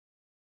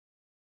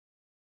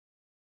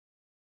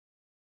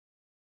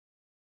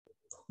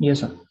 Yes,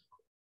 sir.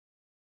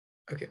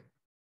 Okay.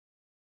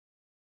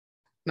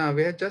 Now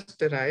we have just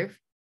derived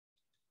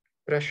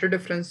pressure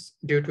difference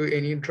due to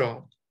any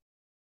drop.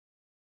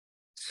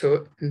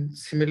 So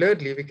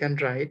similarly, we can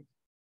write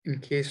in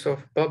case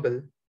of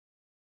bubble,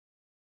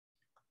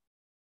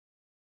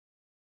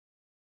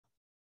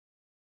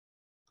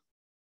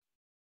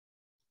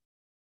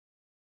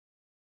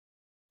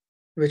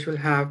 which will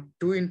have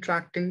two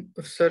interacting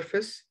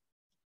surface.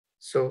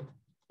 So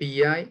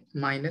Pi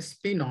minus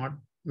P naught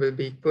will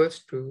be equals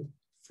to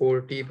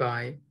 4T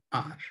by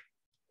R.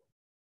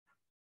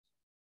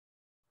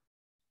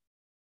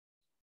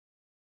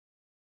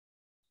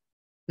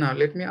 Now,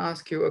 let me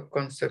ask you a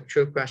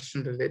conceptual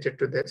question related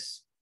to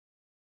this.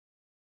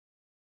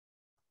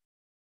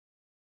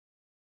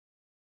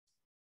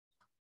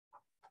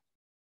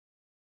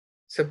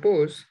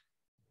 Suppose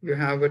you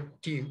have a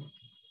tube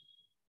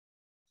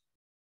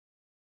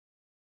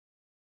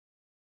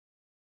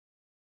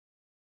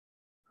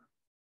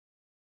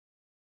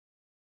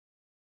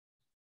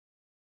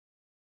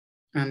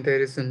and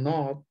there is a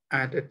knob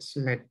at its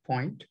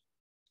midpoint.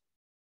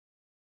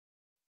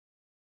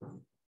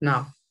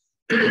 Now,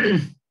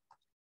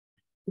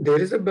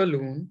 there is a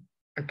balloon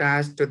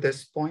attached to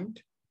this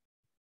point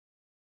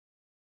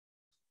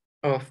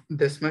of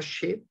this much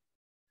shape,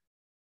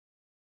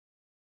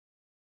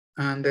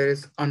 and there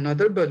is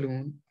another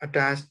balloon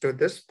attached to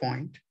this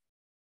point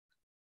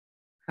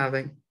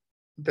having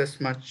this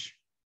much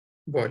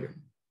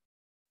volume.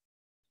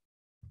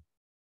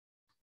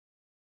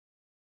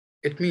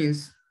 It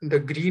means the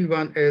green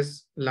one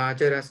is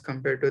larger as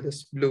compared to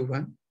this blue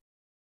one.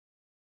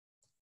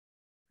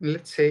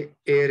 Let's say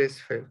air is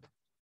filled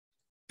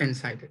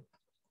inside it.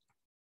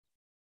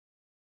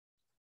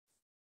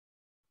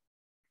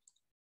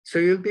 So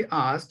you'll be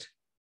asked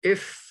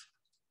if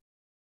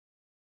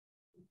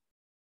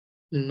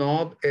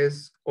knob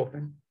is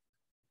open,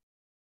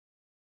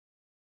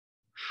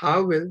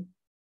 how will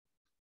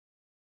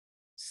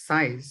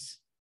size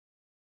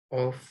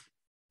of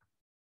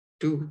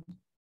two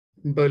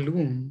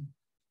balloon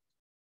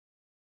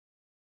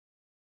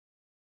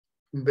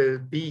will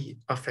be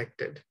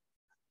affected?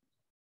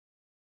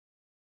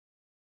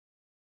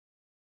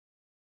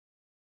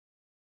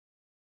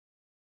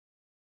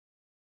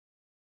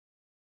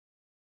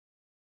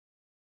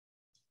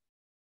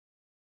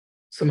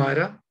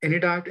 Samara, any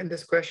doubt in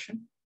this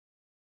question?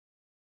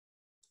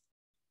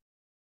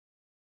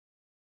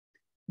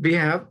 We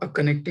have a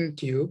connecting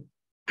tube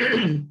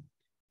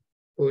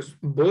whose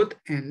both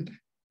end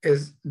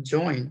is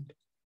joined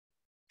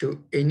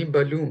to any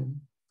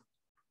balloon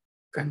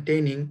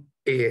containing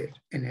air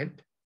in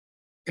it,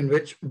 in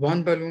which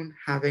one balloon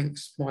having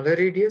smaller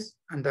radius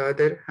and the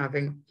other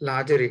having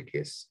larger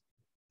radius.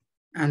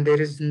 And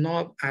there is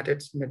knob at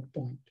its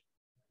midpoint.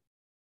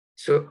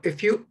 So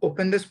if you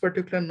open this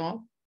particular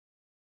knob,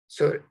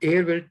 so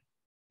air will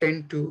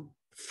tend to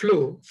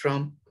flow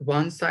from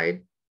one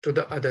side to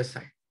the other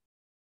side.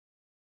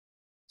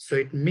 So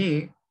it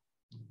may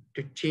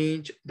to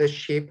change the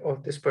shape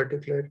of this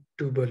particular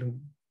two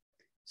balloon.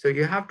 So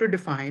you have to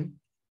define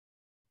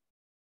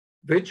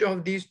which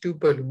of these two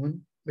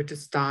balloons which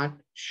start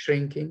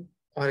shrinking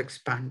or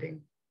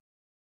expanding.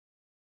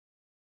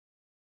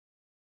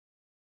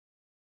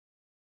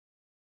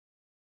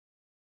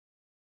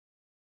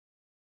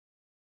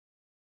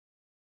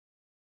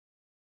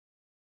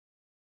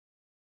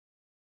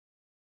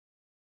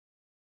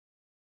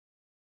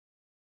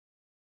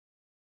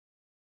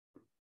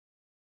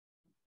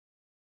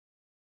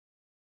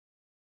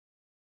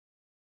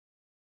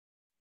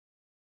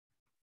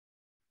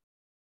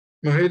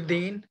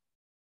 Muhyiddin,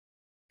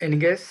 any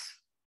guess?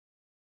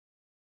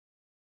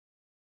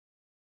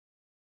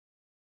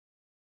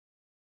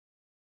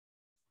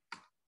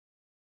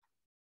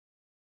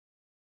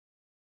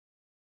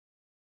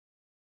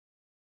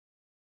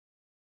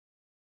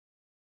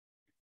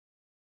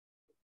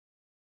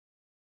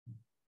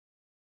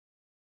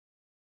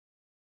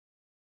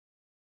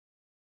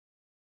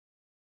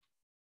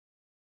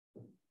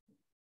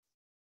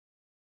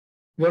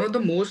 One of the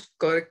most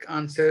correct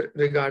answer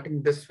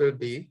regarding this will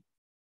be,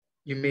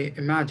 you may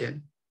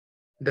imagine,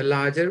 the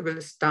larger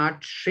will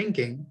start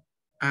shrinking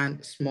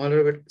and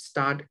smaller will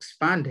start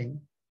expanding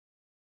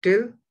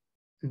till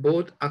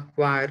both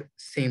acquire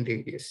same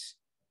radius.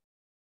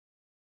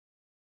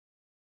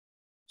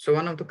 So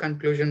one of the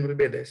conclusion will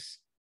be this.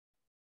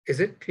 Is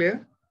it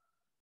clear?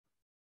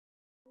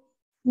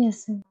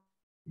 Yes, sir.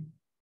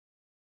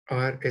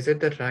 Or is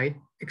it the right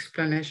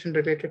explanation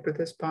related to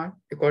this part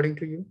according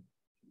to you?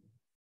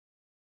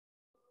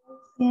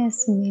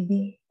 Yes,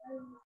 maybe.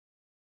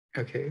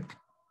 Okay.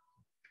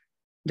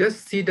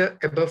 Just see the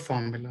above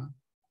formula.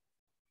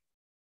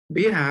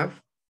 We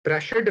have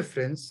pressure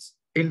difference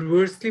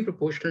inversely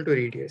proportional to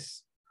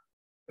radius.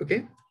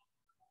 Okay.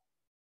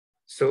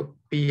 So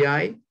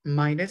Pi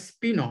minus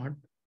P naught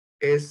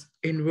is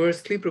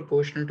inversely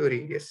proportional to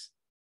radius.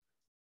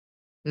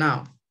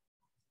 Now,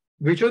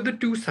 which of the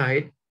two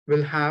sides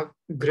will have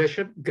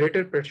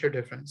greater pressure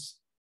difference?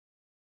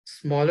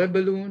 smaller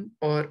balloon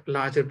or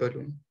larger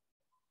balloon?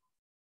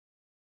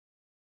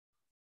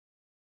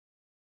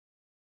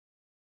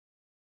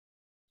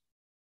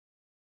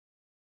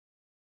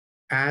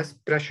 As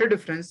pressure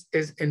difference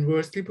is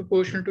inversely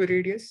proportional to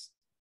radius,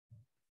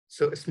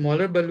 so a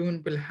smaller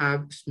balloon will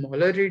have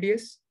smaller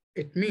radius.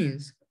 It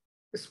means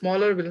a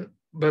smaller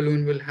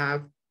balloon will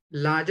have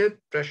larger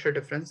pressure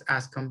difference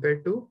as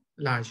compared to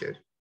larger.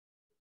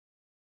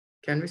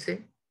 Can we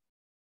say?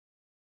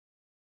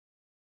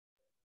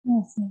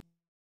 Yes, sir.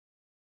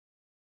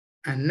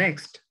 And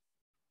next,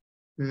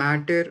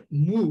 matter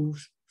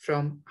moves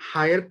from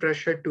higher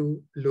pressure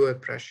to lower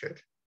pressure.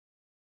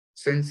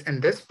 Since in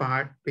this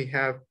part, we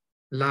have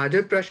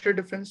larger pressure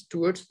difference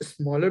towards a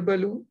smaller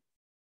balloon,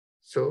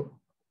 so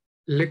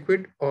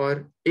liquid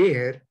or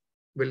air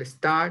will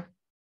start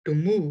to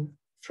move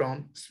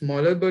from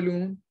smaller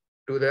balloon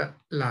to the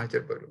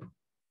larger balloon.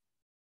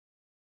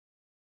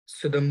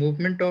 So the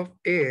movement of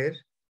air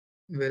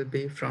will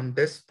be from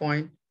this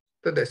point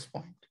to this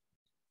point.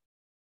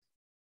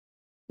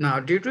 Now,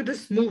 due to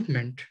this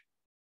movement,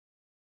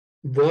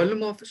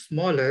 volume of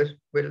smaller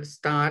will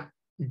start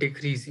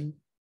decreasing.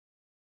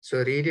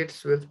 So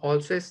radius will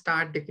also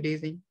start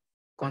decreasing.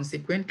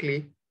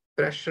 Consequently,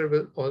 pressure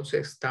will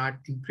also start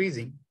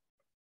increasing.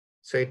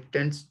 So it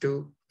tends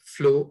to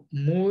flow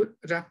more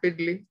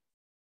rapidly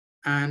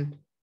and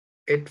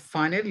it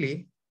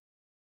finally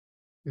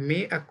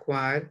may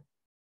acquire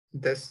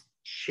this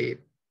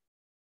shape.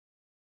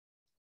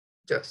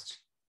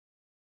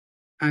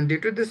 And due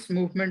to this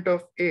movement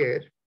of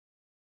air,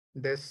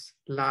 this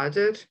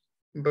larger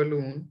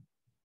balloon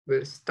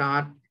will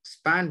start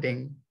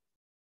expanding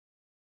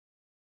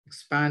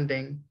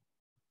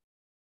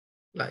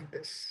like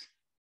this.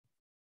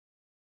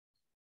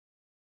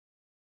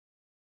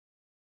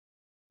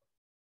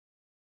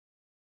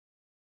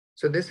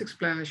 So this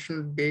explanation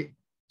would be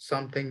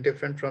something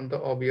different from the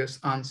obvious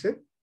answer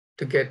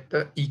to get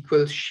the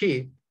equal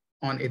shape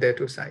on either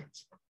two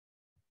sides.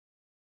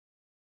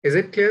 Is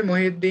it clear,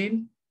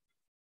 Mohiddin?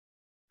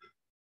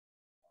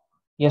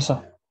 Yes,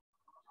 sir.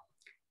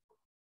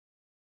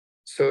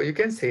 So you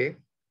can say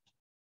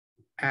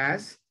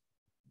as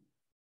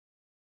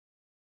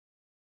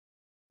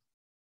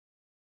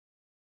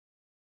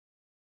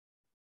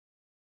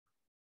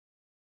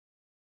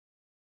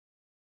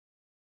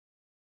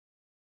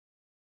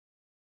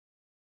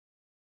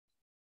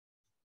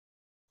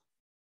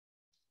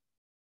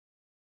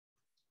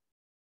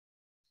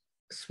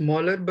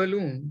smaller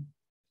balloon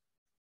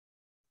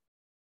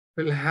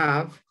will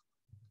have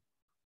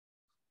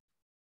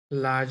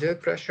larger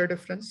pressure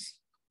difference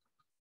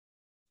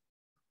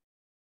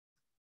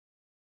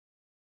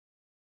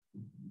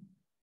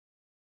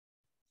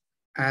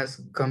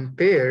as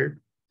compared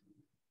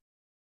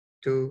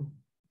to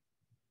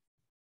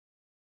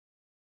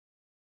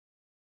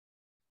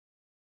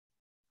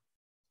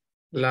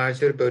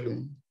larger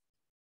balloon,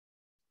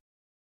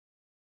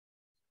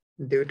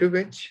 due to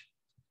which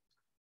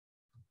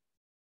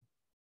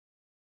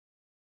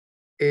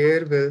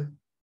air will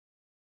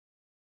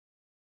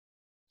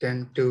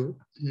tend to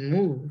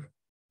move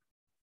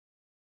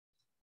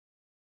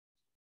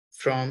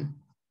from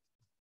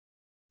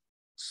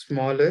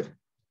smaller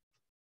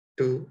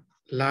to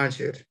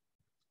larger.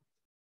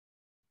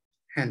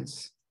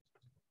 Hence,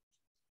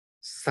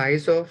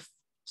 size of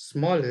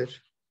smaller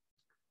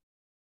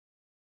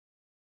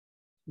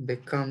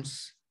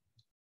becomes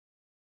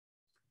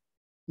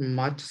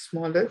much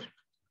smaller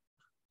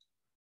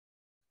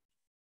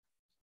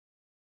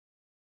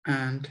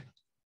and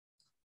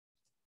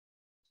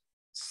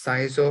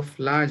size of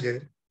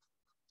larger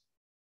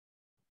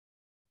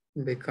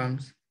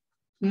becomes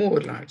more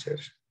larger.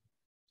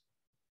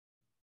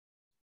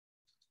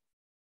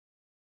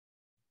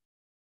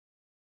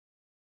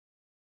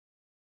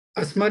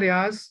 Asma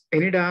Riaz,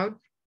 any doubt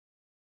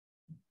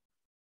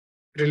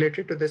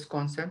related to this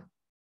concept?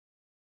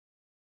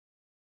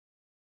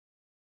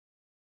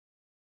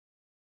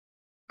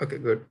 Okay,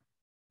 good.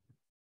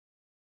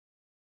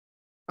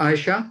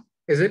 Aisha,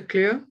 is it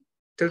clear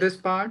till this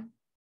part?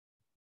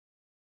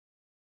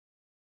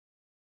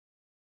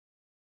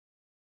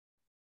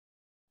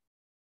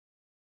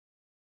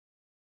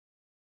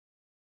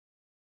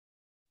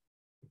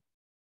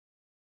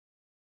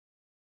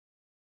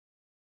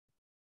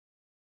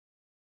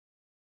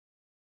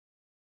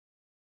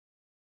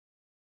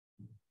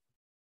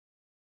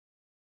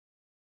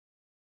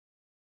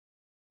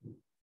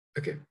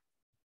 Okay,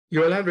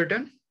 you all have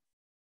written?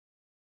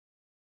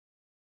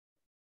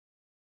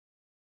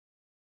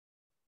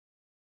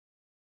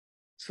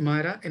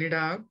 Sumaira, any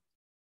doubt?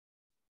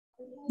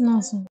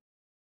 No, sir.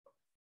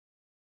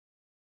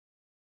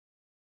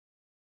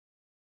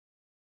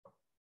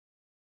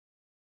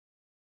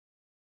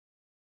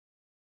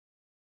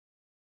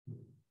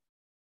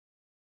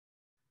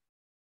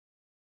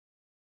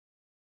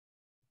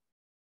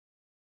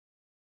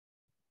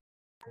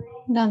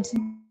 Done, sir.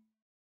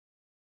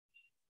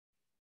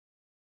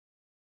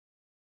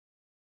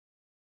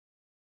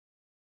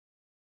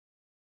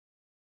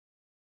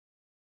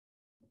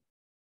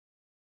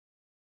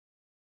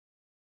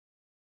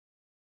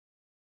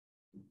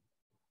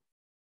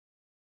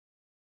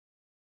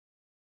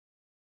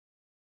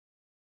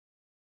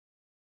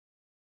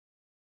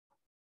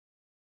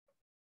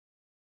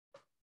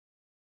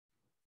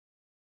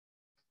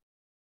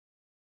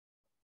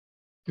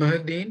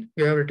 Mahuddin,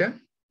 you have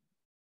written?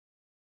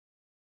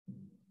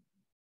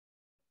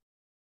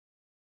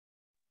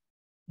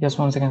 Just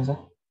 1 second, sir.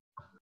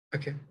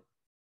 Okay.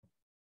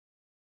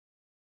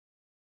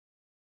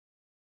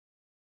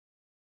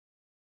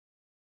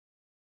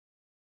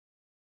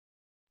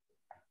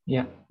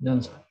 Yeah,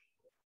 done, sir.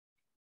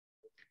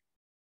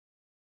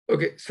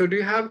 Okay, so do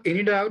you have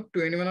any doubt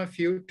to any one of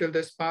you till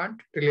this part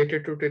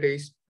related to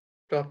today's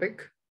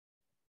topic?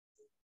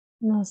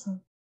 No, sir.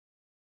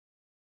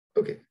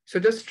 Okay, so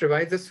just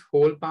revise this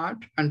whole part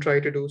and try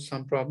to do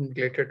some problem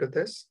related to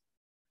this.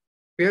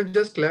 We have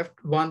just left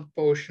one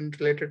portion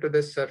related to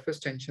this surface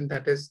tension,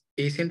 that is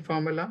Asian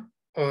formula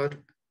or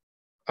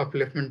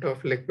upliftment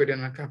of liquid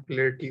in a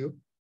capillary tube.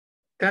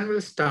 Then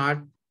we'll start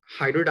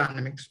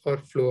hydrodynamics or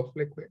flow of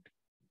liquid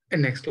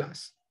in next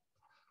class.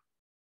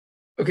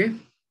 Okay.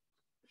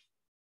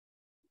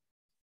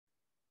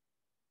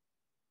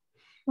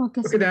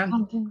 Okay, Okay, sir. then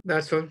Thank you.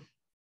 that's all.